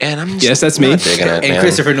 and I'm just Yes, that's me. not digging it, and man.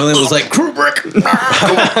 Christopher Nolan was like, "Crew brick." Cool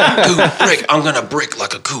brick. I'm gonna brick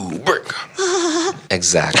like a cool brick.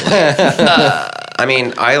 Exactly. I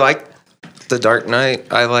mean, I like The Dark Knight.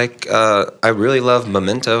 I really love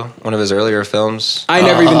Memento, one of his earlier films. I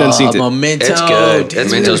never even done seen it. Memento. It's good.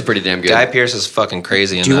 It's Memento's good. pretty damn good. Guy Pearce is fucking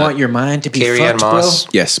crazy in Do you that. want your mind to be Carrie Ann fucked, Moss,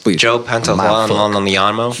 bro? Yes, please. Joe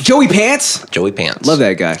Pantoliano, Joey Pants. Joey Pants, Love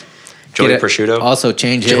that guy. Joey Get it. Prosciutto. Also,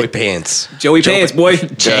 change Joey it. Pants. Joey Pants, boy.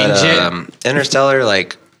 Change it. Interstellar,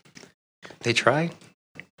 like they try.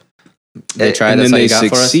 They try. And That's then all they you got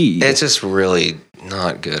for us. succeed. It's just really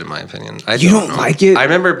not good in my opinion. You don't know. like it? I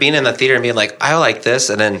remember being in the theater and being like, I like this,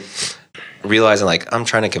 and then realizing like I'm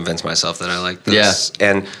trying to convince myself that I like this.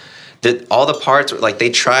 Yeah. And all the parts like they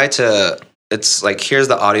try to. It's like here's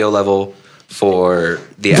the audio level for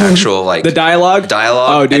the actual like The dialogue.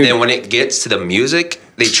 Oh, dude. and then when it gets to the music,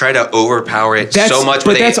 they try to overpower it so much.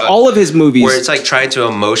 But that's all of his movies. Where it's like trying to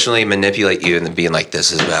emotionally manipulate you and then being like,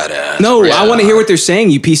 "This is badass." No, I want to hear what they're saying.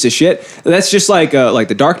 You piece of shit. That's just like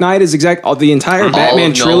The Dark Knight is exact. The entire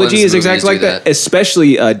Batman of trilogy Nolan's is exactly like movies do that.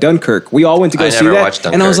 Especially Dunkirk. We all went to go I see never that, watched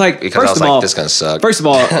and I was Dunkirk like, because first I was of like, all, this is gonna suck. First of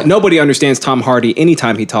all, nobody understands Tom Hardy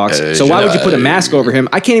anytime he talks. So why would you put a mask over him?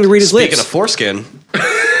 I can't even read his Speaking lips. of foreskin,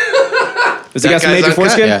 Has he got some guy's major uncut.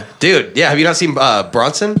 foreskin? Yeah. dude. Yeah, have you not seen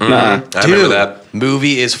Bronson? Nah. I remember Dude, that.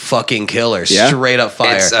 movie is fucking killer. Yeah? Straight up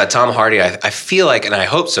fire. It's Tom Hardy. I feel like, and I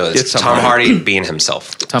hope so. It's It's Tom Tom Hardy being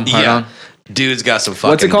himself. Tom yeah. Hardon. Dude's got some fucking.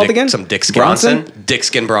 What's it called again? Some dick skin. Bronson? Dick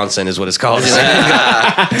skin Bronson is what it's called.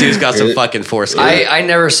 Dude's got some fucking foreskin.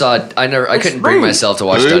 I couldn't bring myself to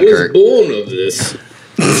watch Dunkirk. born of this.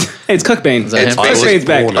 Hey, it's Cookbane. that him? Cookbane's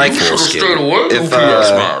back. Like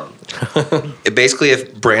if basically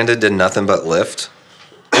if Brandon did nothing but lift,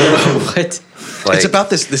 What? like, it's about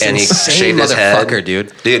this and he insane shaved his head. motherfucker,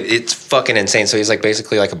 dude. Dude, it's fucking insane. So he's like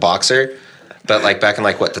basically like a boxer, but like back in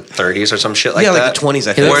like what the 30s or some shit like Yeah, that. like the 20s,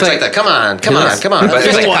 I Where think. it's like that. Come on. But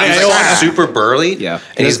it's like he's like super burly. Yeah.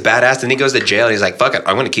 and he's badass. And he goes to jail. and He's like, fuck it,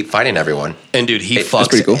 I'm going to keep fighting everyone. And dude, he That's fucks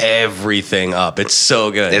pretty cool. everything up. It's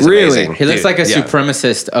so good. It's Really? amazing. He looks Dude, like a yeah.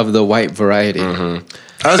 supremacist of the white variety.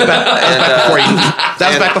 That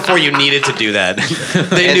was back before you needed to do that.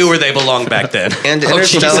 They knew where they belonged back then. And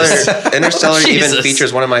Jesus. Interstellar even Jesus.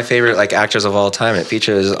 features one of my favorite like actors of all time. It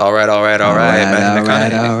features all right, Matthew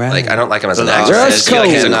McConaughey. Like I don't like him as an actor. I just feel like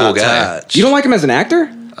he's a cool guy. You don't like him as an actor?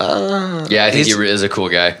 Yeah, I think he is a cool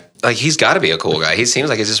guy. Like he's got to be a cool guy. He seems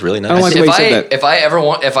like he's just really nice. I don't like the way you said that.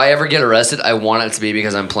 If I ever get arrested, I want it to be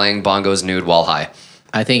because I'm playing bongos nude while high.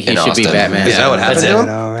 I think he In should be Austin. Batman. Is that what happened That's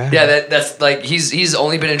to it. him? Yeah, that's like he's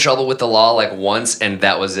only been in trouble with the law like once, and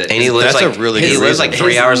that was it. And he lives That's like a really he good lives reason. like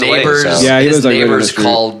 3 hours away. neighbors, So. Yeah, he his lives, like, right on the neighbors street.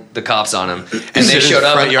 called the cops on him, and they Sitting showed in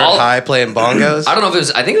up. front and yard all- high playing bongos. I don't know if it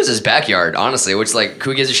was. I think it was his backyard, honestly. Which like,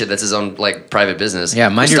 who gives a shit? That's his own like private business. Yeah,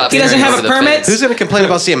 mind Who your- stops He doesn't peering have over a the permit? fence? Who's gonna complain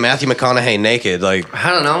about seeing Matthew McConaughey naked? Like, Oh, I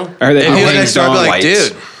don't know. Or that if he was Wayne's next door, I'd be gone. like,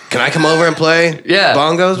 dude, can I come over and play Yeah.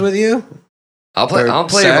 bongos with you? I'll play your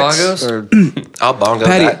bongos. I'll bongo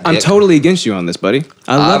Patty, that I'm dick. totally against you on this, buddy.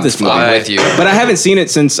 I love this movie. I'm with you. But I haven't seen it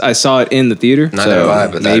since I saw it in the theater. Neither so have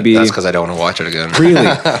I, but maybe that's because I don't want to watch it again.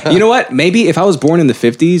 really. You know what? Maybe if I was born in the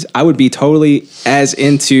 50s, I would be totally as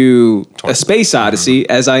into A Space Odyssey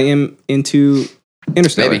as I am into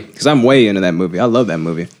Interstellar. Maybe. Because I'm way into that movie. I love that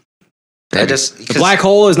movie. I just The black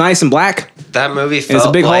hole is nice and black. that movie it's felt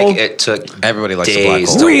a big like hole? it took Everybody likes the black days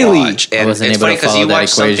hole. to Really? watch. I And wasn't it's able funny to because follow you that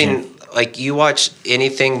watch equation. something like you watch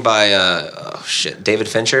anything by David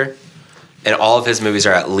Fincher, and all of his movies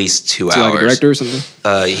are at least 2 Is hours. he like a director or something?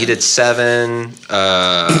 He did Seven.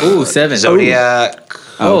 Ooh, Seven. Zodiac.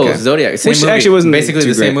 Oh, Okay. Zodiac. Same Which movie. actually wasn't basically too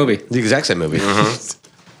the same great. movie. The exact same movie.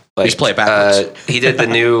 Like, just play it backwards. He did the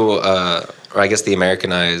new, or I guess the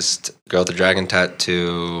Americanized Girl with the Dragon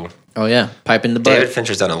Tattoo. Oh yeah, Pipe in the butt. David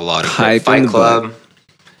Fincher's done a lot of Pipe in Fight the Club.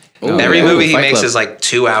 Ooh, Every yeah. movie he Fight makes Club. is like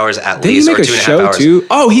 2 hours at Did he least, make or a 2.5 show hours. too?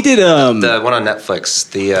 Oh, he did. The one on Netflix,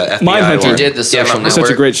 the FBI Mindhunter. one. He did the Social from That's Network.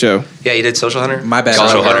 such a great show. Yeah, he did Social Hunter. My bad.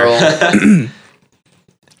 Social Hunter.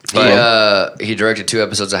 He directed 2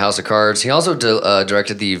 episodes of House of Cards. He also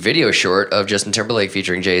directed the video short of Justin Timberlake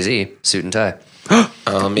featuring Jay-Z, Suit and Tie.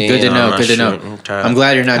 Good to know. Good to know. I'm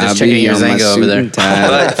glad you're not just checking your Zango over there.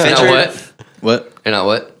 But You know Fincher, what? What? You know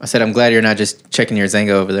what? I said I'm glad you're not just checking your Zango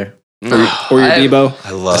over there. Or your Debo. I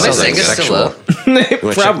love Is my something Zango still sexual. up?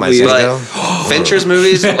 Probably. check my is. Zango? But Fincher's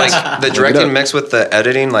movies, like the directing mixed with the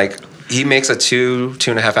editing, like he makes a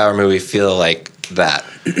 2.5 hour movie feel like that.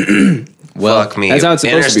 Well, Fuck me. that's how it's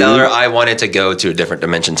supposed to be, Interstellar, right? I wanted to go to a different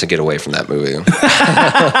dimension to get away from that movie.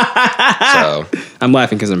 So I'm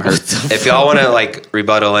laughing because I'm hurt. if y'all want to like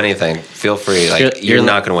rebuttal anything, feel free. Like you're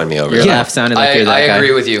not going to win me over. Your laugh sounded like you're that I guy.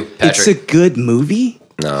 agree with you, It's a Patrick. good movie.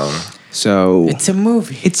 No, So It's a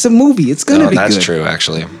movie. it's a movie. It's gonna no, be that's good. true.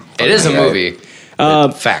 Actually, It is a movie.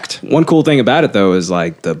 fact. One cool thing about it though is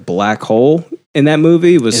like the black hole in that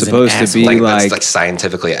movie was Is an supposed to be Like, like, that's like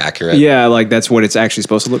scientifically accurate. yeah, like that's what it's actually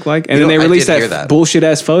supposed to look like. And then they I released did hear that that. bullshit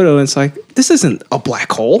ass photo, and it's like this isn't a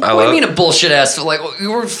black hole. I What do love- you mean a bullshit ass? Like we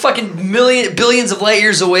were fucking billions of light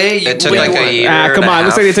years away. It took what do like you a want? year. Come and a on,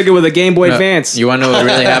 looks half. like they took it with a Game Boy No, Advance. You want to know what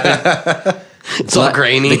really happened? It's all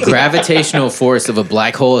grainy. The gravitational force of a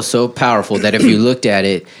black hole is so powerful that if you looked at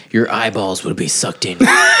it, your eyeballs would be sucked in.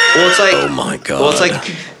 Well, it's like, oh my god. Well, it's like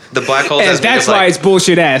the black hole. and that's why it's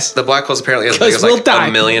bullshit ass. the black hole's apparently as big 'Cause as we'll like die.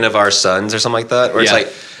 1 million of our suns or something like that. Where it's Yeah.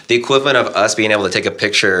 like the equivalent of us being able to take a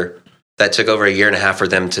picture that took over a year and a half for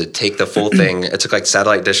them to take the full thing. It took like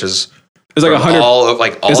satellite dishes. It's like from 100. all of,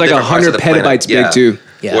 like all it's like different parts 100 of the planet. petabytes big too.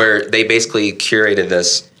 Yeah. Where they basically curated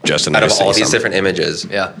this Justin, out I of say all these something. different images.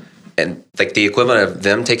 Yeah. And like the equivalent of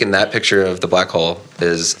them taking that picture of the black hole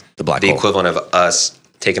is The black hole. equivalent of us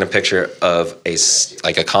taking a picture of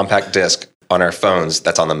like a compact disc on our phones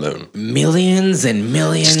that's on the moon. Millions and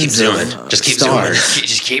millions. Just keep zooming. Of Just keep stars. zooming.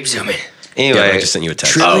 Just keep zooming. Anyway, Yeah, I just sent you a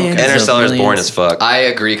text. Trillions of Interstellar is boring millions. as fuck. I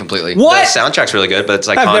agree completely. What? The soundtrack's really good, but it's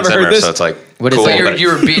like I've Hans never heard Zimmer, this. so it's like What is cool. that? So but you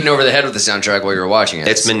were beaten over the head with the soundtrack while you were watching it.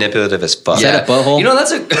 it's manipulative as fuck. that a butthole? You know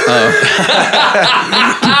that's a.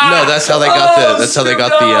 No, that's how they got the. That's how they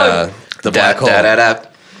got the black hole. Da-da-da-da.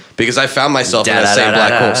 Because I found myself in that same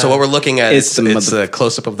black hole. So what we're looking at It's is the it's a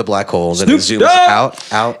close up of the black hole. Then Snoop it zooms Dogg!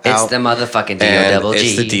 out. It's the motherfucking and D-O-double-G.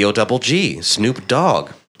 it's the D-O-double-G. Snoop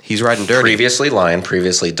Dogg. He's riding dirty. Previously lion,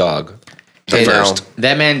 previously dog. The Hey, first.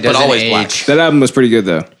 That man But doesn't always age. black. That album was pretty good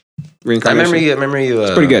though. I Reincarnation. remember you.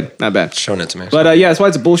 Pretty good, not bad. Showing it to me. But yeah, that's why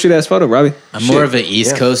it's a bullshit ass photo, Robbie. I'm more of an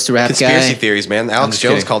East Coast rap Conspiracy guy. theories, man. Alex just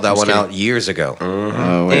Jones kidding. called that I'm one just out years ago.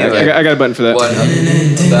 Oh, wait, Anyway. I got a button for that. What?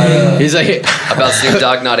 He's like, About Snoop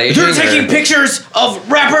Dogg not aging? they're taking or- pictures of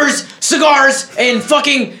rappers, cigars, and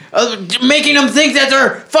fucking making them think that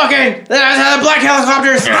they're fucking black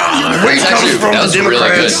helicopters. That was really good.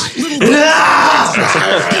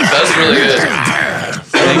 That was really good.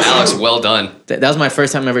 Alex, well done. That was my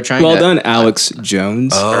first time ever trying Well that. done, Alex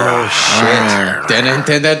Jones. Oh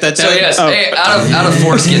shit! So yes, Oh. hey, out of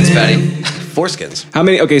foreskins, Patty. Foreskins. How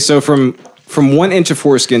many? Okay, so from 1 inch of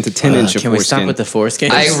foreskin to 10 inch of Can we foreskin. stop with the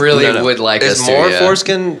foreskin? I really would like Is us more to.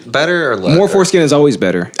 foreskin better or less? More foreskin is always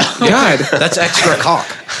better. God, That's extra cock.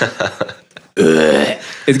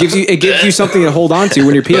 it gives you something to hold on to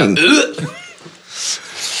when you're peeing.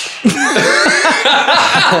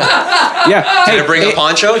 Yeah. Hey, bring a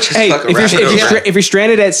poncho. Just Hey, fucking if wrap it you're, over. if you're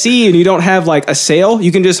stranded at sea and you don't have like a sail,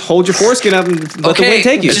 you can just hold your foreskin up and let the wind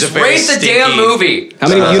take you. just very rate the damn stinky- movie. How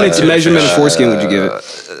many units of measurement of foreskin would you give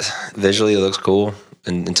it? Visually, it looks cool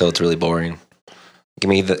until it's really boring. Give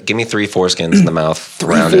me 3 foreskins in the mouth. 3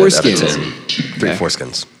 rounded out of foreskins. 10. 3 Yeah.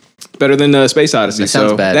 foreskins. Better than Space Odyssey. That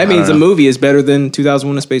sounds so bad. that I means the don't know. movie is better than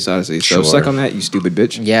 2001: A Space Odyssey. So Sure. suck on that, you stupid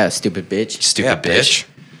bitch. Yeah, stupid bitch. Stupid bitch.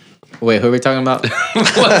 Wait, who are we talking about?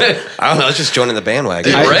 I don't know. It's just joining the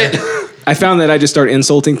bandwagon. Right? I found that I just start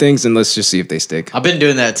insulting things and let's just see if they stick. I've been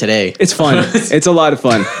doing that today. It's fun. It's a lot of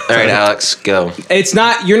fun. All right, Alex, go. It's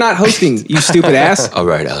not. You're not hosting, you stupid ass. All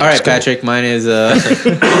right, Alex. All right, go. Patrick. Mine is.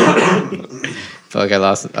 Fuck, I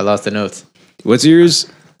lost the notes. What's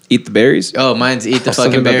yours? Eat the berries. Oh, mine's eat the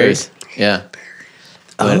Something fucking about berries. Yeah.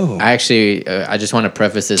 But Oh. I actually, I just want to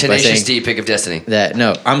preface this by Tenacious saying D, pick of destiny. that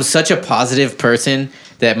no, I'm such a positive person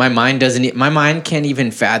that my mind can't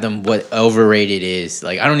even fathom what overrated is.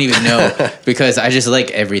 Like I don't even know because I just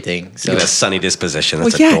like everything. So You got a sunny disposition.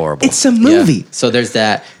 That's Well, yeah, adorable. it's a movie. So there's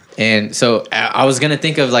that. And so I was gonna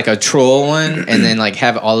think of like a troll one, and then like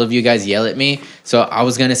have all of you guys yell at me. So I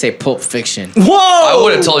was gonna say Pulp Fiction. Whoa! I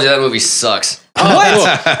would have told you that movie sucks.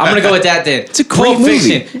 What? I'm gonna go with that then. It's a great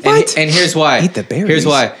movie. What? And here's why. Eat the berries. Here's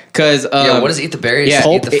why. Because Yeah, what does eat the berries? yeah,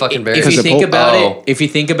 Eat the fucking berries. If you Because think of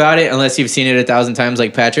about Oh. it, unless you've seen it 1,000 times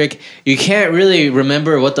like Patrick, you can't really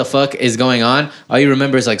remember what the fuck is going on. All you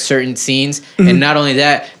remember is like certain scenes, and not only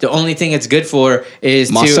that, the only thing it's good for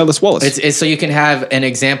is Marcellus Wallace. It's so you can have an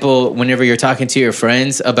example whenever you're talking to your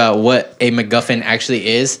friends about what a MacGuffin actually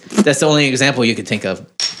is. That's the only example you could think of.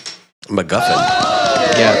 MacGuffin.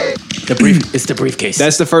 Yeah, it's the briefcase.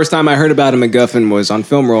 That's the first time I heard about a MacGuffin was on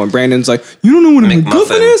Film Roll, and Brandon's like, "You don't know what a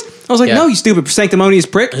MacGuffin is?" I was like, Yeah. "No, you stupid sanctimonious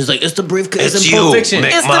prick." He's like, it's the briefcase It's in Pulp you, Fiction.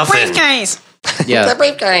 McMuffin. Yeah. The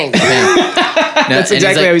briefcase. That's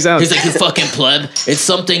exactly how he sounds. He's like, you fucking pleb. It's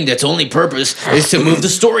something that's only purpose is to move the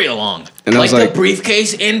story along. And I like was the like-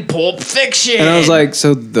 briefcase in Pulp Fiction. And I was like,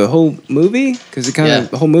 "So the whole movie? Because it kind of Yeah.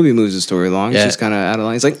 the whole movie moves the story along. It's Yeah. just kind of out of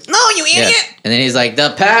line." He's like, "No, you yeah. idiot." And then he's like,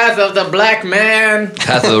 the path of the black man.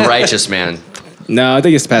 Path of the Righteous Man. No, I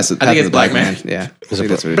think it's the path of I think the it's Black Black Man. Man. Yeah, I think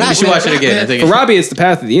that's what it You is. should watch it again. I think For Robbie, it's the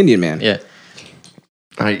path of the Indian Man. yeah.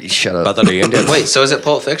 All right, shut up. I thought you ended. Wait, so is it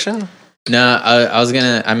Pulp Fiction? No,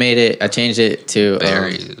 I changed it to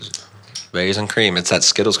Berries and cream. It's that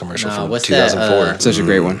Skittles commercial No, from what's that, 2004. Such a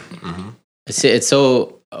great one. it's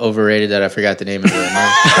so overrated that I forgot the name of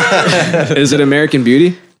it. Is it American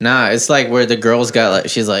Beauty? Nah, it's like where the girl's got like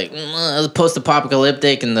she's like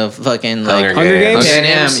post-apocalyptic and the fucking like Hunger Games. Pan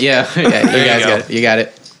Am. Yeah, yeah, you guys got it. You got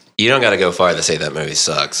it. You don't got to go far to say that movie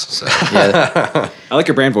sucks. So. Yeah, I like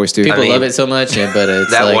your brand voice too. people I mean, love it so much, but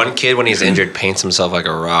it's That like, one kid, when he's injured, paints himself like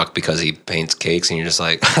a rock because he paints cakes, and you're just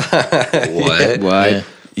like, what? What?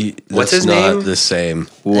 Yeah. What's That's his not name? the same.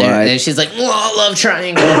 What? And she's like, I love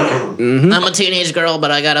triangle. I'm a teenage girl, but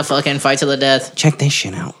I gotta fucking fight to the death. Check this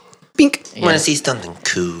shit out. Bink. I want to see something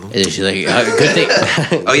cool. And she's like, good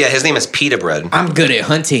thing. Oh yeah, his name is Pita Bread. I'm good at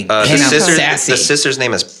hunting. The and I'm sister's sassy. the sister's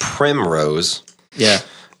name is Primrose. Yeah.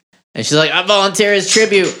 And she's like, I volunteer as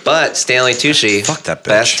tribute. But Stanley Tucci, Fuck that bitch.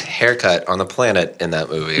 best haircut on the planet in that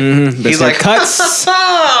movie. Best He's like, haircuts.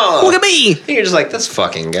 oh, Look at me. And you're just like, this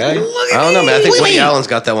fucking guy. I don't know, man. I think Woody Allen's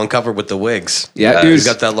got that one covered with the wigs. Yeah, dude. He's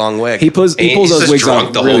got that long wig. He pulls He's those just wigs drunk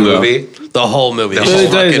off the really whole well. movie. the whole movie. The He's whole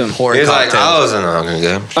just fucking fucking- pouring He's like, cocktails. I was in the Hunger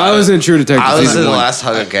Game. I was in True Detective. I was season in the one. last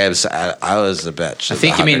Hunger Games. I was the bitch. I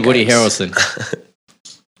think you mean Woody Harrelson.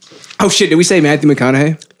 Oh shit! Did we say Matthew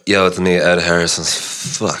McConaughey? Yo, it's me, Ed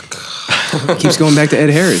Harrison's. Fuck. Keeps going back to Ed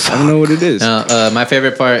Harris. I don't know what it is. My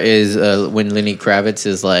favorite part is when Lenny Kravitz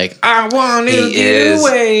is like, I want to He get is.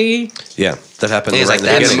 away. Yeah, that happened. He's right like, in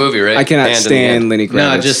the That's beginning. the movie, right? I cannot And in the stand end. Lenny Kravitz.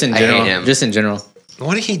 No, just in I hate general. him. Just in general.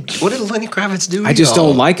 What did Lenny Kravitz do? I just y'all?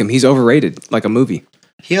 don't like him. He's overrated, like a movie.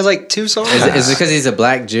 He has like 2 songs. Is it because he's a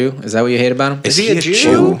black Jew? Is that what you hate about him? Is he a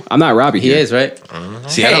Jew? I'm not Robbie He here. is, right?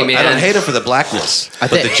 See, Hey, I don't man. hate him for the blackness. I But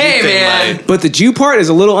think- the Jew Hey, thing man. might- But the Jew part is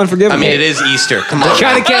a little unforgivable. I mean, it is Easter. Come on.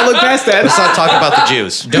 kind of can't look past that. Let's not talk about the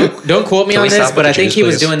Jews. Don't quote me Can on we this, stop but with I the think Jews, he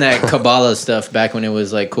was please? doing that Kabbalah stuff back when it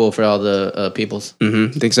was like cool for all the peoples.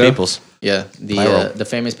 Think so? Peoples. Yeah, the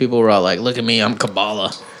famous people were all like, "Look at me, I'm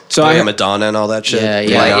Kabbalah." So Yeah, I Madonna and all that shit. Yeah, Like,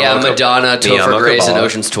 yeah. yeah, Madonna, Topher Miyama Grace, and Kabbalah.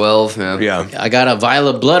 Ocean's 12. Yeah. Yeah. I got a vial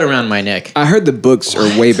of blood around my neck. I heard the books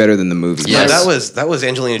are way better than the movies. Yeah, Yes. that was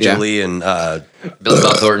Angelina Yeah. Jolie and Billy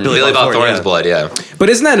Bob Thornton. Billy Bob Thornton's yeah. blood, yeah. But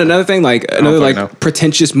isn't that another thing? Like another fucking like know.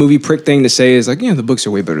 pretentious movie prick thing to say is like, the books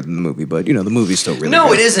are way better than the movie, but the movie's still really No,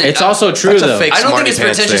 good. it isn't. It's also true That's a though. fake I don't think Smarty it's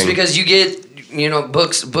Pants pretentious thing. because you get,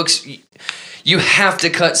 books. You have to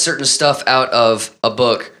cut certain stuff out of a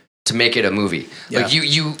book to make it a movie. Yeah. Like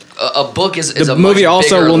a book is The a movie much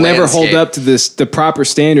also bigger will never hold landscape. up to the proper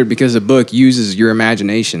standard because the book uses your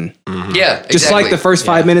imagination. Yeah, Just like the first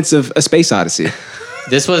 5 minutes of A Space Odyssey.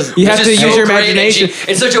 This was You have to Which is use so your great, and imagination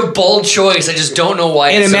it's such a bold choice. I just don't know why.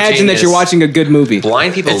 and it's so imagine that genius. you're watching a good movie.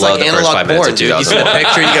 Blind people It's love like the first 5 analog minutes porn, of dude. You see a 2001.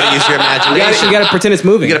 picture, you gotta use your imagination. You gotta pretend it's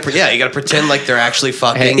moving. You gotta pretend like they're actually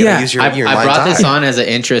fucking. Hey, You gotta yeah, use your I mind's brought this eye. on as an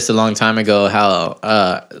interest a long time ago. How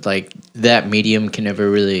like that medium can never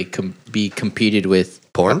really be competed with.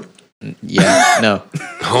 Porn. Yeah, no.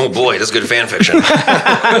 Oh boy, that's good fan fiction.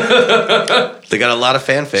 They got a lot of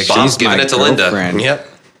fan fiction. Bob's giving My it to Linda. girlfriend. Yep.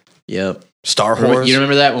 Yep. Star Wars. You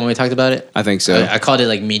remember that when we talked about it? I think so. I called it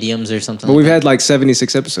like mediums or something. But we've had like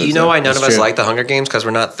 76 episodes. You know why none That's of us true. like the Hunger Games? Because we're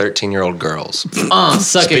not 13-year-old girls.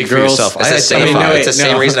 Suck Speak it, for girls. yourself. It's I the had same, no, it's the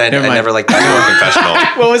same reason I never mind. never liked the War Confessional.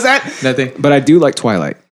 What was that? Nothing. But I do like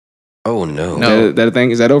Twilight. Oh no. No. That a thing?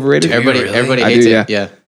 Is that overrated? Everybody I hates do, it. Yeah.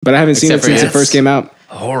 But I haven't seen it Except for since it Ants. first came out.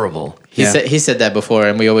 Horrible. He said that before,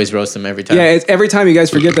 and we always roast him every time. Yeah, it's every time you guys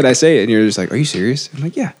forget that I say it, and you're just like, "Are you serious?" I'm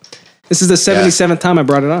like, "Yeah." This is the 77th time I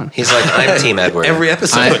brought it on. He's like, I'm Team Edward. Every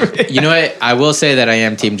episode. You know what? I will say that I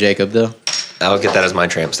am Team Jacob, though. I'll get that as my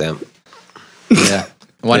tramp stamp. Yeah.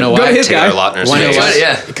 Want to know Go why? to his guy. Taylor Lautner's Wanna know face. why?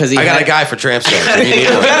 Yeah. Because I got a guy for tramp stamps. If you need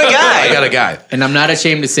one. I got a guy. and I'm not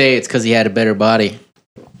ashamed to say it's because he had a better body.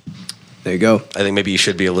 There you go. I think maybe you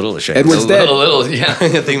should be a little ashamed. Edward's A dead. little, yeah. I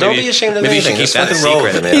think Don't maybe- be ashamed of Maybe you anything. should keep Just that a fucking roll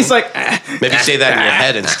secret. with it, man. He's like, Maybe say that in your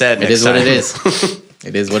head instead. It next is what time. it is.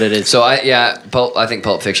 It is what it is. So I think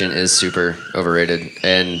Pulp Fiction is super overrated,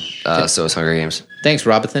 and so is Hunger Games. Thanks,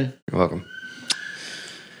 Robinson. You're welcome.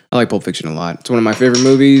 I like Pulp Fiction a lot. It's one of my favorite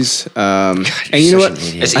movies. And you know what?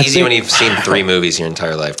 It's I easy think- when you've seen 3 movies your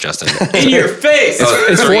entire life, Justin. In your face.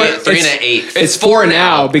 It's Three, four- three it's- and an 8. It's 4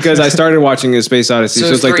 now because I started watching a Space Odyssey, so,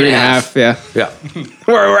 it's like 3.5. Yeah. Yeah.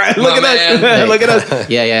 Look at man. us. Look at us.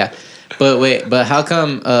 Yeah. But how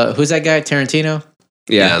come, who's that guy, Tarantino?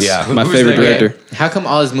 Yeah. Yes. Yeah. My Who's favorite that guy? director. How come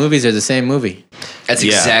all his movies are the same movie? That's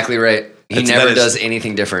Yeah. exactly right. He That's- never that is- does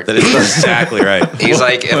anything different. That is exactly right. He's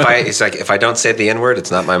like, if I don't say the N-word, it's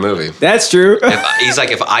not my movie. That's true. He's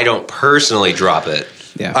like, if I don't personally drop it,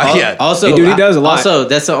 Yeah. Yeah. Also, Hey, dude, he does a lot. Also,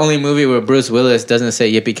 that's the only movie where Bruce Willis doesn't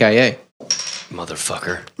say yippee ki yay.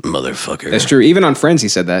 Motherfucker. That's true. Even on Friends, he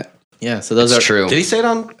said that. Yeah, so those That's are true. Did he say it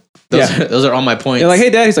on? those are all my points. They're like, "Hey,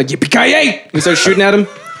 Dad." He's like, "Yippee ki yay!" We start shooting at him.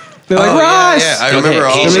 They're like, "Ross." Yeah, I remember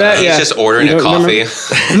all he's, of that. that? Yeah. just ordering You a know, coffee.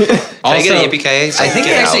 remember- Can I get a yippee-ki-yay? I think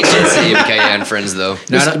he actually did say yippee on Friends, though.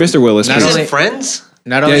 Mr. Willis. not Is only- it Friends?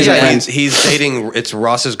 Not Yeah, only he's that, friends. He's dating. It's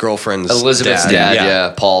Ross's girlfriend's Elizabeth's dad,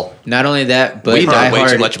 yeah. Paul. not only that, but We know Die way too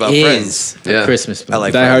Hard much about is Friends. a Yeah. Christmas movie. I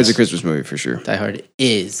like Die Hard's a Friends. Christmas movie for sure. Die Hard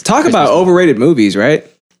is. Talk Christmas about movie. overrated movies, right?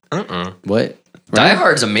 What? Die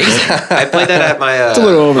Hard's amazing. I played that at my. It's a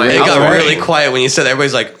little It overrated. got right? really quiet when you said that.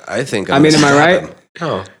 Everybody's like, I think. I mean, am I gonna right? slap him.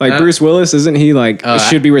 Oh. Like Bruce Willis, isn't he like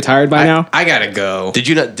should be retired by now? I gotta go. Did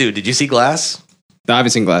you not, dude? Did you see Glass? I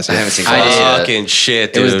haven't seen Glass yet. I haven't seen I Glass did. yet. Fucking shit,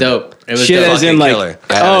 It dude. was dope. It was Shit dope. as in Fucking like, killer.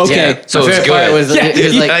 oh, okay. Yeah. So My his favorite favorite part good. was Yeah, he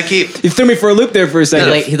was you- like, I keep. You threw me for a loop there for a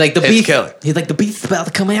second. he's like the It's beef. killer. He's like the beef's about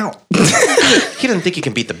to come out. He doesn't think he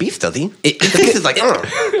can beat the beef, does he? He's like,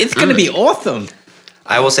 It's gonna be awesome.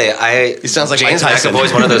 I will say, He sounds like James Mike Tyson. McAvoy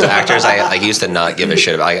is one of those actors I used to not give a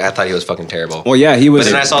shit about. I thought he was fucking terrible. Well, yeah, he was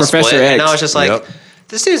But then I saw Professor Split, X. and I was just like, Yep.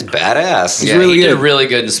 this dude's badass. Yeah, really he good. did really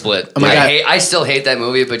good in Split. my God. I still hate that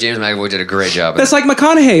movie, but James McAvoy did a great job. That's like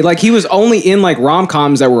McConaughey. Like he was only in like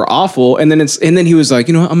rom-coms that were awful, and then he was like,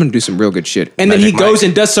 you know what, I'm gonna do some real good shit. And then he Magic goes Mike.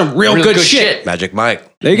 and does some real, good, shit. Magic Mike.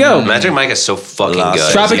 There you go. Magic Mike is so fucking Lost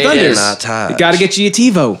good. Tropic It Thunder. is. You gotta get you a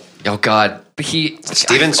TiVo. Oh God, he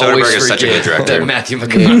Steven I always Soderbergh is such a good forget director. that Matthew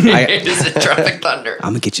McConaughey I- is in Tropic Thunder. I'm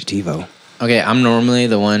gonna get you TiVo. Okay, I'm normally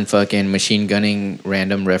the one fucking machine gunning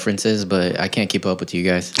random references, but I can't keep up with you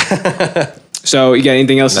guys. So you got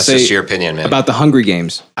anything else That's to say just your opinion, man. about the Hunger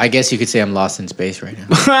Games? I guess you could say I'm lost in space right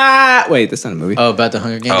now. Wait, that's not a movie. Oh, about the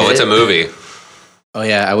Hunger Games. Oh, it's a movie. Oh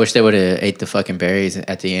yeah, I wish they would have ate the fucking berries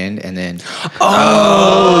at the end, and then Poison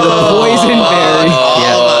berry.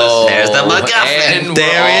 yeah, There's the MacGuffin. And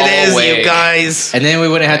There we're it all is, away. you guys. and then we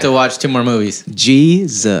wouldn't have to watch 2 more movies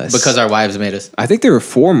Jesus. because our wives made us. I think there were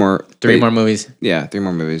 4 more. 3 Wait, more movies. Yeah, 3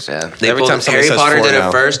 more movies. Yeah. They Every pulled- time somebody Harry says Potter 4 did now.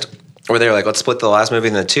 it first, where they were like, let's split the last movie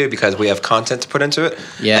into 2 because we have content to put into it.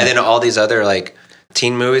 Yeah. And then all these other like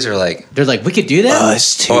teen movies are like, They're like, we could do that.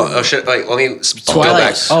 oh shit, like let me go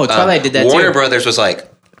Twilight. back. Oh, Twilight did that Warner too. Brothers was like,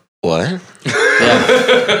 what?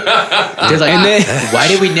 They're like, And then- why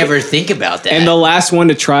did we never think about that? And the last one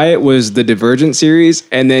to try it was the Divergent series,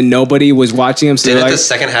 and then nobody was watching them. So Didn't they're like, the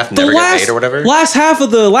second half the never get last, made or whatever? last half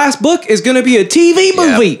of the last book is going to be a TV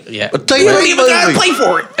movie. yeah, You don't even gotta Play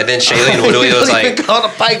for it. And then Shailene Woodley was like, called a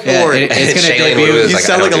fight Yeah, for it- it. it's gonna Shailene debut. Woodley was You like,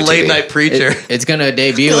 sound I like don't a do late TV. night preacher. it's gonna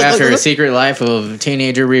debut after A Secret Life of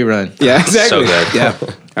Teenager rerun. Yeah, exactly. So good. Yeah.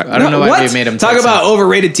 I don't know why What? they made him talk Texan. about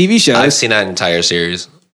overrated TV shows. I've seen that entire series.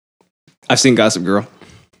 I've seen Gossip Girl.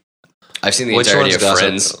 I've seen the Which entirety one's of Gossip?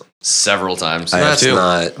 Friends several times. I have That's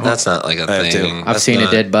too. not like a I have thing. too. I've That's seen not-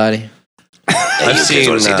 a dead body. I've seen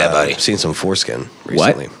wanna see Dead Body. seen some foreskin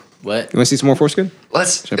What? recently. What? You want to see some more foreskin?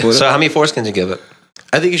 Let's. Should I pull it So up? how many foreskins you give it?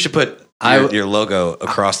 I think you should put your logo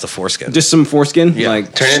across the foreskin. Just some foreskin, Yeah.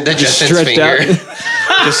 like Turn it into just Justin's stretched out. finger.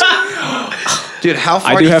 Just Dude, how I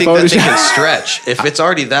far do do you have think that thing Photoshop. can stretch? If it's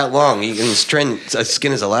already that long, you can skin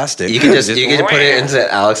is elastic. You can just put it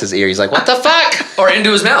into Alex's ear. He's like, "What the fuck?" Or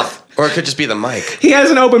into his mouth. Or it could just be the mic. He has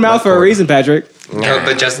an open mouth for a reason, Patrick. No,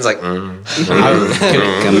 but Justin's like, Coming for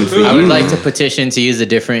I would you. like to petition to use a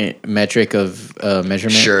different metric of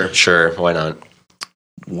measurement. Sure, why not?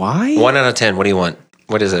 Why? 1 out of 10. What do you want?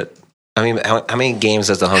 What is it? I mean, how many games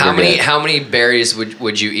does the Hunger get? How many berries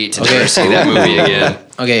would you eat to Okay. never see that movie again?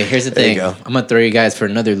 Okay, here's the There you thing. go. I'm gonna throw you guys for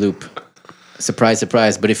another loop. Surprise,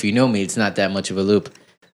 surprise. But if you know me, it's not that much of a loop.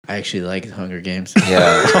 I actually like Hunger Games.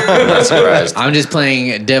 Yeah, I'm not surprised. I'm just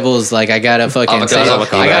playing devil's. Like I gotta fucking say,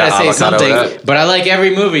 Avocado. I gotta say Avocado something. with that. But I like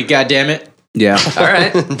every movie. God damn it. Yeah. All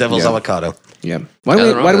right. Devil's avocado. Yeah. Why do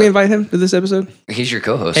Nothing wrong we with invite him to this episode? He's your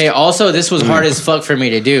co-host. Hey, also this was hard as fuck for me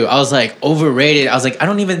to do. I was like overrated. I was like, I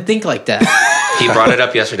don't even think like that. He brought it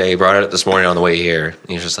up yesterday. He brought it up this morning on the way here. And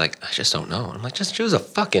he's just like, I just don't know. I'm like, just choose a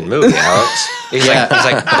fucking movie, Alex. He's like, but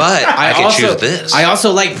I can choose this. I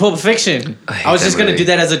also like Pulp Fiction. I was that just gonna movie. do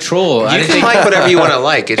that as a troll. I You didn't can think, like whatever you want to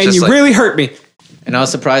like. It's And just you like, really hurt me. and I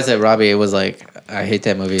was surprised that Robbie was like, I hate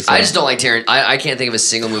that movie. So. I just don't like Tarantino. I can't think of a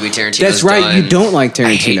single movie Tarantino. That's right. You don't like Tarantino.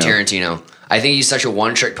 I hate Tarantino. I think he's such a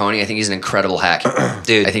one-trick pony. I think he's an incredible hack.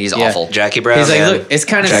 dude, I think he's Yeah. awful. Jackie Brown. He's like, man. look, it's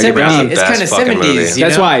kind of Jackie Brown's 70s. the It's kind of best fucking 70s. movie. You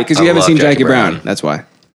That's know? why, because I you haven't love seen Jackie Jackie Brown. Brown. That's why.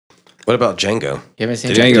 What about Django? You haven't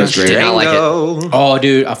seen Django's Django? great. Did not like it. Oh,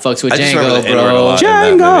 dude, I fucks with I just remember Django, the N-word a bro. lot in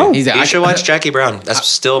that Django. movie. He's You should watch Jackie Brown. That's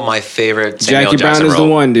still my favorite Samuel Jackie Brown Jackson is the role.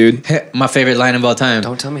 one, dude. my favorite line of all time.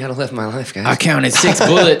 Don't tell me how to live my life, guys. I counted 6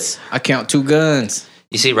 bullets. I count 2 guns.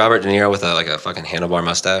 You see Robert De Niro with a fucking handlebar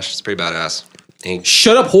mustache. It's pretty badass. He-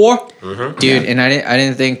 Shut up, whore. Dude, and I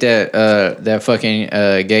didn't think that that fucking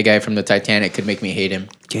gay guy from the Titanic could make me hate him.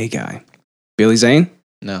 Gay guy. Billy Zane?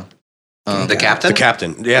 No. the captain? The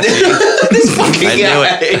captain. Yeah. See? I knew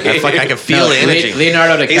it. I could feel the energy.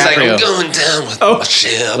 Leonardo He's like, I'm DiCaprio. going down with my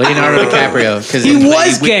ship. Leonardo DiCaprio. Because He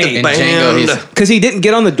was gay. in Django, he's Because he didn't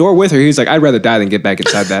get on the door with her. He was like, I'd rather die than get back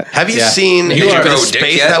inside that. Have you Yeah. seen You the are- bit of Grow dick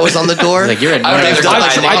space yet? that was on the door? like, you're a I would rather nerd. die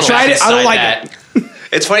I than tried it. I don't inside like that.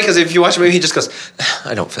 It's funny because if you watch a movie, he just goes,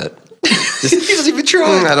 I don't fit. he doesn't even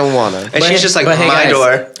try. I don't want to. And she's just like, But hey, my guys,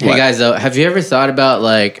 door. Hey guys, though, have you ever thought about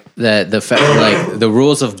like the fact, like the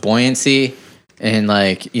rules of buoyancy, and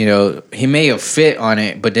like he may have fit on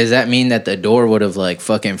it, but does that mean that the door would have like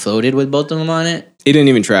fucking floated with both of them on it? He didn't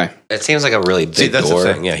even try. It seems like a really big See, that's door.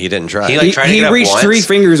 the thing. Yeah, he didn't try. He, like, tried to He get up reached once. 3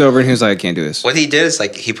 fingers over and he was like, I can't do this. What he did is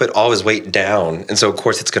like he put all his weight down, and so of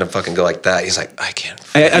course it's gonna fucking go like that. He's like, I can't.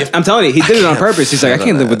 I'm telling you, he did it on purpose. He's like, I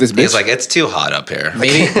can't live with this bitch. He's like, it's too hot up here.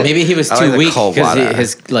 Maybe he was I too like the weak cold because water.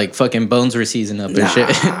 his like fucking bones were seizing up and shit.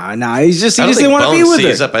 Nah, he just I don't didn't think want to be bones with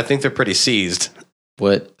seize her. up. I think they're pretty seized.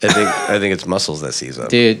 What, I think it's muscles that seize up.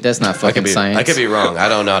 dude? That's not I fucking could be. science. I could be wrong. I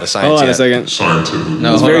don't know how to science. Hold on a yet. second.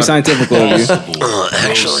 No, It's hold very on. scientific of you.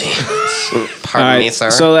 Actually, All Pardon me, right. sir.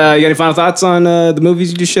 So, you got any final thoughts on the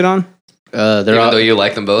movies you just shit on? They're Even all though you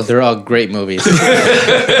like them both. they're all great movies. All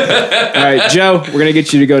right, Joe, we're gonna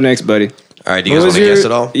get you to go next, buddy. All right. Do you guys want to guess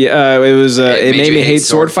it all? Yeah, it was. It made me hate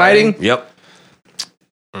sword fighting. Yep.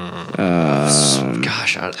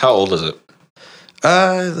 Gosh, how old is it?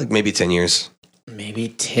 Like maybe 10 years. Maybe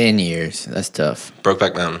 10 years. That's tough.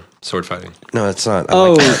 Brokeback Mountain, sword fighting. No, it's not. I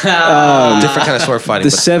Oh, like different kind of sword fighting.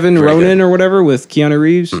 the but Seven very Ronin good. or whatever with Keanu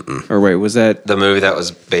Reeves. Or wait, was that? The movie that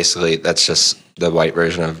was basically that's just the white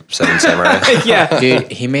version of Seven Samurai. Yeah.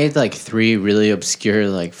 Dude, he made like 3 really obscure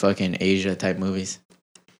like fucking Asia type movies.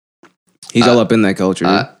 He's all up in that culture.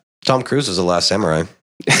 Dude. Tom Cruise was the last samurai.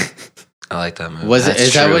 I like that movie. Was it? That's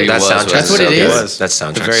Is that true, what he that was, soundtrack? That's what so it good. is? was. That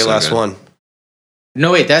soundtrack. The very last one.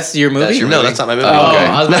 No, wait, that's your movie? That's your No, movie? that's not my movie. Oh,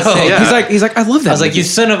 I was about to say. Yeah. He's like, I love that. I was like, you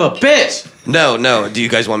son of a bitch. No. Do you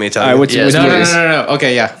guys want me to tell All right, you? what's Yeah, what's No, the no, no, movies? no, no.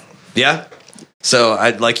 Okay, yeah. Yeah. So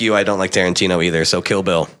I like you. I don't like Tarantino either. So Kill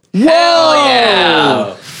Bill. Hell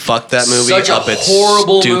yeah! Fuck that movie Such a up its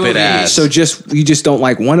horrible stupid movie. ass. So you just don't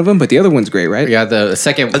like one of them, but the other one's great, right? Yeah, the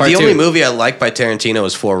second part the two. only movie I like by Tarantino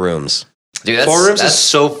is Four Rooms. Dude, that's, Four Rooms that's, is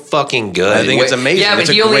so fucking good. I think it's amazing. Yeah, but It's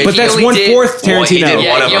a he only. great- But he that's only 1/4 Well, he Tarantino. did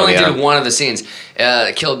Yeah, one of he them, only yeah. did one of the scenes.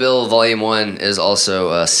 Kill Bill Volume 1 is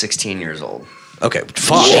also 16 years old. Okay.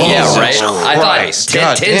 Fuck. Yeah, Jesus right? I Christ. thought 10,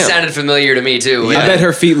 God 10 damn. sounded familiar to me, too. I bet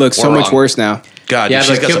her feet look so We're much wrong. worse now, God, Yeah,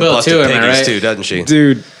 she's but got Kill some Bill busted 2, am I piggies right? too, doesn't she?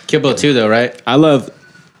 dude. Kill Bill 2, though, right? I love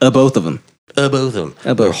both of them. Both of them.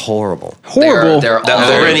 Both. They're horrible. Horrible. They're The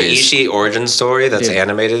all Oren movies. Ishii origin story that's Dude.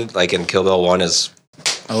 animated, like in Kill Bill 1, is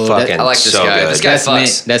Oh, fucking I like this so guy. good. This guy That's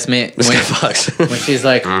fucks. me. That's me. This When, guy fucks. when she's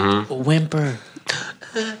like, whimper.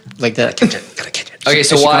 Like that. Gotta catch it. Okay,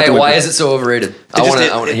 so why is it so overrated? I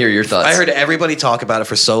want to hear your thoughts. I heard everybody talk about it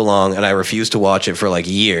for so long, and I refused to watch it for like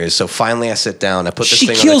years. So finally, I sit down. I put this She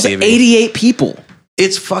thing kills on the TV. 88 people.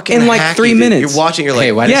 It's fucking in like hacky, 3 dude. minutes. You're watching. You're like,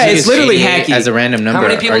 Hey, why Yeah, did you it's use literally 88 hacky. as a random number? How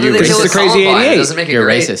many people Are you did they kill racist? at Crazy Columbine? 88. It doesn't make it You're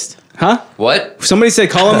great. racist. Huh? What? Somebody said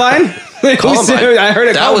Columbine? Columbine. I heard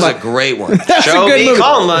it. That was Columbine. a great one. That's Show a good me movie.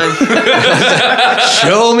 Columbine.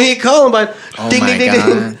 Show me Columbine. Oh ding, my ding, ding, God.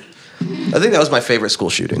 ding. I think that was my favorite school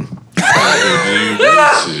shooting.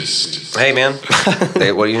 Hey man,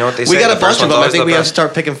 well you know what they say. We got the a first bunch of one's them. I always think the we have to best.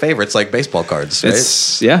 start picking favorites like baseball cards. Right?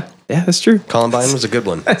 It's yeah, that's true. Columbine was a good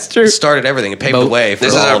one. That's true. It started everything. It paved the way. For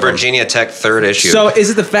This is all our of them. Virginia Tech third issue. So is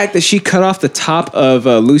it the fact that she cut off the top of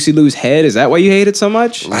Lucy Lou's head? Is that why you hate it so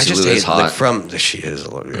much? I just Lou is hate like, hot. from. She is. A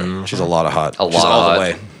lot, yeah. She's a lot of hot. A lot She's all hot. the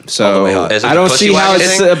way. So all the way hot. Is it I the don't pussy see how wagon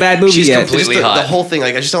it's thing? a bad movie She's yet. completely the, hot. the whole thing.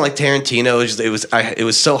 Like I just don't like Tarantino. It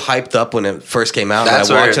was so hyped up when it first came out. That's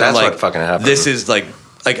and I where- watched it. I'm that's like, what fucking happened. This is like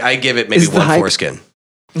I give it maybe Is the one hype- foreskin.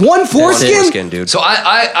 One foreskin? One foreskin, dude. So look,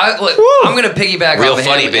 I'm gonna piggyback Real off of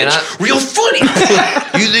funny, him, and bitch. Real funny.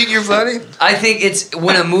 You think you're funny? I think it's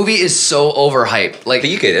when a movie is so overhyped. Like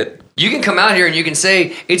You get it. you can come out here and you can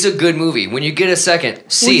say it's a good movie. When you get a second,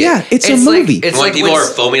 see Well, yeah, it. it's a like, movie. It's When like people when, are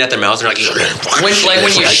foaming at their mouths and they're like,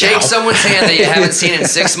 when you shake someone's hand that you haven't seen in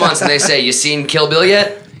 6 months and they say, "You seen Kill Bill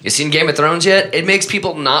yet? You seen Game of Thrones yet?" It makes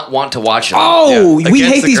people not want to watch them. Oh, Yeah, we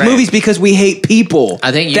against hate the these grain. movies because we hate people.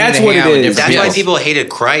 I think you that's need to what hang it out with is. That's different why Yes. people hated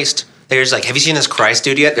Christ. They're just like, have you seen this Christ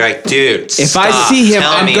dude yet? They're like, dude, If I see him,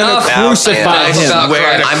 I'm gonna crucify him. I'm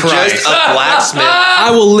just a blacksmith. I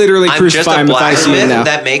will literally I'm just crucify a him if I see him blacksmith now.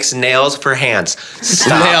 that makes nails for hands.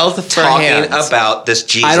 Stop Nails for talking hands. about this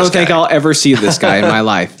Jesus I don't think guy. I'll ever see this guy in my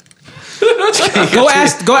life. Go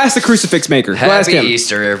ask the crucifix maker. Go ask Happy him.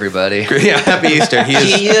 Easter, everybody. Yeah, happy Easter.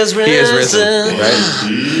 He is risen.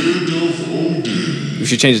 Right? We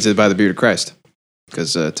should change it to by the beard of Christ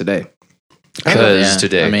because today. Because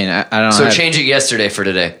today. I mean, I don't. So have, change it yesterday for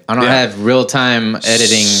today. I don't have real time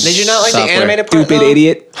editing. Did you not like software. the animated part? Stupid though?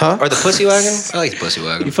 idiot. Huh? Or the pussy wagon? I like the pussy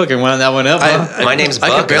wagon. You fucking wound that one up. Huh? My name's I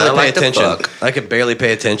Buck. could barely and I pay like to attention. fuck. I could barely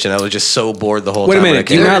pay attention. I was just so bored the whole Wait a time. when minute. it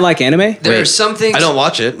Do you came not out. like anime? There are some things. I don't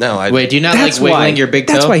watch it. No, I Wait, do you not That's like wiggling why. your big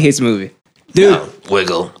toe? That's why he hates the movie. Dude,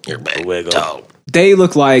 Wiggle your big toe. they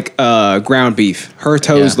look like ground beef. Her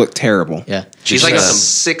toes Yeah. look terrible. Yeah, She's like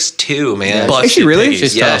 6'2", man. Busted Is she really? piggies.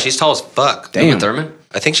 She's yeah, tall. she's tall as fuck. Damn. Thurman?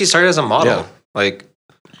 I think she started as a model. Yeah. Like,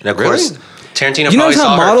 and of Really? course, Tarantino You probably notice how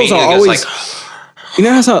saw her models feet are and goes always. like, You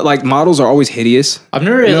know how like models are always hideous. I've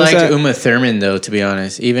never really You notice liked that? Uma Thurman though. To be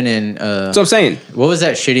honest, even in That's what I'm saying. what was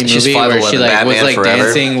that shitty She's movie where 5'11", she like was Batman like Forever.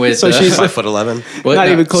 dancing with? So she's 5'11". what, Not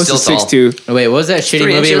no, even close to still tall. 6'2". Wait, what was that shitty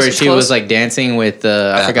 3 movie where inches she close? was like dancing with?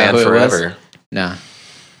 I forgot Batman who it Forever. was. Nah, I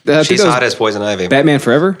think She's that was hot as Poison Ivy. Batman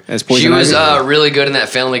Forever as Poison She was Ivy. really good in that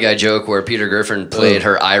Family Guy joke where Peter Griffin played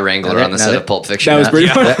her eye wrangler Now on the that- set of Pulp Fiction. That was pretty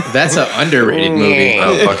funny. that's an underrated movie.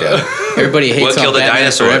 Oh, fuck yeah. Everybody hates What on killed the Batman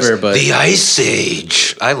dinosaurs? Forever, but The Ice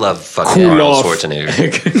Age. I love fucking Cool Arnold off.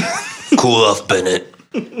 Schwarzenegger. Cool off, Bennett.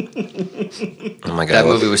 Oh my god. That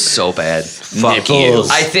movie was so bad. Fuck you.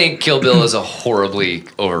 I think Kill Bill is a horribly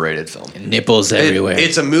overrated film. nipples everywhere.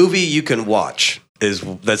 It's a movie you can watch.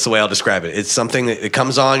 That's the way I'll describe it. It's something that it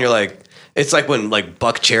comes on. You're like, it's like when like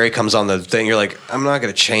Buck Cherry comes on the thing. You're like, I'm not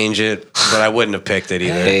gonna change it, but I wouldn't have picked it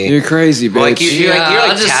either. Hey. You're crazy, bitch. Like you're Yeah,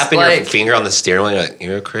 like I'm just tapping your like- finger on the steering wheel. You're like,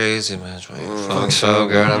 you're crazy, man. Fuck So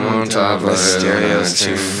good, I'm on top of it. Stereo's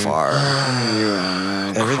too far.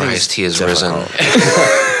 Christ, he is risen.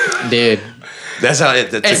 Dude, That's how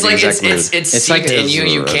it. That's It's the like exact mood. it's It's seeped like- in you.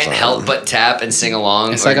 You can't help but tap and sing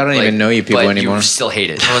along. It's like I don't even know you people but anymore. You still hate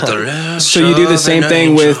it. So you do the same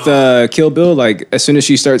thing with Kill Bill? Like, as soon as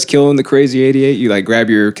she starts killing the crazy 88, you like grab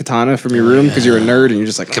your katana from your room because you're a nerd and you're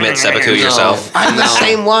just like, Commit seppuku yourself. I'm the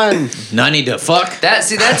same one. not need to fuck. That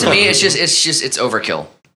to me, it's overkill.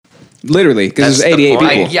 literally, because That's there's the 88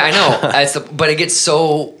 point. people. Yeah, I know. But it gets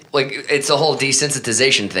so like it's a whole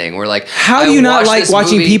desensitization thing. Where like, How I do you not watched like this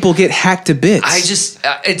watching movie- people get hacked to bits? I just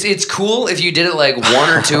it's cool if you did it like one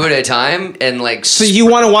or two at a time and like. So you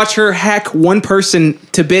want to watch her hack one person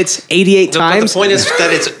to bits 88 But times? the point is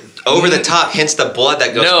that it's over the top, hence the blood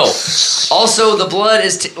that goes. No. Also, the blood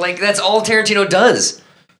is like that's all Tarantino does.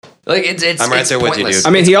 Like it's. I'm right it's there with you, pointless. dude. I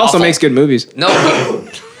mean, It's he also awful. makes good movies. No,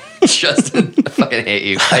 Justin, I fucking hate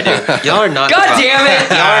you. I do. Y'all are not. God damn it!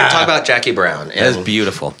 Y'all are talking about Jackie Brown. That's And,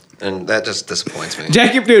 beautiful. and that just disappoints me.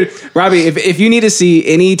 Jackie, dude, Robbie, if you need to see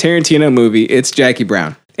any Tarantino movie, it's Jackie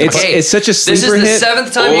Brown. It's such a This is sleeper the hit.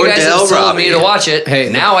 7th time you guys have Ordell told me Robbie. to watch it.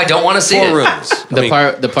 Hey, now I don't want to see 4 it. rooms.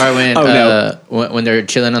 The part when Oh, no. when they're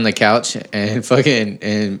chilling on the couch and fucking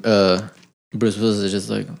and Bruce Willis is just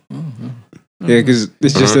like, Yeah, because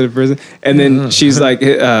it's just at a prison. And then she's like,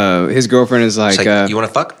 his girlfriend is like, She's like, you want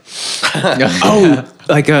to fuck?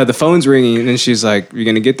 the phone's ringing, and then she's like, "You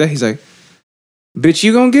gonna get that?" He's like, "Bitch,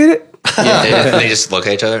 you gonna get it?" Yeah, they just look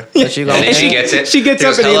at each other. Yeah, she and then she gets it. She gets He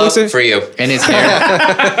up goes, and he "Hello, looks at for you." And his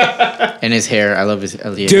hair. And his hair. I love his.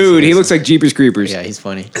 Dude, he looks like Jeepers Creepers. Yeah, he's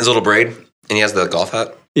funny. His little braid, and he has the golf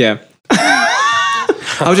hat. Yeah.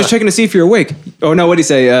 I was just checking to see if you're awake. Oh no, what'd he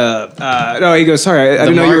say? No, he goes, sorry, I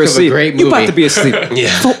didn't know you were mark of a asleep. great You about movie. to be asleep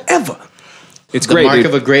Yeah. forever. It's The great, mark dude.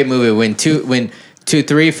 of a great movie when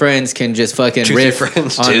three friends can just fucking riff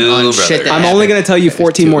friends. on Two shit. That I'm only going to tell you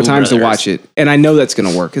 14 more times to watch it, and I know that's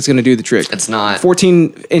going to work. It's going to do the trick. It's not.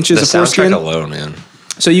 14 inches The of soundtrack foreskin. alone, man.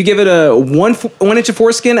 So you give it a 1 inch of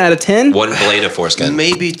foreskin out of 10? One blade of foreskin.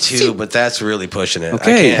 Maybe 2, but that's really pushing it.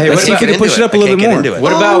 Okay, let's see if we can push it up a little bit more.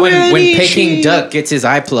 What about when Peking Duck gets his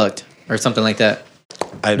eye plugged or something like that?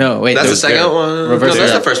 No, wait. That's the those- second one. Reverse No, it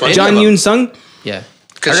that's up. the first one. John Yoon Sung? Yeah.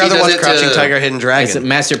 Because I'd she rather does watch it Crouching to Tiger, Hidden Is it Dragon.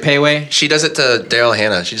 Master Payway? She does it to Daryl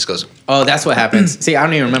Hannah. She just goes. Oh, that's what happens. See, I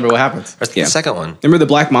don't even remember what happens. That's Yeah. the second one. Remember the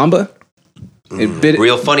Black Mamba? It bit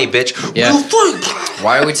Real funny, bitch. Yeah. Real funny.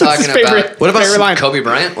 Why are we talking his favorite- about What about favorite line? Kobe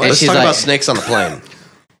Bryant? What? And Let's she's talk like- about snakes on the plane.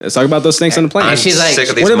 Let's talk about those snakes on the plane. And she's like, Sick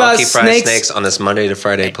of these what about monkey fried snakes? snakes on this Monday to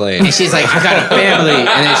Friday plane. and she's like, I got a family. And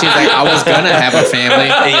then she's like, I was gonna have a family.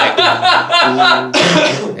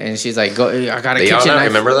 And she's like, go. I got a Y'all kitchen not knife.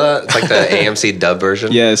 remember that? It's like the AMC dub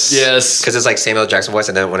version. Yes. Yes. Because it's like Samuel Jackson voice,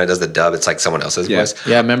 and then when it does the dub, it's like someone else's Yeah. voice.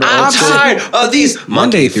 Yeah, remember? I'm old school? tired of these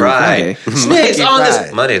Monday monkey through fried Friday. snakes Monkey on this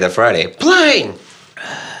fried. Monday to Friday plane.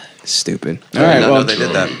 Stupid. I All did right, not know well, they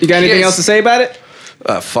did that. you got anything Yes. else to say about it?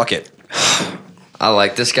 Fuck it. I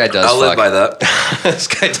like this guy does I'll live fuck. by that. This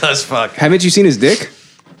guy does fuck. Haven't you seen his dick?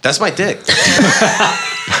 That's my dick. It's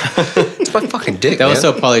my fucking dick, That was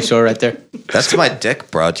man. so Pauly Shore right there. That's my dick,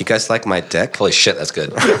 bro. Do you guys like my dick? Holy shit, that's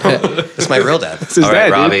good. That's my real dad. It's his All right,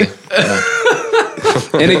 dad, Robbie.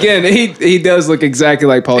 dude. And again, he does look exactly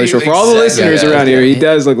like Pauly Shore. For all the Exactly. listeners Yeah, around here, he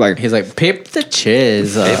does look like. He's like, pip the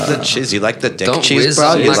chiz. If the cheese, you like the dick Don't cheese, whiz bro?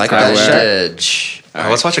 on You my like crash that? edge. All right,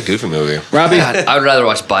 let's watch a goofy movie. Robbie, God, I would rather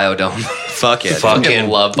watch Biodome. Fuck it. Fucking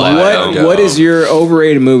love what is your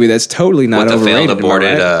overrated movie that's totally not With the overrated? failed am I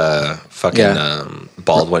aborted right? fucking Yeah.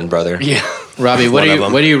 Baldwin brother. Yeah. Robbie, One of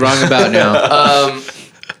them. what are you wrong about now?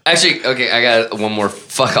 Actually, okay, I got one more.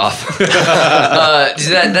 Fuck off.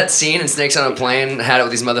 That scene in Snakes on a Plane had it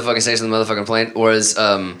with these motherfucking snakes on the motherfucking plane was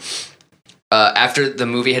after the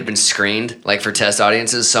movie had been screened, like for test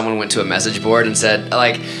audiences, someone went to a message board and said,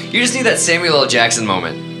 like, you just need that Samuel L. Jackson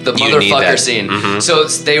moment, the You need motherfucker that. scene. Mhm. So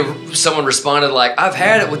someone responded like, I've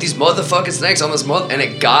had it with these motherfucking snakes on this and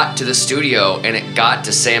it got to the studio and it got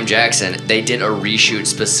to Sam Jackson. They did a reshoot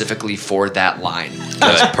specifically for that line.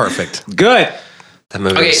 That's perfect. Good. That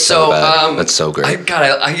movie Okay, is so so bad. That's so great.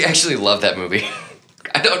 I actually love that movie.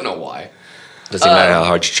 I don't know why. Doesn't matter how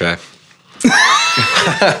hard you try.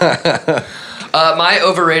 My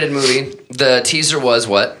overrated movie. The teaser was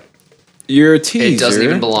what? Your teaser. It doesn't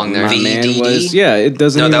even belong there. My man VDD? was, yeah, it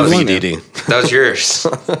doesn't No, even that was belong there. VDD. That was yours.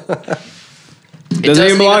 It Doesn't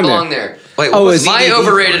even belong there. Wait, Oh, what it's was My VDD?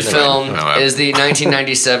 overrated Never film mind. No, is the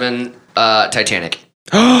 1997 Titanic.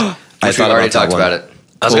 I Which we already talked about it.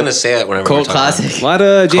 I was gonna say it whenever Cult we were talking classic. A lot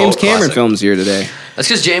of James Cult Cameron classic. films here today. That's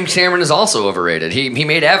because James Cameron is also overrated. He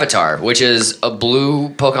made Avatar, which is a blue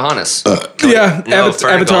Pocahontas. Yeah, No,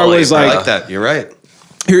 Avatar Ferngully, was bro. I like. like that. You're right.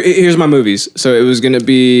 Here's my movies. So it was going to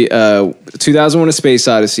be 2001: A Space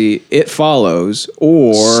Odyssey, It Follows,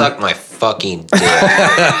 or Suck my fucking dick.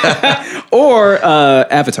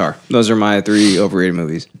 Avatar. Those are my 3 overrated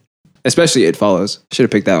movies. Especially It Follows. Should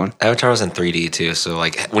have picked that one. Avatar was in 3D too, so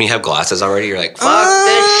like when you have glasses already, you're like, fuck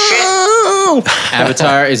this shit.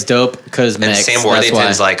 Avatar is dope because And Mex. Sam That's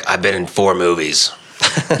Worthington's why. like, I've been in 4 movies.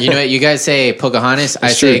 You know what? You guys say Pocahontas. I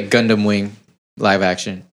That's say true. Gundam Wing live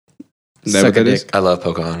action. Is that Suck what a that is? dick. I love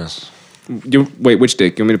Pocahontas. Wait, which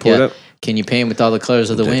dick? You want me to pull it Yeah. up? Can you paint with all the colors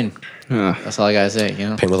of the wind? Ah. That's all I gotta say. You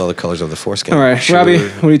know. Paint with all the colors of the foreskin. All right, Robbie,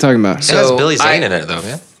 what are you talking about? It has So, Billy Zane I- in it though,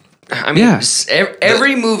 man. I mean, Yeah.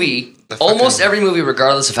 every movie, almost every movie,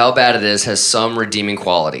 regardless of how bad it is, has some redeeming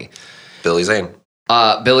quality. Billy Zane.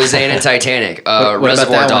 Billy Zane and Titanic, what about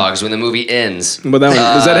Reservoir that one? Dogs, when the movie ends. But that one,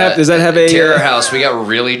 does that have a Terror House? We got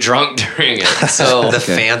really drunk during it. So The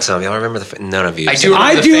Phantom. Y'all remember none of you. I do.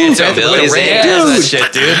 I remember do. The Phantom. Billy Zane Yes. does that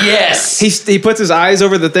shit, dude. Yes. He puts his eyes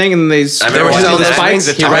over the thing and they I remember pushes watching all the that. spikes.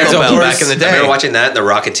 The He Taco rides a Bell horse. back in the I day. remember watching that, The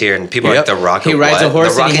Rocketeer, and people are like, The Rocket. He rides a what?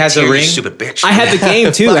 horse The and he has a Rocketeer, you ring. stupid bitch. I had the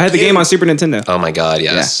game too. I had the game on Super Nintendo. Oh my god,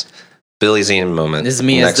 yes. Billy Zane moment. This is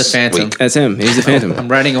me as the next Phantom. week. That's him. He's the Phantom. I'm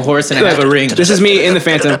riding a horse and I have a ring. This is me in the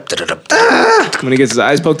Phantom when he gets his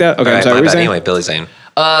eyes poked out. Okay, All I'm right, sorry. my What were you bad. saying? Anyway, Billy Zane.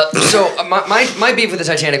 So my beef with the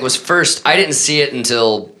Titanic was first, I didn't see it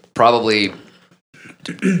until probably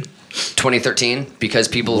 2013 because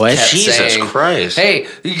people kept Jesus saying, Christ. "Hey,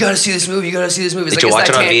 you got to see this movie. You got to see this movie." It's Did you watch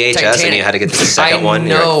it on VHS Titanic. and you had to get to the second one?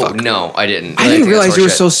 No, I didn't. I didn't realize you were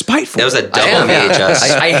so spiteful. It was a double I am.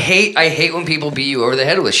 VHS. I hate when people beat you over the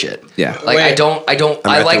head with shit. Yeah. Like Wait. I don't. I'm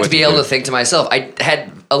I right like there to with be you, able to dude. think to myself. I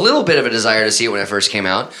had a little bit of a desire to see it when it first came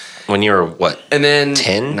out, When you were what? and then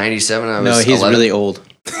 10? 97. I was No, he's 11. really old.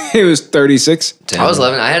 It was 36. I was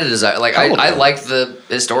 11. I had a desire. Like How old I are you? liked the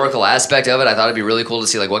historical aspect of it. I thought it'd be really cool to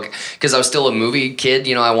see like what, because I was still a movie kid.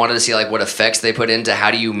 You know, I wanted to see like what effects they put into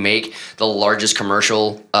how do you make the largest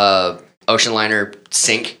commercial ocean liner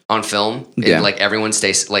sink on film. Yeah. And like everyone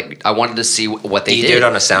stays like I wanted to see what they You did. did it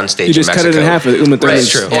on a soundstage You just in cut Mexico. it in half with Uma Thurman's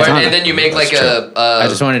True. katana. And then you make like I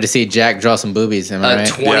just wanted to see Jack draw some boobies. Am I a right?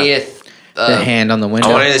 20th. The hand on the window.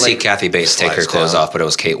 I wanted to see like, Kathy Bates take her slides clothes down. off, but it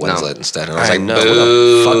was Kate Winslet instead. And I was I like, know, what a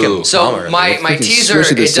boo. fucking So bummer. my Freaking teaser,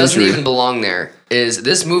 switch of the it doesn't century. even belong there. Is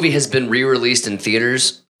this movie has been re-released in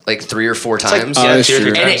theaters like 3 or 4 times, Oh, that's true.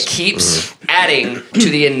 and it keeps adding to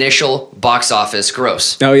the initial box office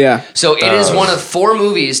gross. Oh, yeah. So it is one of 4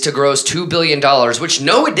 movies to gross $2 billion, which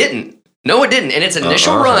no, it didn't. No, it didn't. And its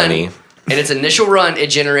initial run, honey. it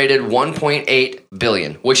generated 1.8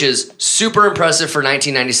 billion, which is super impressive for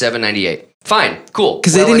 1997-98. Fine, cool.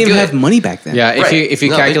 Because they didn't even have money back then. Yeah, if you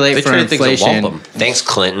No, calculate they for treated things as inflation, wampum. Thanks,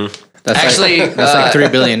 Clinton. that's Actually, like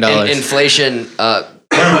 $3 billion. Inflation.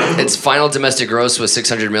 Its final domestic gross was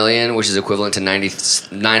 600 million, which is equivalent to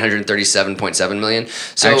 937.7 million.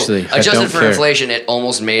 So Actually, I adjusted don't for care. inflation, it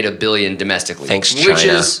almost made $1 billion domestically. Thanks, which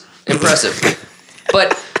China. is impressive.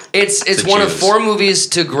 But it's The one of Jews. 4 movies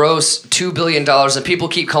to gross $2 billion, and people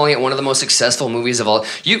keep calling it one of the most successful movies of all.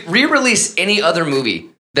 You re-release any other movie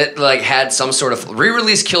that like had some sort of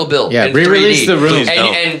re-release Kill Bill. Yeah, in re-release 3D. The Room. Please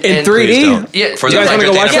don't. In 3D? Yeah, For You the guys wanna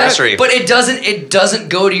go 100th watch that? anniversary. but it doesn't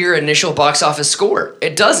go to your initial box office score.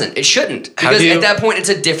 It doesn't. It shouldn't. How Because do you- at that point it's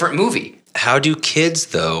a different movie. How do kids,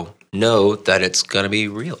 though, know that it's going to be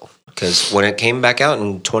real? Because when it came back out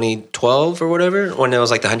in 2012 or whatever, when it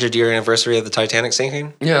was like the 100-year anniversary of the Titanic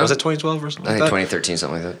sinking, Yeah. was it 2012 or something I like think that? 2013,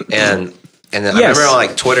 something like that. And then I Yes. remember on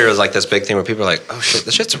like Twitter, it was like this big thing where people were like, "Oh shit,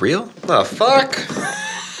 this shit's real? The fuck?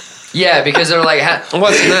 Yeah, because they're like,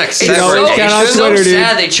 What's next? it's so, Count on it's so Twitter, dude.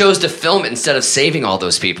 sad they chose to film it instead of saving all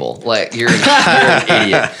those people. Like you're an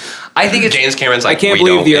idiot. I think it's James Cameron's I like, can't "We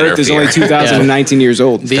believe don't the Earth is only interfere." 2,019 years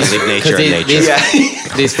old. These, Leave nature 'cause in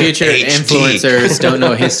nature. these future HD. influencers don't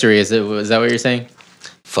know history. Is that what you're saying?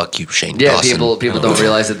 Fuck you, Shane yeah. Dawson. People don't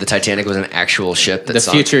realize that the Titanic was an actual ship. That The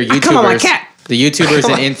sunk. future YouTubers, come on, my cat. the YouTubers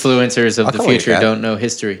and influencers of the come on, future cat. don't know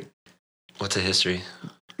history, What's a history?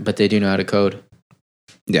 but they do know how to code.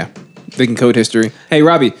 Yeah. They can code history. Hey,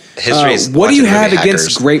 Robbie, History is what do you watching have movie against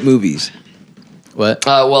hackers. great movies? What?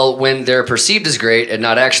 Well, when they're perceived as great and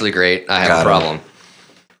not actually great, I have Got a 'em. problem.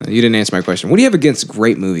 You didn't answer my question. What do you have against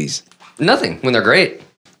great movies? Nothing when they're great.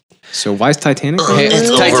 So why is Titanic? Hey, It's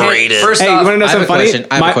Titanic- overrated. First Hey, off, you want to know I have something a funny? question.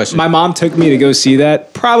 I have a question. My mom took me to go see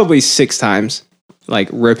that probably 6 times, like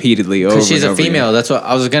repeatedly over. Because she's and a over again. female. That's what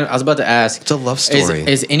I was about to ask. It's a love story.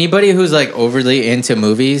 Is anybody who's like overly into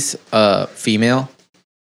movies female?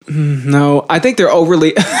 No, I think they're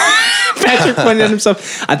overly. Patrick pointed at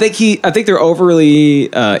himself. I think they're overly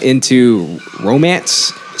into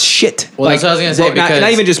romance shit. Well, that's what I was gonna say, not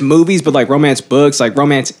because- even just movies, but like romance books, like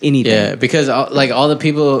romance anything. Yeah, because all the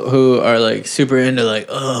people who are like super into like,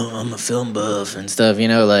 oh, I'm a film buff and stuff, you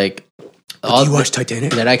know, like all you watch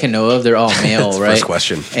Titanic? that I can know of, they're all male, right? First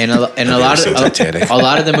question. And a lot of seen Titanic? a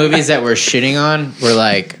lot of the movies that we're shitting on were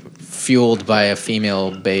like fueled by a female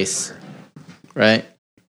base, right?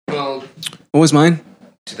 well, What was mine?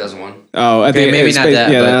 2001. Oh, I think maybe it's not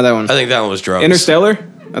that, Yeah, but- not that one. I think that one was drugs. Interstellar.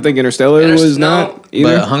 I think Interstellar was not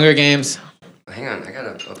either. But Hunger Games, Hang on, I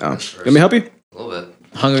gotta open Oh, this first. let me help you. A little bit.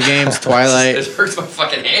 Hunger Games, Twilight. It hurts my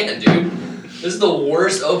fucking hand, dude. This is the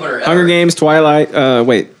worst opener ever. Hunger Games, Twilight.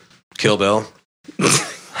 Wait, Kill Bill.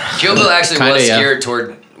 Kill Bill actually Kinda, was yeah. geared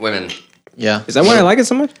toward women. Yeah, is that why I like it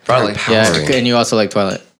so much? Probably. yeah, and you also like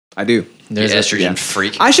Twilight. I do. The There's estrogen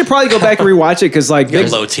freak. I should probably go back and rewatch it because like You're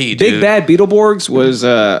low T, Big dude. Bad Beetleborgs was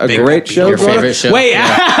a Big great Bad show. Your growing up. favorite show? Wait,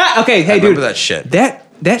 Yeah. okay, hey I dude, remember that shit.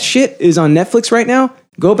 that shit is on Netflix right now.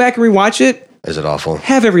 Go back and rewatch it. Is it awful?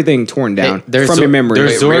 Have everything torn down there's from Zor- your memory.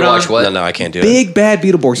 there's Wait, Zordon? rewatch what? No, I can't do it. Big Bad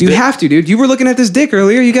Beetleborgs. You have to, dude. You were looking at this dick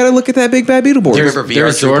earlier. You got to look at that Big Bad Beetleborgs. Do you remember VR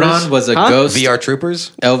There's Troopers? Zordon was a Huh? ghost VR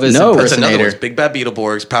Troopers? Elvis No. That's another impersonator. one. Big Bad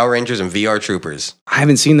Beetleborgs, Power Rangers, and VR Troopers. I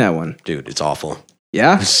haven't seen that one. Dude, it's awful.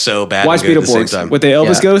 Yeah, So bad. watch and good at the same Beetleborgs time. with the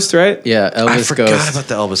Elvis Yeah. Ghost, right? Yeah, Elvis I forgot ghost. about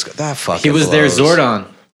the Elvis. That fucking He was their blows. Zordon.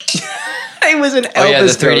 It was an Elvis. Oh yeah, the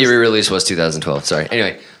 3D ghost. re-release was 2012. Sorry.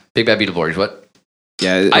 Anyway, Big Bad Beetleborgs. What?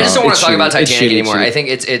 Yeah, I just don't want to it's talk shitty. about It's Titanic shitty, anymore. shitty. I think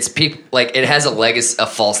it's people like it has a legacy, a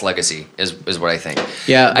false legacy is what I think.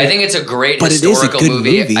 Yeah, I think it's a great But it is a historical good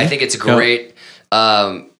movie. movie. I think it's great.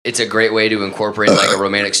 It's a great way to incorporate like a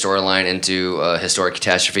romantic storyline into a historic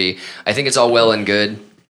catastrophe. I think it's all well and good.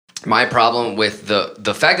 My problem with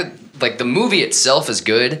the fact that like the movie itself is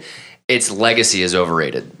good, its legacy is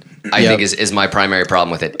overrated. I think is my primary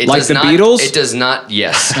problem with it. It Like does the not, Beatles? It does not.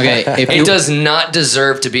 Yes. Okay, if it you- does not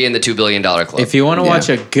deserve to be in the $2 billion club. If you want to watch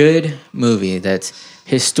a good movie that's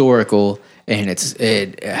historical and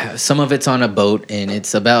some of it's on a boat and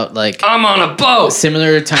it's about like I'm on a boat.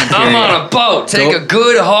 similar time period. I'm on a boat. Take a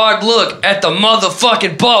good hard look at the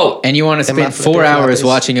motherfucking boat. and you want to spend 4 hours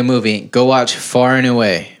watching a movie, go watch Far and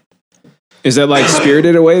Away. Is that like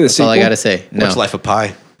Spirited Away? The That's all sequel? I gotta say. No, What's Life of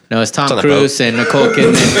Pi? no, it's Tom It's on a Cruise and Nicole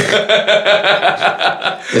Kidman.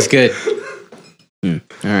 It's good. All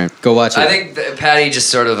right. Go watch it. I think that Patty just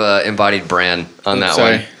sort of embodied Bran on that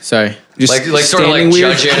one. Sorry. Just Like sort of standing like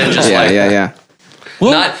weird? judging and just yeah, like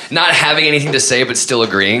yeah. not having anything to say but still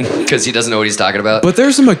agreeing because he doesn't know what he's talking about. But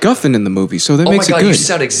there's a MacGuffin in the movie, so that oh my makes god, it you good.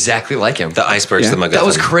 sound exactly like him. The iceberg's Yeah. the MacGuffin. That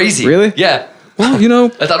was crazy. Really? Yeah. Well, you know,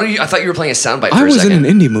 I thought you were playing a soundbite for I a was in second.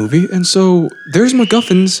 an indie movie, and so there's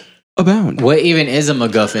MacGuffins abound. What even is a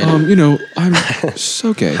MacGuffin? You know, I'm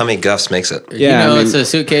so gay. How many guffs makes it? Yeah, you know, I mean, it's a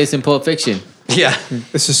suitcase in Pulp Fiction. Yeah.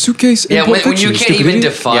 it's a suitcase. in Yeah, Pulp when you Fiction, can't stupid even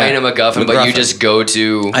idiot. define a MacGuffin, but you MacGuffin. just go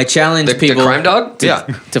to I challenge the people. crime dog Yeah.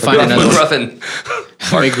 to find another. McGruffin.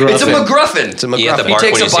 McGruffin. It's a McGruffin. It's a McGruffin. You have to He bark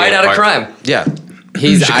takes when a you see bite it. out of Bark. crime. Yeah.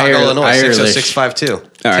 He's Chicago, Illinois, Irish. 60652. All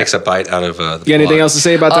right. Takes a bite out of the You got anything plot. else to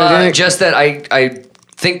say about Titanic? Just that I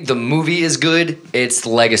think the movie is good. Its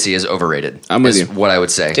legacy is overrated. I'm with is you. What I would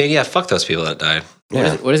say. Dude, yeah, fuck those people that died.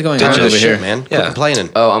 Yeah. What is going Did on you over shit, here? man? Quit Yeah. complaining.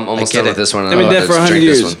 Oh, I'm almost I get done it. with this one. They've been dead for 100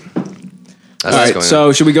 years. That's All what's right, going so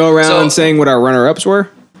on. should we go around So- saying what our runner-ups were?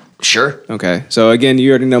 Sure. Okay, so again,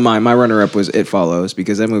 you already know mine. My runner-up was It Follows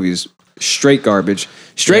because that movie's straight garbage,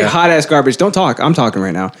 straight hot-ass garbage. Don't talk. I'm talking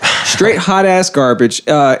right now. Straight hot-ass garbage.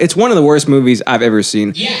 It's one of the worst movies I've ever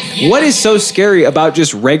seen. What is so scary about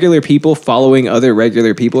just regular people following other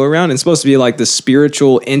regular people around? It's supposed to be like the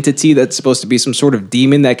spiritual entity that's supposed to be some sort of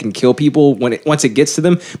demon that can kill people once it gets to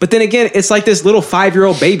them. But then again, it's like this little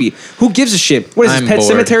 5-year-old baby. Who gives a shit? What is I'm this, Pet bored.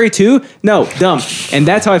 Cemetery 2? No, dumb. And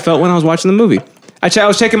that's how I felt when I was watching the movie. I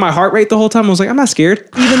was checking my heart rate the whole time. I was like, I'm not scared,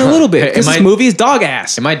 even a little bit, because Am this I- movie is dog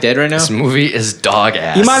ass. Am I dead right now? This movie is dog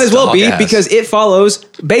ass. You might as well Dog be ass. because It Follows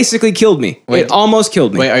basically killed me. Wait. It almost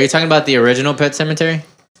killed me. Wait, are you talking about the original Pet Cemetery?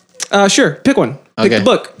 Sure, pick one. Pick Okay. the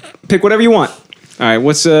book. Pick whatever you want. All right,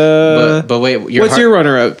 what's But wait, what's your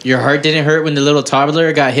runner up? Your heart didn't hurt when the little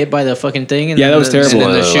toddler got hit by the fucking thing. And Yeah, then that was the- terrible.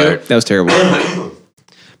 And then the Spoiler shoe. alert. That was terrible.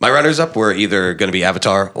 My runners up were either going to be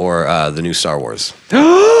Avatar or the new Star Wars.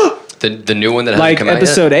 the new one that hasn't Like come out yet?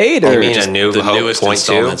 episode 8 or You mean just- a New The Hope newest point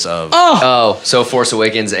two? installments of. Oh, so Force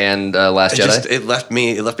Awakens and Last Jedi. It left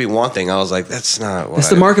me wanting. I was like, that's not what that's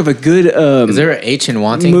the mark of a good Is there an H in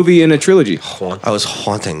wanting? movie in a trilogy. I was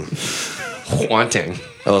haunting. Wanting.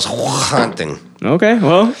 I was haunting. Okay,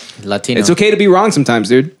 well, Latino. it's okay to be wrong sometimes,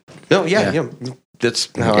 dude. No, yeah. That's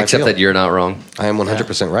how I Except feel. that you're not wrong. I am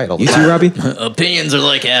 100% right. All the You time. too, Robbie? Opinions are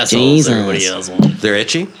like assholes. Everybody else wants. They're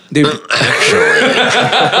itchy. Dude,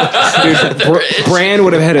 Bran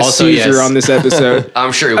would have had a Also, seizure yes. on this episode.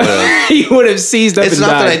 I'm sure he would have. He would have seized up It's and not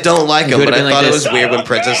that I died. don't like them, would've but I been like thought it this. was weird when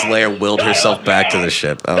Princess Leia willed herself back to the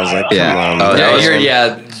ship. I was like, come on. Oh, Yeah, was-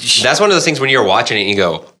 yeah. That's one of those things when you're watching it, you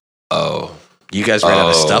go, "Oh, You guys ran out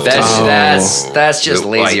of stuff. That's just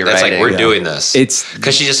lazy That's writing. like we're doing this." It's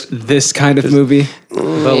because she just this kind of movie.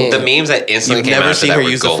 the memes that instantly You've came never after seen that her were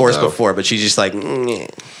use the gold, Force though. before, but she's just like, "Nyeh."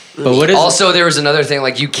 But what is Also, there was another thing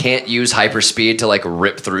like you can't use hyperspeed to like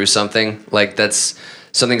rip through something. Like that's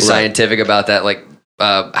something scientific about that. Like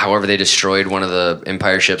however they destroyed one of the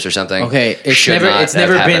Empire ships or something. okay? It's should never. not It's have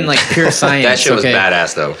never been happened. like pure science. That shit was okay?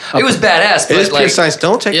 badass though. It was badass, It but is pure like science.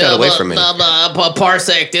 Don't take that away from me. A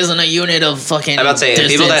parsec isn't a unit of fucking. I'm about saying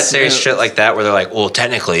people that say shit like that, where they're like, "Well,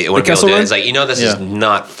 technically, it wouldn't be able Kessel to." Run? It's like this Yeah. is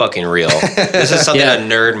not fucking real. This is something Yeah. a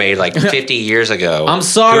nerd made like 50 years ago. I'm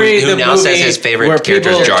sorry. Who the now movie says his favorite where character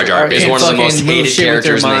people is Jar Jar are- Binks. Is can one of the most fucking move hated shit with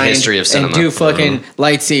their characters in the mind history of cinema. And do fucking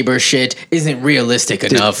lightsaber shit isn't realistic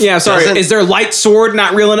enough. Yeah, sorry. Doesn't- Is their light sword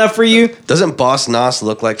not real enough for you? Doesn't Boss Nass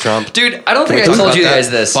look like Trump? dude, I don't Can we think I talk told about you that? guys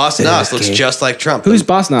this. Boss Nass looks just like Trump. Who's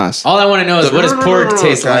Boss Nass? All I want to know is what does pork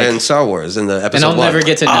taste guy like, in Star Wars in the episode and I'll one. never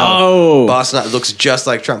get to know. Oh, Boss Nass looks just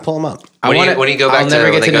like Trump. Pull him up. when you go back I'll to never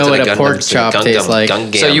when get they to go know to what the a pork Gundam- chop Gundam- tastes like.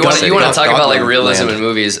 Gundam So you want City. to talk about like Gundam realism Land. in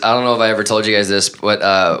movies? I don't know if I ever told you guys this, but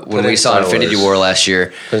when Put we in saw Star Infinity Wars. War last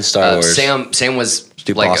year, Put in Star Wars. Sam was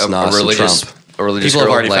like Boss Nass a and religious, Trump. a religious People have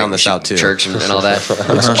girl, already like, found this out, too. Church and all that. Just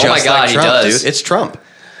Oh my God, like he Trump, does. dude. It's Trump.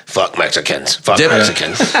 Fuck Mexicans. Fuck Dip,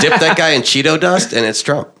 Mexicans. dip that guy in Cheeto dust, and it's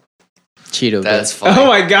Trump. Cheeto. That's dust. funny. Oh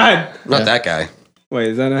my God. Not that guy. Wait,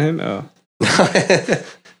 is that not him? Oh.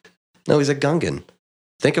 No, he's a Gungan.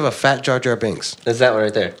 Think of a fat Jar Jar Binks. Is that one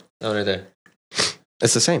right there? That one right there.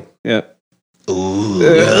 It's the same. Yeah.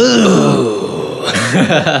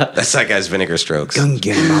 That's that guy's Vinegar Strokes.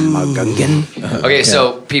 Gungan, mama, Gungan. Okay,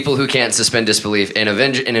 so people who can't suspend disbelief in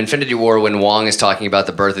Infinity War, when Wong is talking about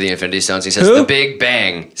the birth of the Infinity Stones, he says Who? the Big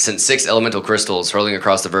Bang sent 6 elemental crystals hurling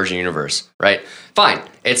across the Virgin universe. Right? Fine,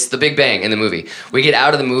 it's the Big Bang in the movie. We get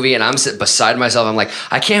out of the movie, and I'm sitting beside myself. I'm like,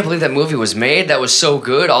 I can't believe that movie was made. That was so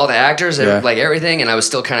good. All the actors, like everything, and I was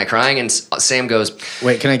still kind of crying. And Sam goes,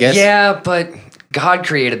 Wait, can I guess? "Yeah, but God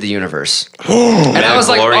created the universe." And I was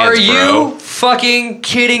like, "Are you fucking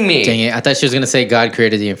kidding me?" Dang it! I thought she was gonna say God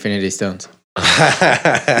created the Infinity Stones.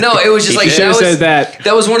 No, it was just like You should have said that.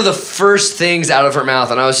 That was one of the first things out of her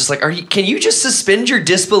mouth, and I was just like, Can you just suspend your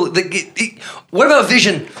disbelief? What about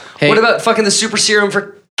Vision? Hey. What about fucking the super serum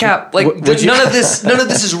for Cap? Like would you- none of this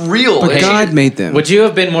is real. But And God made them. Would you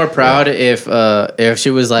have been more proud if she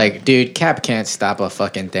was like, dude, Cap can't stop a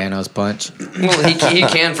fucking Thanos punch? well, he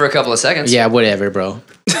can for a couple of seconds. Yeah, whatever, bro. All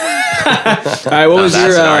right, what was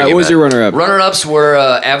that's an what was argument. your runner-up? Runner-ups were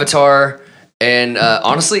Avatar and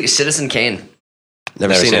honestly Citizen Kane.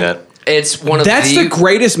 Never seen it. It's one of That's the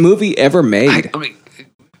greatest movie ever made.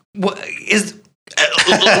 What is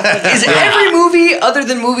every movie other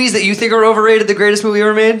than movies that you think are overrated the greatest movie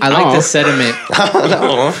ever made? I like the sentiment.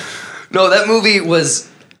 No, that movie was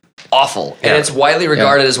awful, and it's widely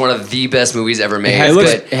regarded as one of the best movies ever made.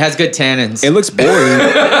 It has good tannins. It looks boring.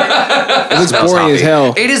 It looks boring as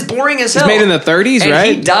hell. It is boring as It's hell. made in the 30s, and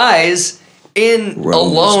right? he dies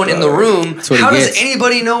alone in the room. what he How does gets.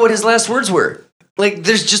 anybody know what his last words were? Like,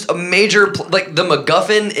 there's just a major like the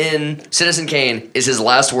MacGuffin in Citizen Kane is his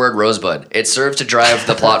last word, Rosebud. It serves to drive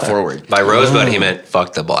the plot forward. By Rosebud, he meant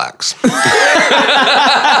fuck the blacks.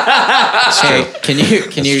 Hey, can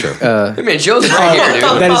you? Hey man, Joe's right here,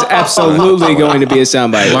 dude. That is absolutely going to be a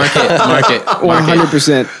soundbite. Mark it.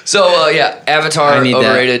 100%. So yeah, Avatar I need that.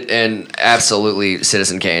 overrated, and absolutely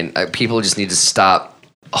Citizen Kane. People just need to stop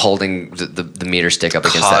holding the meter stick up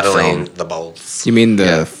against that Coddling phone. the balls. You mean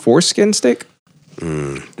the foreskin stick?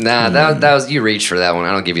 Nah, that was you reached for that one.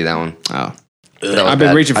 I don't give you that one. Oh. That was I've been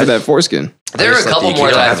bad. reaching for that foreskin. There are a couple more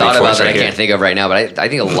that I've thought about that I right can't think of right now, but I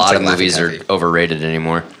think a lot of movies are overrated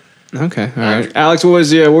anymore. Okay, all right. Alex, what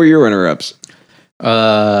were your runner-ups?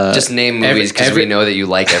 Just name movies because we know that you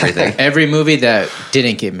like everything. Every movie that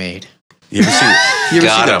didn't get made. You ever see the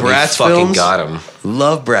Bratz fucking films? got him.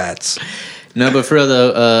 Love Bratz. No, but for real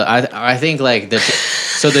though, I think like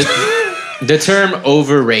the term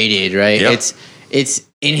overrated, right? Yep. It's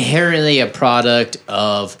inherently a product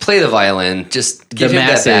of Play the violin. Just the give him that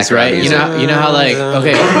masses, background right? music. You know how like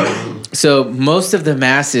okay, so most of the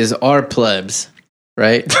masses are plebs,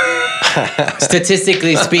 right?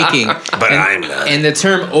 Statistically speaking, But I'm not. and the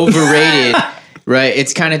term overrated, right?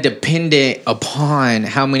 It's kind of dependent upon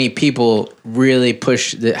how many people really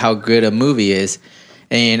push how good a movie is.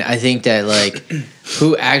 And I think that like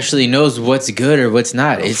who actually knows what's good or what's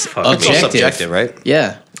not? It's It's all objective. subjective, right?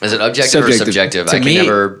 Yeah. Is it objective or subjective? To I can me,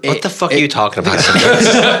 never. What the fuck are you talking about?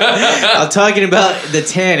 I'm talking about the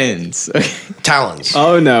tannins. Talons.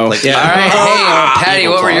 Oh, no. All right, hey, Patty,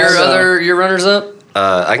 what were your runners up?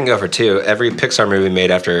 I can go for 2. Every Pixar movie made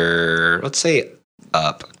after, let's say,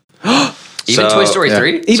 Up. Even Toy Story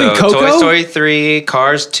 3? Even Coco? Toy Story 3,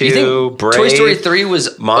 Cars 2, You think Brave. Toy Story 3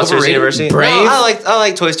 was Monsters overrated? University. Brave? No, I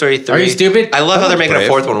like Toy Story 3. Are you stupid? I love how they're making Brave.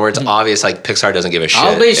 a 4th one where it's obvious like Pixar doesn't give a shit.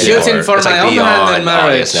 I'll be shooting anymore. for It's, my own beyond hand and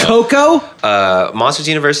marriage. obvious now. Coco? Monsters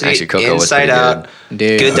University, Actually, Coco was Inside pretty Out,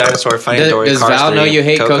 Dude. Good Dinosaur, Finding Dory, Does Cars Val 3, know you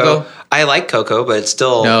hate Coco? I like Coco, but it's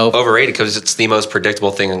still No. overrated because it's the most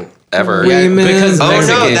predictable thing ever. Yeah, because Oh Mexicans.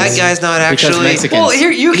 no, that guy's not Because actually. Mexicans. Well,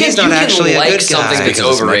 here you can He's not actually a like good something guy. that's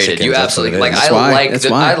Because it's overrated. Mexicans, You that's absolutely what it like. is.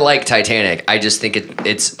 That's why. I like Titanic. I just think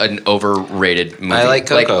it's an overrated movie. I like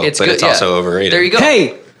Coco, but it's also overrated. There you go.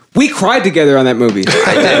 Hey, we cried together on that movie.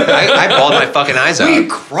 I did. I bawled my fucking eyes out. we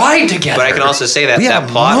cried together. But I can also say that We had that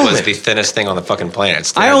a plot was moment. the thinnest thing on the fucking planet.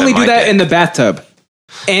 It's I thinner only than do my that dick. in the bathtub.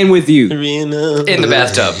 And with you. in the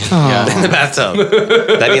bathtub. In the bathtub.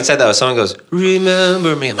 That being said, though, someone goes,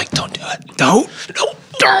 "Remember me." I'm like, "Don't do it. Don't.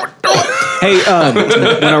 Don't." Hey,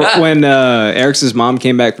 when Eric's mom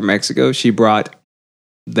came back from Mexico, she brought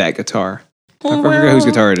that guitar. I forget whose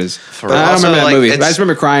guitar it is. I don't also, remember that like, movie. I it's- just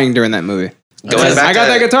remember crying during that movie. Going back I got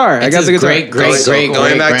to- that guitar. I It's got the his guitar.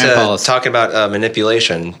 Going back to grandpa's. talking about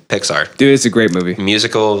manipulation, Pixar. Dude, it's a great movie.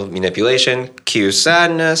 Musical manipulation, cue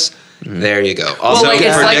sadness. There you go. Also, like,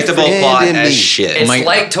 it's like- predictable plot as shit. It's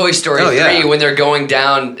like Toy Story Oh, 3 yeah. when they're going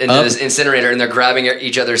down into Up. this incinerator and they're grabbing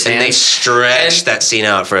each other's hands. And they stretch that scene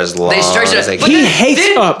out for as long They stretch as it. they But can. He then, hates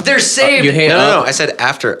then Up. They're saved. You hate No. I said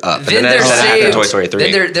after Up. Then and they're then I said saved. after Toy Story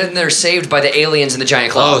 3. Then they're saved by the aliens and the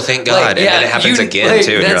giant claw. Oh, thank God. And then it happens again,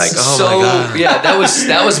 too, and you're that's like, oh, my God. Yeah, that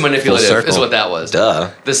was manipulative. circle. Is what that was. Duh.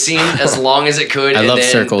 The scene as long as it could. I and love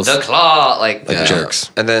then circles. The claw, like Yeah. jerks.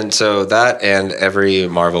 And then so that and every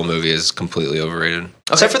Marvel movie is completely overrated.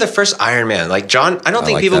 Except for the first Iron Man. Like John, I don't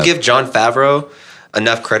think like people that. give Jon Favreau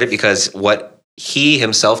enough credit because what he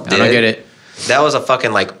himself did. I don't get it. That was a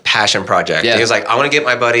fucking like passion project. Yeah. He was like, I want to get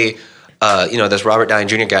my buddy, this Robert Downey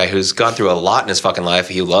Jr. guy who's gone through a lot in his fucking life.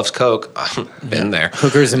 He loves Coke. Been there.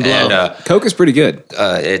 Hookers and blow. And Coke is pretty good.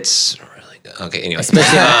 it's really good. Okay, anyway.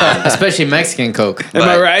 Especially Mexican Coke. Am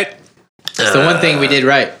I right? It's the one thing we did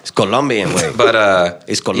right. It's Colombian way. But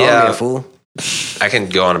It's Colombia, yeah. fool. I can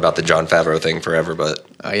go on about the Jon Favreau thing forever, but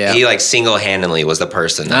yeah. he like single-handedly was the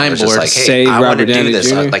person that I'm was just bored. like, hey, Say I want to Robert do Downey this.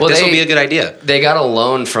 Jr. Like Well, this will they- be a good idea. They got a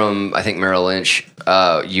loan from, I think, Merrill Lynch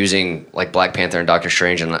using like Black Panther and Doctor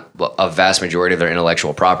Strange and a vast majority of their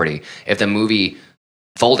intellectual property. If the movie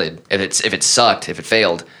folded, if it sucked, if it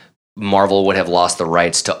failed, Marvel would have lost the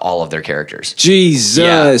rights to all of their characters.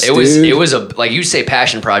 Jesus, it was dude. it was a, like you say,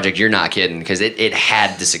 passion project. You're not kidding, because it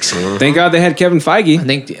had to succeed. Thank God they had Kevin Feige. I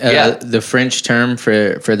think Yeah. the French term for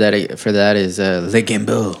that is le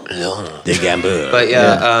gambeau. The Gambu. But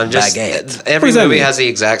just Baguette. every does that movie mean? has the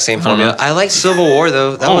exact same formula. I like Civil War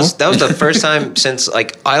though. That was the first time since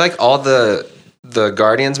like I like all the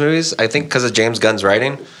Guardians movies. I think because of James Gunn's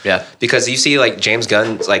writing. Yeah. Because you see like James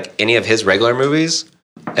Gunn's like any of his regular movies,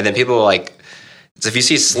 and then people are like, so if you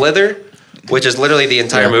see Slither, which is literally the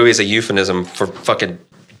entire movie is a euphemism for fucking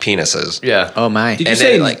penises. Yeah. Oh my! Did you And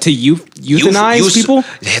say then, like, to euthanize people?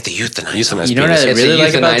 They have to euthanize. You know what I It's really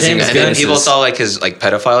like about euthanizing James And Gunn? then people saw like his like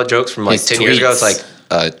pedophile jokes from like His 10 years ago. It's tweets.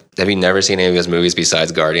 like, have you never seen any of his movies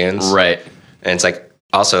besides Guardians? Right. And it's like,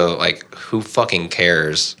 also like, who fucking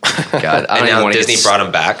cares? God, I And don't even now want to Disney brought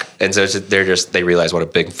him back, and so they realize what a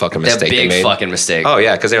big fucking that mistake they big made. fucking mistake. Oh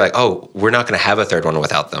yeah, because they're like, oh, we're not going to have a third one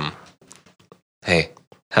without them. Hey,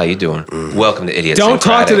 how you doing? Welcome to Idiots. Don't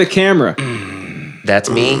talk to the camera. That's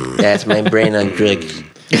me. That's my brain on drugs.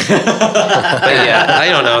 But yeah, I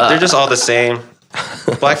don't know. They're just all the same.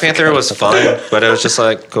 Black Panther was fun, but it was just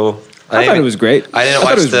like cool. I thought it was great. I didn't I thought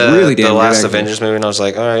watch it was the, really damn the good, last actually. Avengers movie, and I was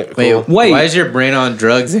like, all right, cool. Wait, why is your brain on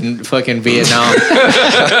drugs in fucking Vietnam?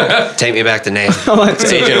 Take me back to name. Agent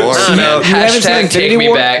Orange. I don't know. You haven't seen Hashtag Infinity take me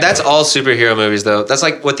War? back. That's all superhero movies, though. That's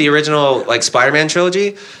like with the original like Spider-Man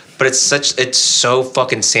trilogy, but it's so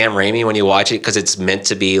fucking Sam Raimi when you watch it because it's meant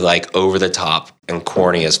to be like over the top and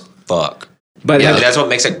corny as fuck. But Yeah, that's what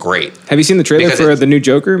makes it great. have you seen the trailer Because for it's- the new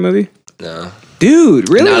Joker movie? No. Dude,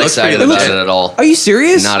 really? Not excited about it at all. Are you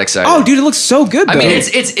serious? Not excited. Oh, dude, it looks so good. Though. I mean, it's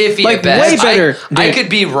iffy Like, at best. way better. I Dude. could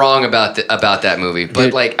be wrong about that movie, but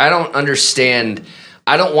Dude. like I don't understand.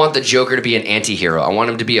 I don't want the Joker to be an anti-hero. I want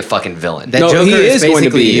him to be a fucking villain. That No, Joker he is is going to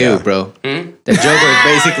basically be, you, yeah. bro. That Joker is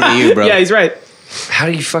basically you, bro. yeah, he's right. How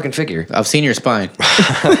do you fucking figure? I've seen your spine.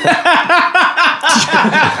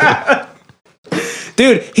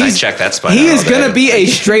 Dude, he's check that spine He out is all gonna day. be a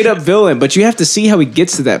straight up villain, but you have to see how he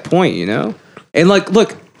gets to that point, you know? And like,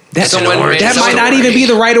 look, that Someone made that a might not story. even be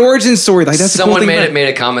the right origin story. Like that's Someone the cool thing made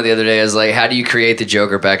a comment the other day as like, how do you create the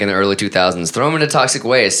Joker back in the early 2000s? Throw him into toxic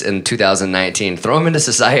waste in 2019. Throw him into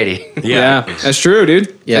society. Yeah, that's true,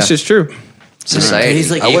 dude. Yeah. That's just true. Society. He's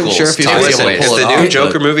like I wasn't sure if he was toxic Listen, able to waste. if pull it the off, new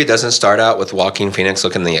Joker but- movie doesn't start out with Joaquin Phoenix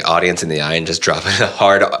looking the audience in the eye and just dropping a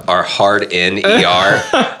hard in ER,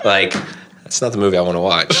 like that's not the movie I want to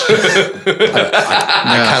watch.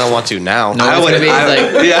 I kind of want to now. No, I it's would gonna be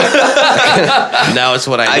like yeah. Now it's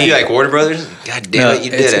what I I'd need. be like Warner Brothers. God damn No, it,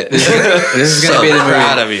 you did it. this is gonna so be the movie.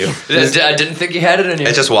 proud of you. I didn't think you had it in you.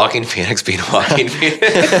 It's just Joaquin Phoenix being Joaquin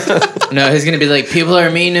Phoenix. No, he's gonna be like, people are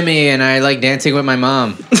mean to me, and I like dancing with my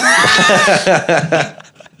mom.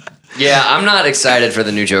 Yeah, I'm not excited for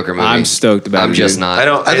the new Joker movie. I'm stoked about I'm it, just dude. not.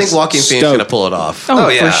 I think Joaquin Phoenix Stoked. gonna pull it off. Oh,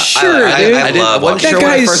 yeah. for sure, I dude. love I wasn't Joaquin. sure That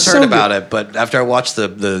when I guy first is heard so about good. it, but after I watched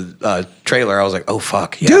the trailer, I was like, oh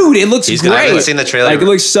fuck, yeah. Dude, it looks He's great. gonna I haven't seen the trailer. Like it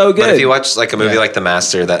looks so good. But if you watch like a movie like The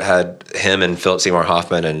Master that had him and Philip Seymour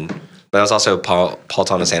Hoffman but it was also Paul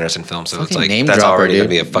Thomas Anderson film, so it's Fucking like name that's dropper, already dude. gonna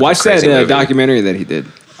be a fucking Watch that crazy movie. documentary that he did.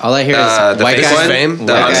 All I hear is The white Face guy. one? Fame?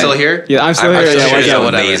 The White I'm guy. Still Here? Yeah, I'm still here. Yeah, Still watch Here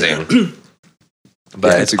that is one. amazing.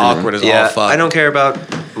 But It's awkward as all yeah, fuck. I don't care about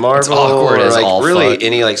Marvel awkward or as like all really fuck.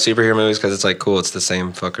 any like superhero movies because it's like cool. It's the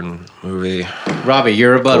same fucking movie. Robbie,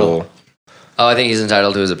 your rebuttal. Cool. Oh, I think he's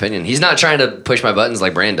entitled to his opinion. He's not trying to push my buttons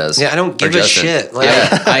like Brand does. Yeah, I don't Or give a Justin. shit. Like,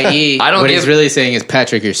 I.e., I don't what give- he's really saying is,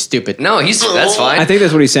 Patrick, you're stupid. No, that's fine. I think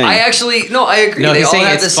that's what he's saying. I actually I agree. No, They he's all saying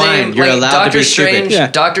have it's the same. fine. You're like, allowed to Doctor be stupid. Strange,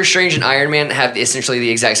 Yeah. Doctor Strange and Iron Man have essentially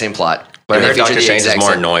the exact same plot. but I And they heard feature Doctor the Strange is exact more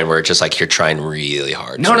same- annoying where it's just like you're trying really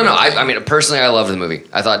hard. No. I mean, personally, I loved the movie.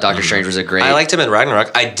 I thought Doctor Strange was a great. I liked him in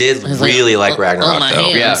Ragnarok. I did really like Ragnarok though.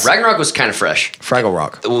 Yeah, Ragnarok was kind of fresh. Fraggle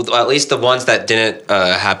Rock. Well, at least the ones that didn't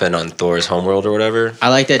happen on Thor's homeworld or whatever. I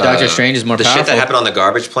like that Doctor Strange is more the powerful. shit that happened on the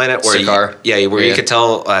garbage planet where Sakaar. where you could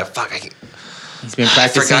tell. He's been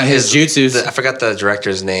practicing forgot his jutsus. I forgot the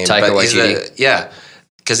director's name. Taika but he's Waititi.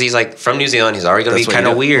 because he's like from New Zealand. He's already gonna That's be what kind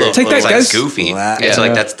you of do. weird. Take that, like guys. goofy. Yeah. And so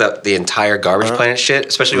like that's the entire garbage planet shit.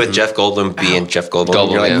 Especially with Jeff Goldblum being Jeff Goldblum.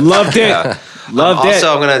 Goldblum, You're like, yeah. Loved it. Yeah. Loved it.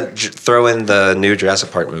 Also, I'm gonna throw in the new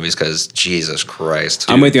Jurassic Park movies because Jesus Christ,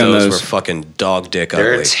 I'm with you on Those those. were fucking dog dick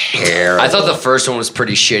they're ugly. terrible. I thought the first one was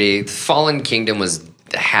pretty shitty. Fallen Kingdom was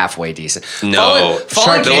halfway decent. No,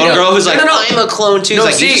 Fallen the Kingdom. little girl who's like, no. I'm a clone too. No,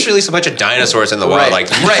 It's like, you see- just released a bunch of dinosaurs in the wild. Like,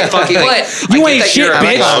 right, fucking, but like, you I get ain't that shit, you're a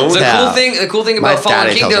bitch. clone. The cool thing My about Fallen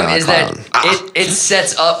daddy tells me Kingdom I'm a is that clown. it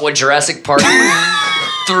sets up what Jurassic Park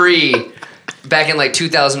 3 back in like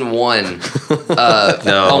 2001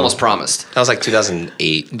 almost promised. That was like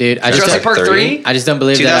 2008. Dude, I just Jurassic Park 3? I just don't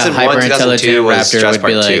believe that a 2001, hyper intelligent 2002 was raptor Jurassic would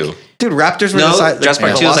be Park like. 2. Dude, raptors were No, the size. Jurassic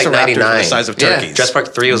Park 2 was like Velociraptors were 99. the size of Yeah. turkeys. Jurassic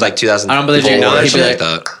Park 3 was like 2000. I don't believe you. Or He'd be something like-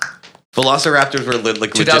 that. Velociraptors were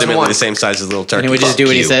like 2001. legitimately the same size as little turkeys. And he would just do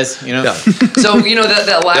what he you. says, you know? Yeah. So you know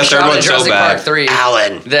that last The third shot in one's so Jurassic bad. Park 3,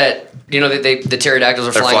 Alan. that you know that the pterodactyls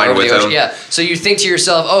are They're flying flying over the with ocean. them. Yeah. So you think to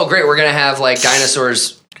yourself, oh great, we're gonna have like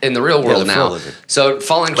dinosaurs in the real world they're now. full of it. So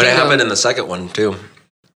Fallen But it Kingdom. happened in the second one too.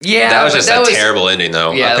 Yeah, That was but just a terrible ending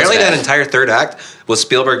though. Yeah, that was Apparently that bad. entire third act was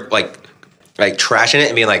Spielberg like trashing it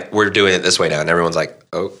and being like, we're doing it this way now. And everyone's like,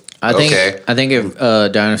 oh, I think okay. I think if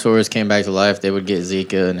dinosaurs came back to life, they would get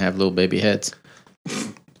Zika and have little baby heads.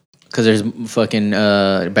 Because there's fucking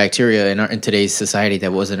bacteria in today's society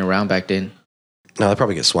that wasn't around back then. No, they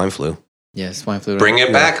probably get swine flu. Yeah, swine flu. Bring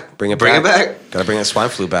it back. Bring it back. Gotta bring that swine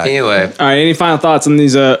flu back. Anyway, All right, any final thoughts on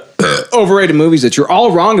these overrated movies that you're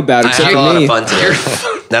all wrong about I except had a for lot me? of fun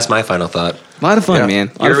today. That's my final thought. A lot of fun, man.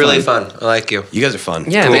 A lot You're of really fun. I like you. You guys are fun.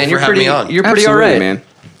 Yeah, Cool man, for you're having pretty. me on. You're pretty Absolutely, alright, man.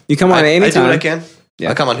 You come on I do anytime. what I can.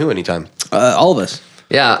 Yeah. I come on who anytime. All of us.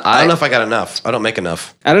 Yeah, I don't know if I got enough. I don't make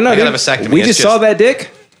enough. I don't know. I dude. got a vasectomy. We It's just saw that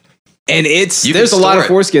dick, and it's You there's can a lot store of it.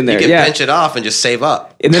 foreskin there. You can Yeah, pinch it off and just save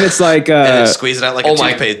up, and then it's like and then squeeze it out like a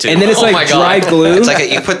toothpaste tube. and then it's Oh my like God. dry glue. It's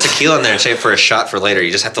like you put tequila in there and save for a shot for later.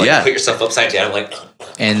 You just have to like Yeah. put yourself upside down, like.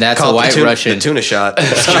 And that's Call a it white the Russian. The tuna shot.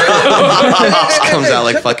 Just comes out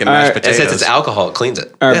like fucking mashed right. And potatoes. since it's alcohol, it cleans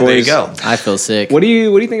it. all right, Yeah, boys. there you go. I feel sick. What do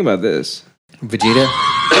you think about this? Vegeta?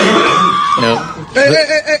 Nope.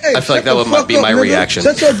 I feel like that would be my reaction.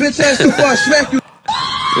 Shut your bitch ass before I smack you.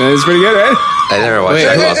 That's pretty good, right? I never watched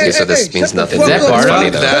Wait, Kowalski, so this means nothing. Is that It's Bardock? funny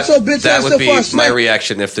though. That, Shut your bitch that ass would up be before I my smack-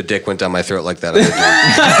 reaction if the dick went down my throat like that. I would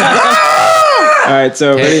do. All right,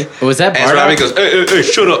 so Hey, ready? was that As Robbie Bardock? goes, hey,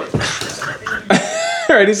 shut up.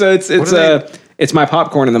 Alrighty, so it's my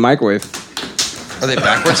popcorn in the microwave. Are they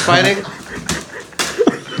backwards fighting?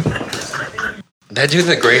 That dude in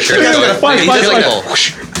the gray shirt. That guy's got a Fine, fucking fine, chili fine. bowl.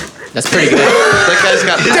 That's pretty good. That guy's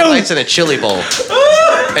got highlights in a chili bowl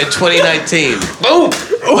in 2019. Boom!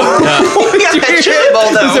 We got that chili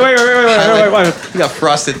bowl though. So wait. He got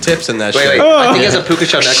frosted tips in that Wait, shit. I think he has a puka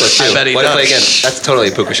shell necklace too. I bet he What if does. again? That's totally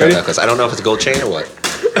a puka shell necklace. I don't know if it's a gold chain or what.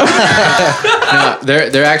 No,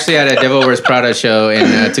 they're actually at a Devil Wears Prada show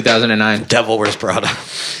in 2009. Devil Wears Prada.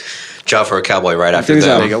 Job for a cowboy right after Check this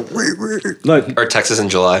that. out. There you go. Look, Or Texas in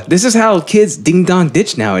July. this is how kids ding dong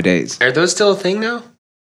ditch nowadays. Are those still a thing now?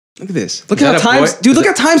 Look at this. Look Is at that how a times, boy? dude. Look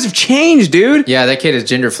how times have changed, dude. Yeah, that kid is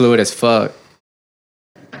gender fluid as fuck.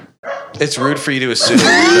 It's rude for you to assume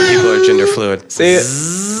that people are gender fluid. See it?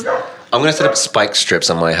 I'm gonna set up spike strips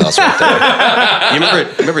on my house right there. You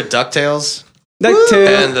remember DuckTales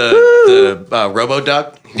DuckTales. and the Robo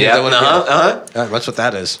Duck? Yeah, That's what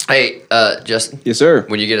that is. Hey, Justin. Yes, sir.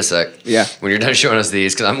 When you get a sec. Yeah. When you're done showing us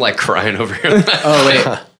these, because I'm like crying over here. Oh,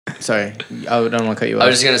 wait. Sorry. I don't want to cut you off. I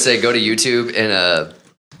was just gonna say, go to YouTube and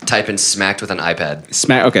type in "smacked" with an iPad.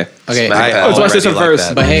 Smack. Okay. Okay. Smack Let's watch this one already like first.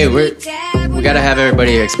 that. But hey, we gotta have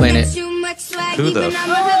everybody explain it. Who the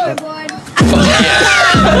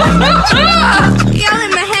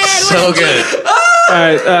So good. All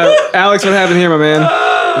right, Alex, what happened here, my man?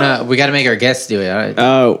 No, we gotta make our guests do it. All right.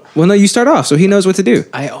 Oh, well, no, you start off, so he knows what to do.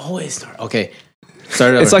 I always start. Okay.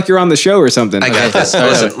 Start it over. It's like you're on the show or something. I got this. start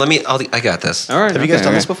Listen, over. I got this. All right. Have you guys okay,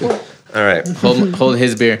 done okay. this before? All right. Hold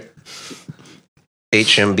his beer.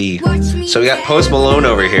 HMB. So we got Post Malone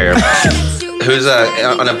over here, who's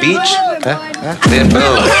on a beach. Then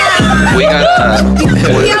boom, we got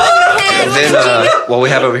what we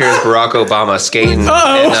have over here is Barack Obama skating.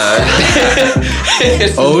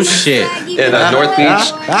 Oh shit! In North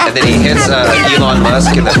Beach, and then he hits Elon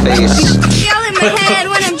Musk in the face.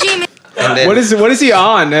 And then What is he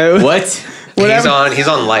on? What? he's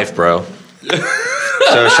on life, bro.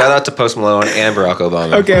 So shout out to Post Malone and Barack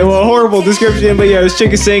Obama. Okay, well, horrible description, but yeah, this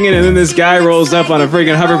chick is singing, and then this guy rolls up on a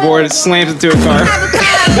freaking hoverboard and slams into a car.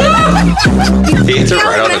 He hits it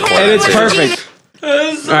right on the corner. And it's perfect. All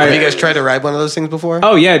Have you right. guys tried to ride one of those things before?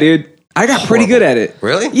 Oh, yeah, dude. I got pretty good at it.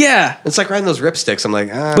 Really? Yeah. It's like riding those ripsticks. I'm like,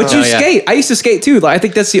 But you skate. I used to skate too. Like, I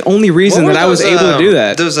think that's the only reason that I was able to do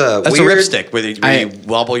that. Those That's weird, a ripstick where you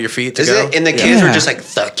wobble your feet to Is go. it? And the kids were just like,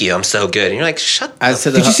 "Fuck you, I'm so good." And you're like, "Shut As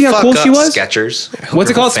the to the Did you see how fuck cool up, she was? Skechers."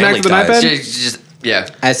 What's it called? Smack with an iPad? Yeah.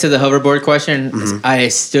 As to the hoverboard question, I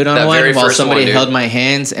stood on That one very while first somebody one, dude. held my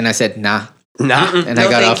hands, and I said, "Nah," Nah. and I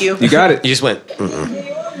got off. You got it. You just went.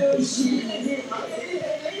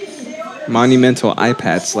 Monumental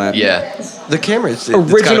iPad slap. Yeah. The camera. It's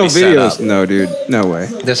Original gotta be set videos. up. No, dude. No way.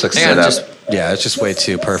 This looks Hang set on, up. just- Yeah, it's just way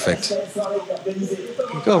too perfect.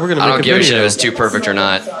 Go, we're gonna I make don't a give a shit if video. it's too perfect or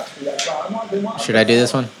not. Should I do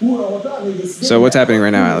this one? So what's happening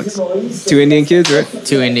right now, Alex? 2 Indian kids, right?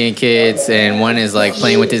 2 Indian kids, and one is like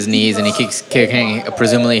playing with his knees, and he keeps kicking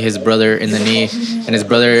presumably his brother in the knee, and his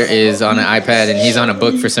brother is on an iPad, and he's on a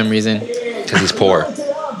book for some reason. Because he's poor.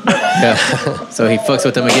 Yeah. So he fucks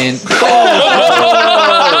with him again,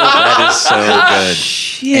 That is so good.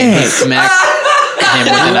 and he smacks him with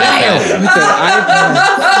an iPad.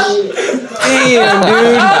 Damn,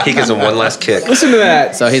 dude. He gives him one last kick. Listen to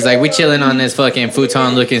that. So he's like, we chilling on this fucking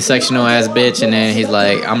futon looking sectional ass bitch, and then he's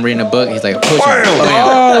like, I'm reading a book. He's like, push him. Bam.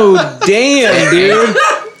 Oh, damn, dude.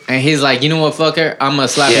 And he's like, you know what, fucker? I'm gonna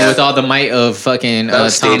slap you Yeah. with all the might of fucking That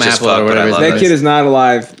was Tom staged as Apple fuck, or but I whatever his love name That is. kid is not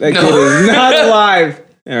alive. That kid is not alive.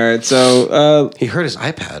 All right, so He hurt his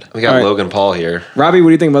iPad. We got All right. Logan Paul here. Robbie, what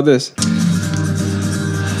do you think about this?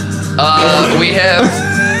 We have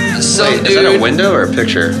some Wait, dude. is that a window or a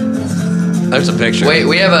picture? There's a picture. Wait,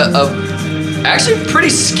 we have a actually pretty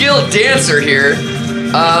skilled dancer here.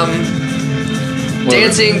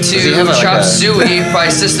 Dancing he to have, like, Chop a- Suey by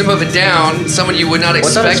System of a Down. Someone you would not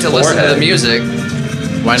What's on expect his to listen to the forehead? music.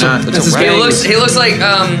 Why not? That's his He gang. looks like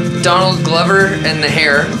Donald Glover and the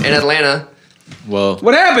hair in Atlanta. Whoa.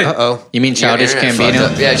 What happened? Uh-oh. You mean Childish Your internet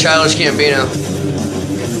fucked Gambino? up. Yeah, Childish Gambino.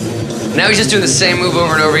 Now he's just doing the same move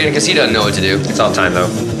over and over again because he doesn't know what to do. It's all time though.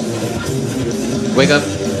 Wake up.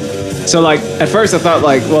 So, like, at first I thought,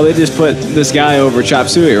 like, well, they just put this guy over Chop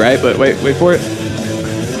Suey, right? But wait for it.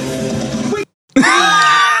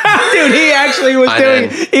 Dude, he actually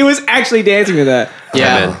was he was actually dancing to that.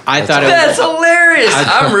 Yeah, I thought it That's was. hilarious.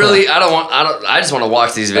 I just want to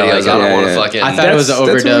watch these videos. I don't want to fucking. I thought it was an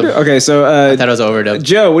That's what we overdub. do. Okay, so I thought it was an overdub.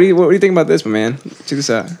 Joe, what do you think about this, my man? Check this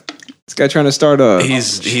out. This guy trying to start a.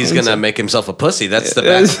 He's gonna make himself a pussy. That's the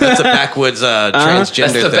backwoods transgender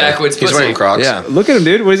That's the thing. backwoods He's pussy. wearing Crocs. Yeah. Look at him,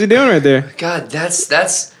 dude. What is he doing right there? God,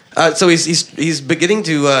 that's. So he's beginning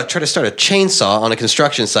to try to start a chainsaw on a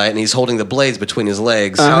construction site, and he's holding the blades between his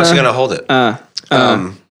legs. How's he gonna hold it? Oh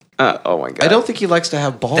my god. I don't think he likes to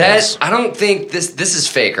have balls. I don't think this is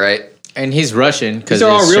fake, right? And he's Russian because These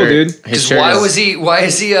are all real, dude. His Because shirt why is,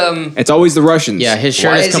 is he? It's always the Russians. Yeah, his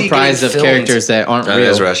shirt Why is is he comprised getting of filmed? characters that aren't That real.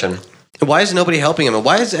 is Russian. Why is nobody helping him? And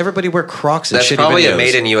why does everybody wear Crocs and That's shitty probably videos? a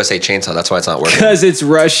made in USA chainsaw. That's why it's not working. Because it's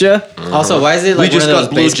Russia. Also, why is it like We one just of those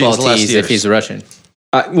got blue baseball jeans last tees year. if he's Russian?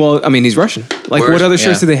 Well, I mean, he's Russian. Like, Where's- what other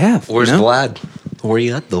shirts yeah. do they have? Where's you know? Vlad? Where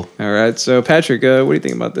you at though? All right, so Patrick, what do you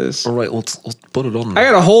think about this? All right, let's put it on. I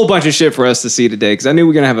got a whole bunch of shit for us to see today because I knew we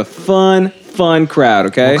were gonna have a fun crowd.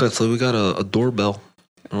 Okay. Okay, so we got a doorbell.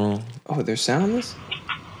 Oh, there's sound on this.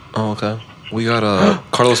 Oh, okay. We got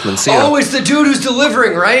Carlos Mencia. Oh, it's the dude who's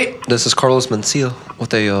delivering, right? This is Carlos Mencia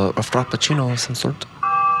with a frappuccino of some sort.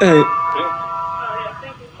 Hey.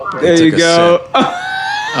 There you took a go.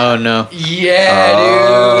 Oh no.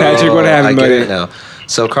 Yeah, dude. Patrick, what happened, I get buddy? it now.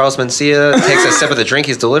 So Carlos Mencia takes a sip of the drink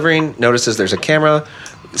he's delivering, notices there's a camera,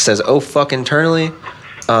 says, "Oh, fuck," internally.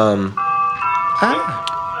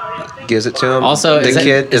 Gives it to him. Also, the is that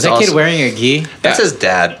kid kid also, wearing a gi? That's his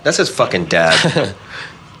dad. That's his fucking dad.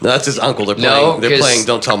 No, that's his uncle. They're No, playing. They're 'cause- playing.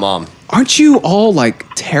 Don't tell mom. Aren't you all like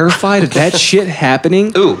terrified of that shit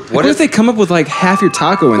happening? Ooh, Like, what if they come up with like half your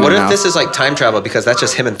taco in What their if mouth? this is like time travel because that's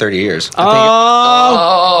just him in 30 years?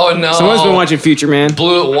 Oh no! Someone's been watching Future Man.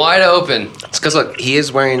 Blew it wide open. It's because look, he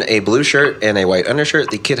is wearing a blue shirt and a white undershirt.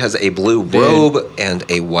 The kid has a blue robe and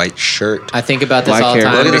a white shirt. I think about this Black all the hair.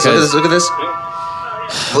 time Look at this! Look at this! because Look at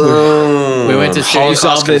this! Boom! we went to see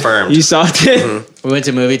Holocaust confirmed. You solved it. we went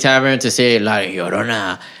to Movie Tavern to see La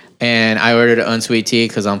Llorona. And I ordered an unsweet tea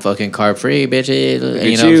because I'm fucking carb free, bitches. You know what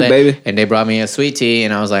I'm saying? baby. And they brought me a sweet tea,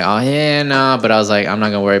 and I was like, oh, yeah, nah. But I was like, I'm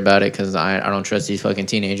not going to worry about it because I don't trust these fucking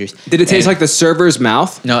teenagers. Did it taste like the server's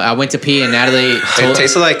mouth? No, I went to pee, and Natalie It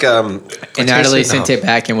tasted like and Natalie sent it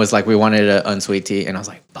back and was like, we wanted an unsweet tea. And I was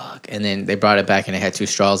like, fuck. And then they brought it back, and it had 2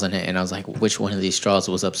 straws in it. And I was like, which one of these straws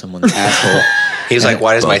was up someone's asshole? He was like,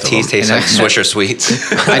 "Why does my tea taste And like Swisher Sweets?"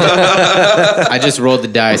 I just rolled the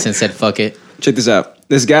dice and said, fuck it. Check this out.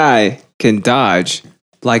 This guy can dodge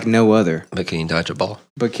like no other. But can you dodge a ball?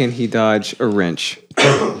 But can he dodge a wrench?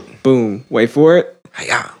 Boom. Wait for it.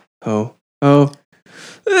 Yeah. Oh.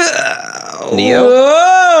 Neo.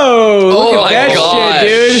 Whoa! Look Oh at that my gosh.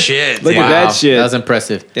 shit, dude. Shit. Look dude. at that shit. That was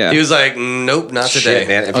impressive. Yeah. He was like, nope, not today. Shit,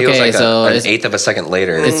 man. It feels Okay, like so an it's- eighth of a second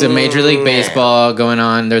later. It's a Major League Baseball going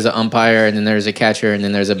on. There's an umpire, and then there's a catcher, and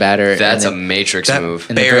then there's a batter. That's a and then Matrix That move.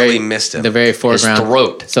 in the barely very- missed him. the very foreground.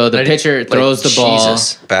 throat. So the Like- pitcher like, throws the ball,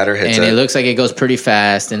 Jesus. Batter hits and it. it looks like it goes pretty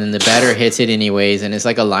fast, and then the batter hits it anyways, and it's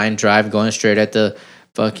like a line drive going straight at the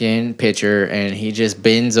fucking pitcher, and he just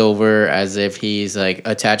bends over as if he's like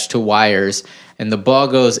attached to wires, and the ball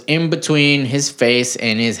goes in between his face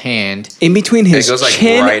and his hand. In between his goes, like,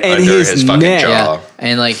 chin right and under his, his fucking neck. jaw. Yeah,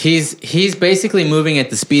 and like he's basically moving at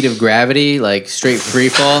the speed of gravity, like straight free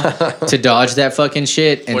fall, to dodge that fucking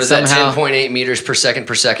shit. And What is somehow, that? 10.8 meters per second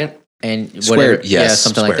per second? and Squared. whatever, yeah, Yes,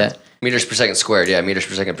 something like squared. that. Meters per second squared. Yeah, meters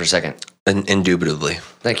per second per second. Indubitably.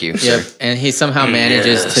 Thank you. Yep, and he somehow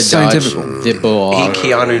manages to dodge Scientific. the ball. He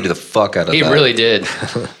Keanu the fuck out of He that. really did.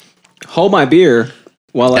 Hold my beer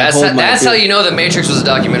while I hold my That's beer. how you know that Matrix was a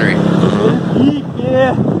documentary.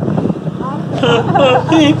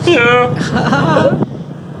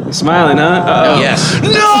 You're smiling, huh? Uh-oh. Yes.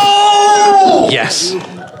 No! Yes.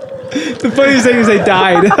 The funniest thing is they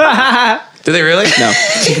died. Did they really? No.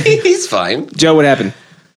 He's fine. Joe, what happened?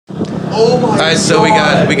 All right, so we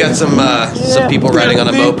got some people riding on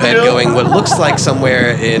a moped going what looks like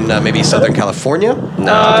somewhere in maybe Southern California.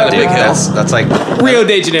 No, Big Hill. that's like Rio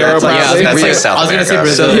de Janeiro, That's like- probably. that's like Rio- South I was gonna say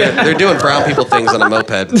America. Brazil. So they're doing brown people things on a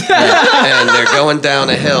moped, and they're going down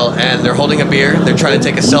a hill, and they're holding a beer. They're trying to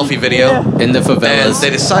take a selfie video, in the and favelas. they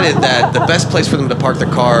decided that the best place for them to park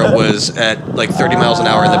their car was at like 30 miles an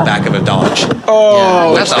hour in the back of a Dodge.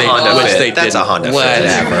 Oh, That's a they- Honda which Fit. they That's a didn't. Honda Fit.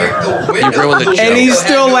 Whatever. You ruined the joke. and he's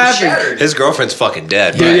still laughing. His girlfriend's fucking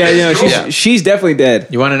dead. Dude, yeah, you know, she's, Yeah. she's definitely dead.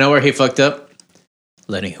 You want to know where he fucked up?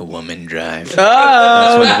 Letting a woman drive.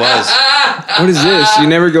 Oh, What it was. what is this? You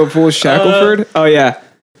never go full Shackleford? Oh, yeah.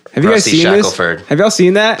 Have you guys Rusty seen Shackleford. this? Have y'all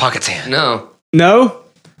seen that? Pocket sand. No. No?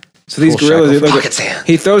 So these Full gorillas, Shackleford. look, Pocket sand.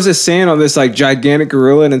 he throws his sand on this like gigantic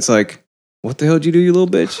gorilla, and it's like, what the hell did you do, you little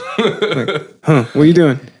bitch? Like, huh? What are you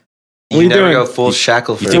doing? What are You you never doing? go full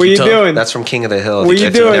Shackleford. What are you tough. doing? That's from King of the Hill. What if you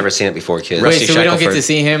you've doing? never seen it before, kids. Wait, Rusty so we don't get Shackleford. to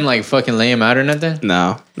see him like fucking lay him out or nothing?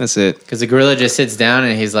 No, that's it. Because the gorilla just sits down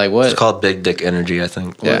and he's like, "What?" It's called Big Dick Energy, I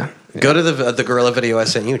think. Yeah. Go to the gorilla video I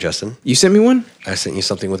sent you, Justin. You sent me one? I sent you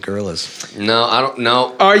something with gorillas. No, I don't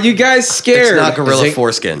know. Are you guys scared? It's not gorilla Is it-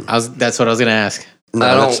 foreskin. That's what I was gonna ask. No,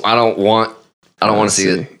 I that's- don't want to see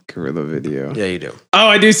it. Gorilla video. Yeah, you do. Oh,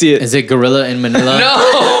 I do see it. Is it gorilla in Manila?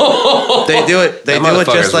 No. They do it. They That do it just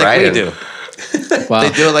motherfucker's like riding. we do. Wow. They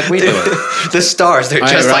do it like we do it. The stars, they're All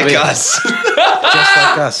right, just like Robbie. us. Just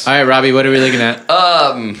like us. All right, Robbie, what are we looking at?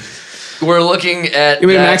 We're looking at. You want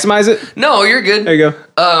me to that- maximize it? No, you're good. There you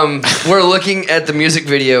go. We're looking at the music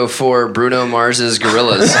video for Bruno Mars's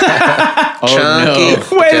Gorillas. Oh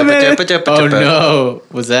no! Wait a minute. Oh no!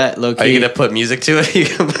 Was that low Are you key? gonna put music to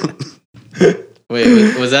it?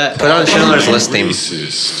 Wait, was that? Put on Schindler's List theme.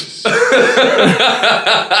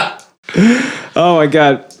 Oh my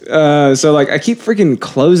god. So like I keep freaking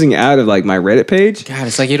closing out of like my Reddit page. God,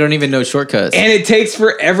 it's like you don't even know shortcuts. And it takes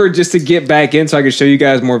forever just to get back in so I can show you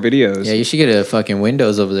guys more videos. Yeah, you should get a fucking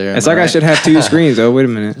Windows over there. It's like I should have 2 screens. Oh, wait a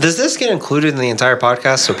minute. Does this get included in the entire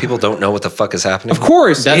podcast so people don't know what the fuck is happening? Of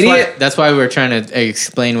course, That's idiot. why. That's why we're trying to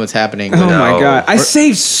explain what's happening. Oh No. my god. I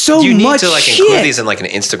saved so You need much to like shit. include these in like an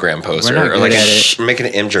Instagram post We're not or like good at it. make an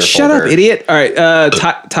Imgur Shut folder. up, idiot. All right,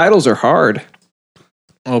 titles are hard.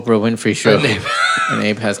 Oprah Winfrey Show. An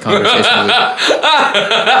ape has conversation with. Oh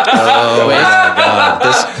my God!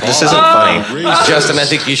 This isn't funny. Justin, I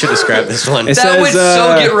think you should describe this one. That would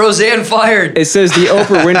so get Roseanne fired. It says the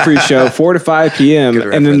Oprah Winfrey Show, 4 to 5 p.m.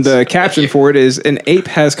 And then the caption for it is an ape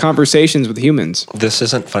has conversations with humans. This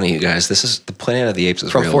isn't funny, you guys. This is the Planet of the Apes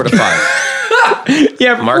is From real. 4 to 5.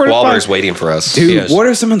 Yeah, Mark Wahlberg's waiting for us. Dude, what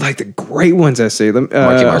are some of like the great ones I see?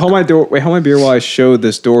 Hold my beer while I show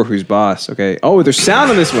this door who's boss. Okay. Oh, there's sound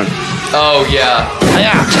on this one. Oh yeah.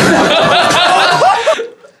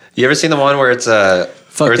 You ever seen the one where it's where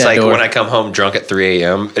it's that like door. when I come home drunk at 3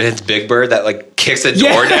 a.m. and it's Big Bird that like kicks the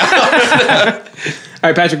door down? All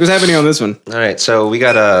right, Patrick, what's happening on this one? All right, so we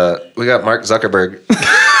got Mark Zuckerberg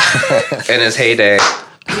in his heyday, and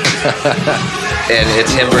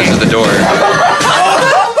it's him versus the door.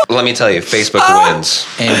 Let me tell you, Facebook wins,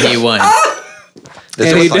 and he won.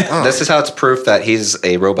 This is how it's proof that he's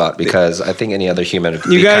a robot, because I think any other human would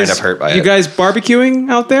be kind of hurt by it. You guys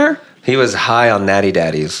barbecuing out there? He was high on Natty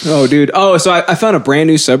Daddies. Oh, dude. Oh, so I found a brand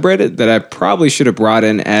new subreddit that I probably should have brought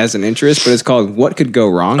in as an interest, but it's called What Could Go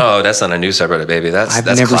Wrong? Oh, that's not a new subreddit, baby. That's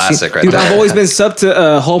never classic right dude, there. I've always been sub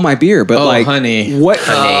to Hold My Beer, but honey. What could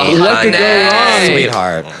go wrong?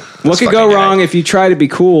 Sweetheart. What could go wrong if you try to be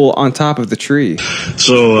cool on top of the tree?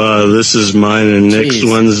 So this is mine and next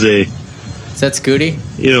Wednesday. Is that Scooty?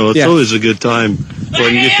 You know, it's always a good time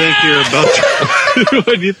when you think you're about to,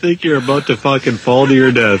 when you think you're about to fucking fall to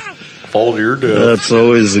your death. Fall to your death. That's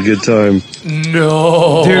always a good time.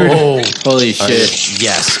 No, dude. Holy shit!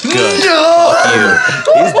 Yes, good. No,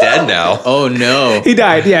 he's dead now. Oh no, he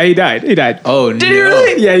died. Yeah, he died. He died. Oh Did no, he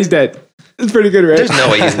really? Yeah, he's dead. It's pretty good, right? There's no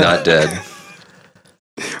way he's not dead.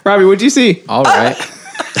 Robbie, what'd you see? All right.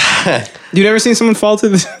 You never seen someone fall to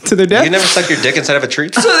their death? You never stuck your dick inside of a tree?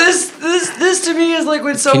 So this to me is like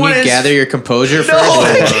when Can someone you gather your composure first?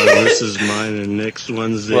 This is mine and next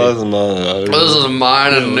Wednesday. This is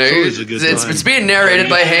mine and it's being narrated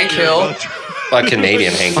by Hank Hill. A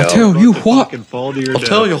Canadian Hank Hill. I'll tell you what. Fall to your death.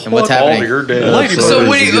 Tell you And what's happening?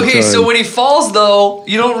 So when he falls though,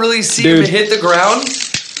 you don't really see him hit the ground.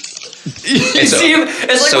 You see him.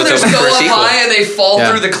 It's like when they're so up high and they fall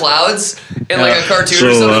through the clouds in like a cartoon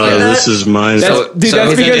or something like that. This is mine. So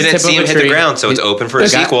because you didn't see him hit the ground, so it's open for a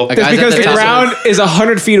sequel. That's because the ground is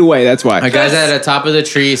 100 feet away. That's why. A guy's at the top of the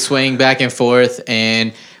tree swaying back and forth,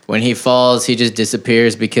 and when he falls, he just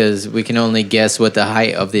disappears because we can only guess what the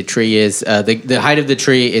height of the tree is. The height of the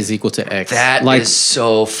tree is equal to X. That is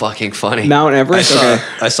so fucking funny. Mount Everest?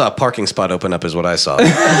 I saw a parking spot open up is what I saw.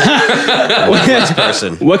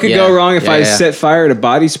 Person. What could go wrong if I set fire to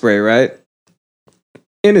body spray, right?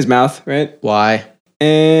 In his mouth, right? Why?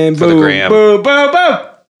 And For the boom, gram. boom, boom, boom.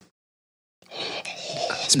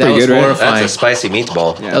 It's pretty good, right? That's a spicy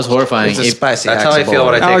meatball. That was horrifying. It's a spicy That's how I feel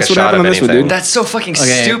when I take Alex, a what shot happened of on this one, anything. dude? That's so fucking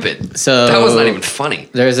stupid. So that was not even funny.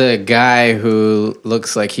 There's a guy who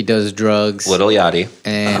looks like he does drugs. Little Yachty.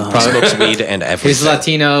 And smokes weed and everything. He's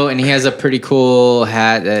Latino, and he has a pretty cool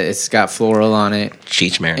hat. It's got floral on it.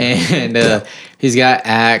 Cheech man. And he's got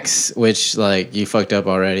Axe, which like you fucked up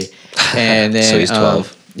already. And then So he's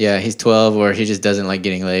 12. Yeah, he's 12, or he just doesn't like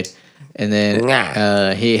getting laid. And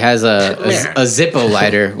then he has a Zippo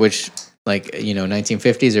lighter, which like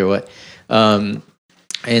 1950s or what. And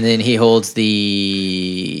then he holds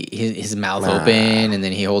his mouth open, and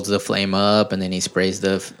then he holds the flame up, and then he sprays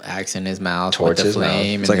the Axe in his mouth Towards with his the mouth.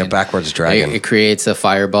 flame. It's and like a then backwards dragon. It creates a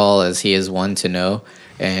fireball, as he is one to know,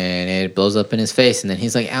 and it blows up in his face, and then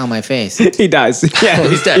he's like, "Ow, my face!" He dies. Yeah,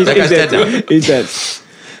 He's dead. That guy's dead now. He's dead.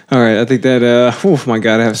 All right, I think that. Oh my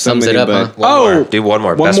god, I have so Sums many. it up, but, huh? One more. Do one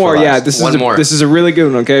more. One Best for more. last. Yeah, this One is more. This is a really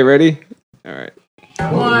good one. Okay, ready? All right.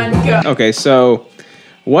 Okay, so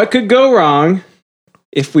what could go wrong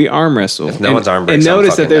if we arm wrestle? If no one's arm and breaks, I'm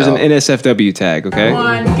notice that there's fucking an NSFW tag. Okay.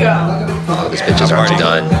 Oh, this bitch is already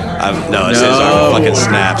done. No, it says our fucking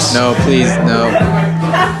snaps. No, please, no.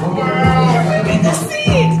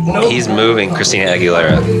 He's moving Christina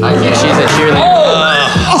Aguilera. She's a cheerleader.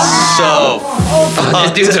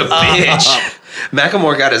 This dude's a bitch.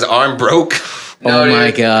 Macklemore got his arm broke. Oh my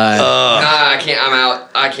god. Nah, I can't. I'm out.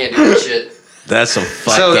 I can't do this shit. That's some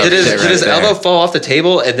fucked So up did shit right his there. elbow fall off the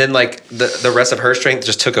table, and then like the rest of her strength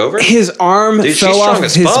just took over? His arm Dude, she's fell strong off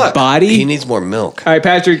as his fuck. body. He needs more milk. All right,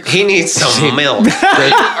 Patrick. He needs some milk.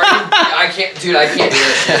 I can't, dude. I can't do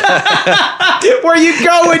this shit. Where you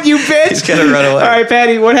going, you bitch? He's gonna run away. All right,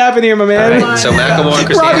 Patty. What happened here, my man? So Macklemore and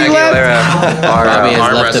Christina Robbie Aguilera are Robbie has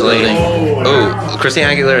arm left the wrestling. Ooh, Christina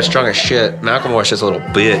Aguilera is strong as shit. Macklemore's just a little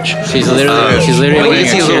bitch. She's literally Well, you wearing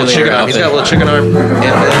can see a his little cheerleader chicken arm. He's got a little chicken arm.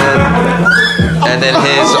 And And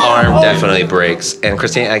then his arm definitely breaks. And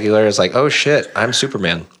Christina Aguilera is like, oh shit, I'm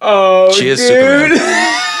Superman. Oh, She is dude. Superman.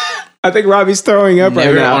 I think Robbie's throwing up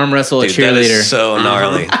Never right now. arm wrestle a Dude, that cheerleader. is so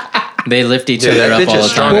gnarly. They lift each Dude, other that up bitch all is the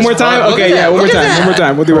strong time. One more time? Look Okay, at yeah, that. one more Look at time. One more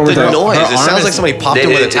time. We'll do one more The time. noise. It arm sounds like is- somebody popped They him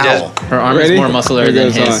with a did- they towel. Her arm Ready? is more muscular Here than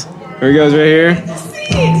goes, his. hold on. Here he goes right here.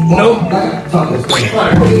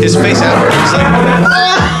 His face afterwards. He's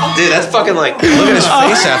like, Dude, that's fucking like. look at his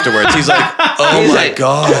face afterwards. He's like, oh He's my like,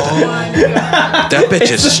 god, that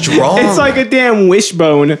bitch is strong. It's like a damn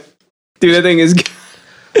wishbone. Dude, that thing is...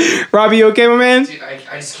 Robbie, you okay, my man? Dude, I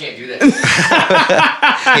just can't do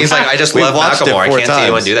that. He's like, I just We've love watched it Macklemore. I 4 can't see times.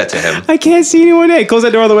 anyone do that to him. I can't see anyone. Hey, close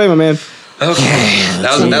that door all the way, my man. Okay,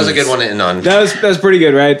 that was a good one to end on. That was pretty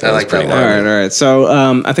good, right? I like that one. All right.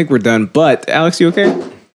 So I think we're done. But Alex, you okay?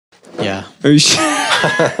 Yeah. Are you sure?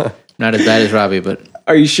 Not as bad as Robbie, but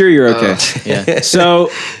Are you sure you're okay? yeah. So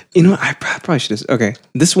you know, I probably should have. Okay,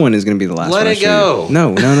 this one is going to be the last. Let one I it show you.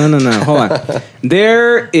 go. No. Hold on.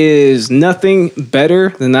 There is nothing better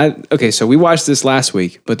than that. Okay, so we watched this last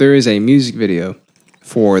week, but there is a music video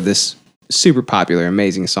for this super popular,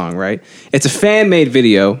 amazing song. Right? It's a fan made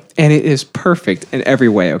video, and it is perfect in every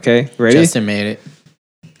way. Okay, ready? Justin made it.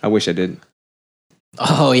 I wish I did.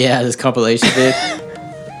 Oh yeah, this compilation did.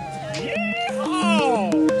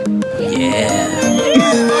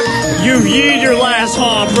 You yeed your last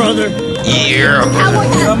haw, brother. Yeah, Do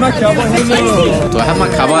I have my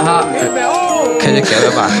cowboy hat? can you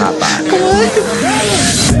get my hot back?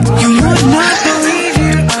 You would not believe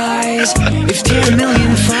your eyes if 10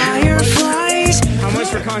 million fireflies. How much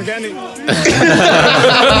for Con Candy?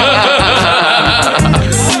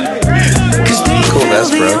 Cool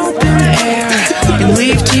vest, bro. And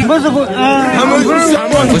leave to How much?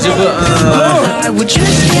 Would you put I would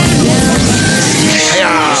just stand down.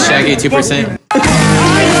 Shaggy 2%?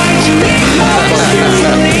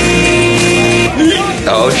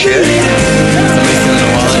 Oh shit. Somebody's stealing a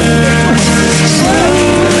wallet.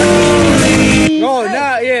 Oh,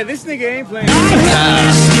 nah, yeah, this nigga ain't playing.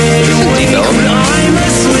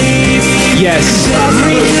 Yes.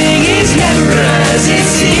 Everything is never as it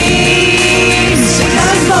seems. I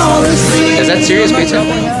fall asleep. Is that serious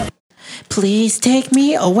pizza? Please take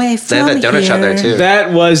me away They from have that donut shop there too.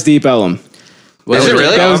 That was Deep Ellum. Is it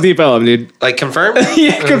really? That was Deep Ellum, dude. Like confirmed?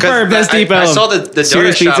 Yeah, confirmed. That's Deep I Ellum. saw the donut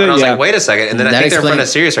Serious shop pizza? and I was Yeah. like, wait a second. And then I That think they're in front of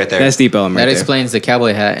explains- Sirius right there. That's Deep Ellum right That there. explains the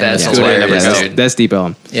cowboy hat and That's the why I scooter. never Yeah, know. That's Deep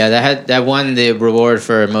Ellum. yeah, that won the reward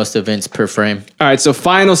for most events per frame. All right, so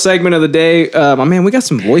final segment of the day. My man, we got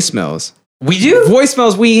some voicemails. We do?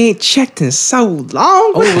 Voicemails we ain't checked in so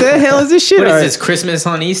long. What the hell is this shit? What All is right. this, Christmas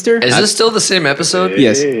on Easter? Is this still the same episode?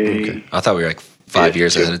 Yes. Hey, I thought we were like 5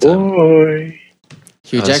 years ahead of time. boy,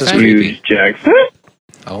 Hugh Oh, this is Jackman? creepy. Hugh Jackson.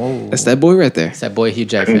 Oh. That's that boy right there. It's that boy Hugh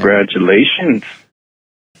Jackman. Congratulations,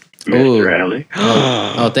 Ooh. Mr. Alley.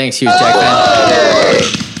 Oh, thanks, Hugh Jackman.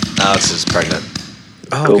 Alex is pregnant.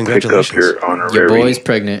 Oh, Go pick up congratulations. your Your honorary boy's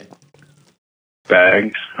pregnant.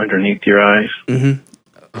 bags underneath your eyes.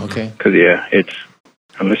 Mm-hmm. Okay. Because, yeah, it's,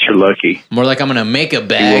 unless you're lucky, More like I'm going to make a you will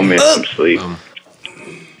bag. miss some sleep. Um.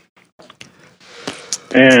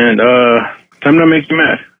 And, time to make you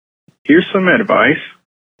mad. Here's some advice.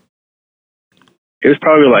 It was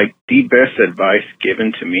probably like the best advice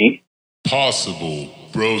given to me, Possible,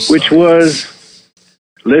 bro. which was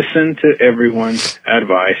listen to everyone's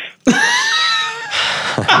advice.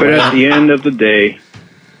 But at the end of the day,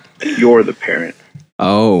 you're the parent.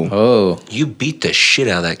 Oh. Oh. You beat the shit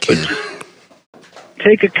out of that kid.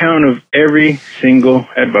 Take account of every single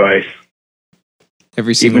advice,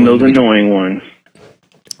 Every single even those one. annoying ones.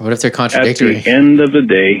 What if they're At contradictory? the end of the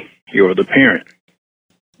day, you're the parent.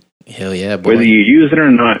 Hell yeah, boy. Whether you use it or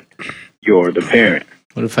not, you're the parent.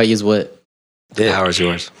 What if I use what? The power's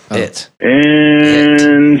yours. Oh. It.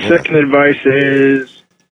 And second advice is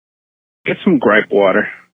get some gripe water.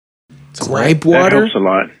 Gripe That water? helps a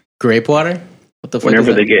lot. Grape water? What the fuck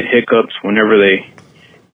Whenever is they that? get hiccups, whenever they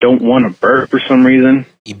don't want to burp for some reason,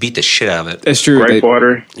 You beat the shit out of it. That's true. gripe They-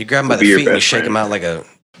 water. You grab him by will the be your feet and you best shake friend. him out like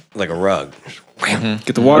a rug.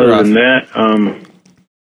 Get the water Other off. than that,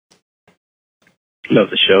 love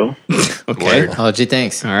the show. Okay. Word. Oh, gee,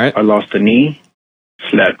 thanks. All right. I lost a knee,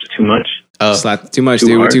 slapped too much, Oh. Slapped too much, Too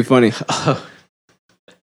dude. We're hard. too funny.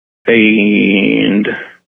 and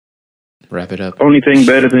Wrap it up. only thing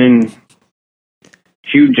better than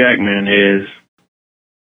Hugh Jackman is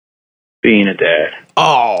being a dad.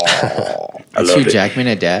 Oh. I Is love Hugh it. Jackman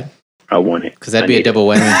a dad? I want it. Because that'd I be a need double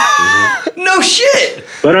whammy. No shit.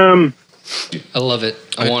 But I love it.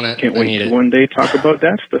 I want it. can't I wait need to it. one day talk about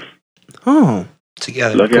that stuff. Oh.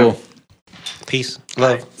 Together. Love you. Cool. Peace.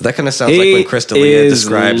 Love. That kind of sounds He like when Chris D'Elia is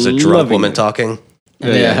describes a drunk loving woman it. talking.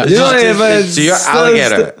 Yeah. So your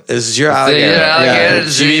alligator. Is your alligator.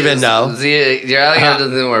 Do you even know? Your alligator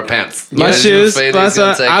doesn't wear pants. My shoes. I bought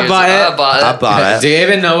it. I bought it. Do you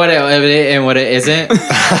even know what it and what it isn't?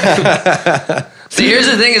 See, here's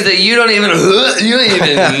the thing: is that you don't even know.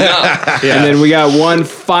 And then we got one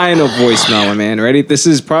final voicemail, my man. Ready? This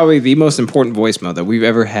is probably the most important voicemail that we've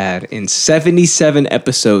ever had in 77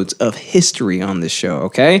 episodes of history on this show.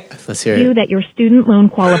 Okay, let's hear you that your student loan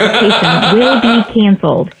qualification will be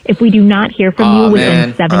canceled if we do not hear from you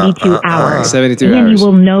within 72 hours. 72 and hours. you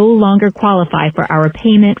will no longer qualify for our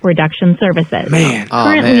payment reduction services. Man.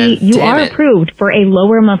 Currently, you are approved for a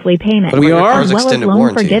lower monthly payment. We are? as well as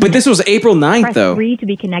loan forgiveness. But this was April 9th, Press though. 3 to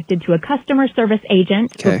be connected to a customer service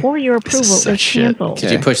agent before your approval is canceled. Did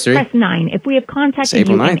you push 3? Press 9 if we have contacted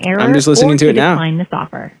April you in 9th. error I'm just listening or to it now. decline this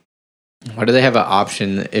offer. Why do they have an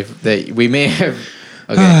option if they we may have?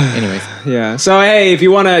 Okay. Anyways. Yeah. So, hey, if you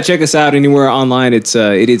want to check us out anywhere online, it's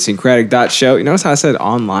idiotsyncratic.show. You notice how I said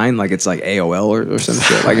online? Like it's like AOL or some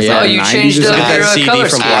shit. Like it's Yeah. like Oh, you 90s changed or up something. your CD color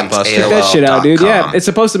from scheme. Blockbuster. Check that shit out, dude. Yeah. AOL.com. It's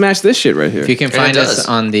supposed to match this shit right here. If you can find us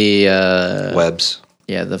on the webs.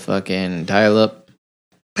 Yeah, the fucking dial-up.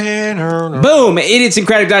 Boom!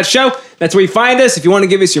 Idiotsyncratic.show. That's where you find us. If you want to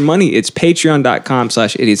give us your money, it's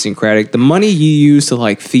patreon.com/idiotsyncratic. The money you use to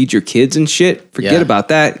like feed your kids and shit, forget Yeah. about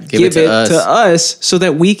that. Give it to us. so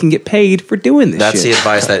that we can get paid for doing this That's shit. the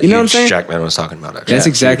advice that you know what I'm huge saying? Jackman was talking about. Actually. That's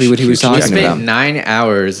exactly what he was We talking spent about. 9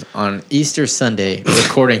 hours on Easter Sunday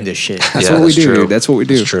recording this shit. That's what we do, dude. That's what we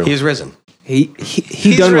do. true. He's risen. He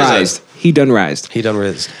done risen. rised. He done rised. He done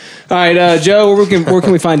riz. All right, Joe, where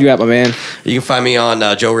can we find you at, my man? You can find me on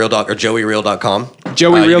joeyreal.com. Joeyreal.com?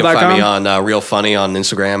 You can find me on Real Funny on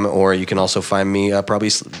Instagram, or you can also find me probably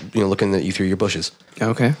looking at you through your bushes.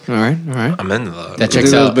 Okay, all right. I'm into that. That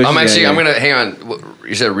checks out. I'm gonna hang on.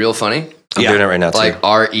 You said real funny. I'm doing it right now too. Like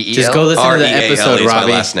REEL. Just go listen to the episode, is my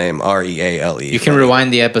Robbie. last name. REALE. You can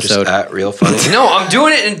rewind the episode. Just at Real Funny. No, I'm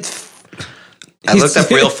doing it in. I looked up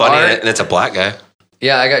Real Funny and it's a black guy.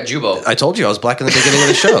 Yeah, I got Jubo. I told you I was black in the beginning of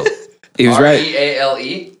the show. He was right.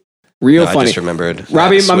 REALE. Real I funny. just remembered.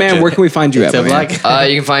 Robbie, I had to my man, switch it. where can we find you at, my man?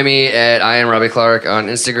 You can find me at I am Robbie Clark on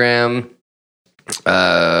Instagram.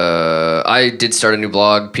 I did start a new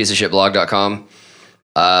blog, pieceofshitblog.com,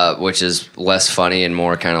 which is less funny and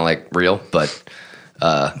more kind of like real, but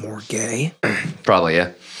more gay. Probably, yeah.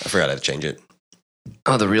 I forgot how to change it.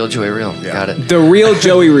 Oh, the real Joey Real. Got it. The real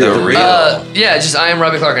Joey Real. Yeah, just I am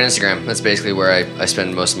Robbie Clark on Instagram. That's basically where I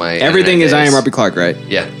spend most of my Everything is internet I am days. Robbie Clark, right?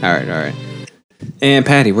 Yeah. All right. And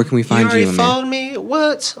Patty, where can we find you, my man? phoned me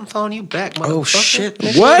once. I'm phoning you back, motherfucker. Oh shit!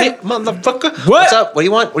 What? Motherfucker. What? What's up? What do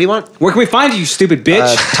you want? What do you want? Where can we find you, you stupid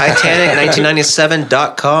bitch?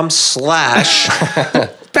 Titanic1997.com/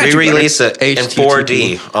 re-release it in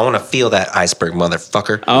 4D. I want to feel that iceberg,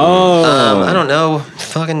 motherfucker. Oh. I don't know.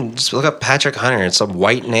 Fucking just look up Patrick Hunter. It's a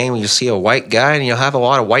white name. You see a white guy, and you'll have a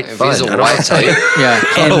lot of white fun. he's a I don't know what white to tell you. Yeah.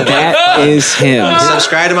 And that is him.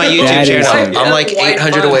 Subscribe to my YouTube That is channel. him. I'm like White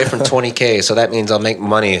 800 fun. away from 20K, so that means I'll make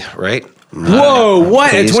money, right? Whoa,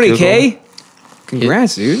 what? At Please 20K?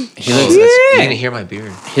 Congrats, dude. He looks. You didn't hear my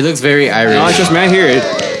beard. He looks very Irish. No, it's just man, hear it.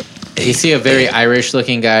 If you see a very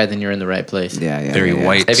Irish-looking guy, then you're in the right place. Yeah. Very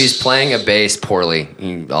white. If he's playing a bass poorly,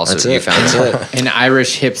 you found it. An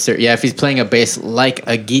Irish hipster. Yeah, if he's playing a bass like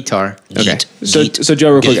a guitar. Okay. So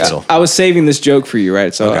Joe, real quick, I was saving this joke for you,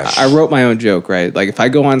 right? So I wrote my own joke, right? Like if I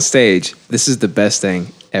go on stage, this is the best thing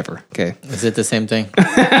ever. Okay. Is it the same thing?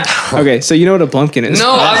 Okay. So you know what a blumpkin is?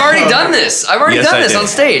 No, I've already done this. I've already Yes, done I this did. on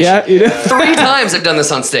stage. Yeah, you did. 3 times I've done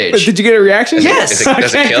this on stage. Did you get a reaction? Yes. Does it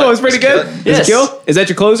Okay, kill? cool. It's pretty Does it good. kill Does it kill? Is that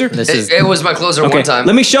your closer? This is. It was my closer Okay. one time.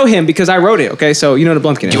 Let me show him because I wrote it. Okay. So you know what a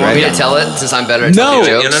blumpkin is, Do you want right? me to tell it since I'm better at No,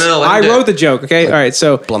 telling jokes? No, let I him do it. wrote the joke. Okay, all right.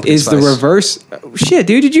 So Blumpkin is the spice. reverse? Shit,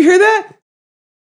 dude, did you hear that?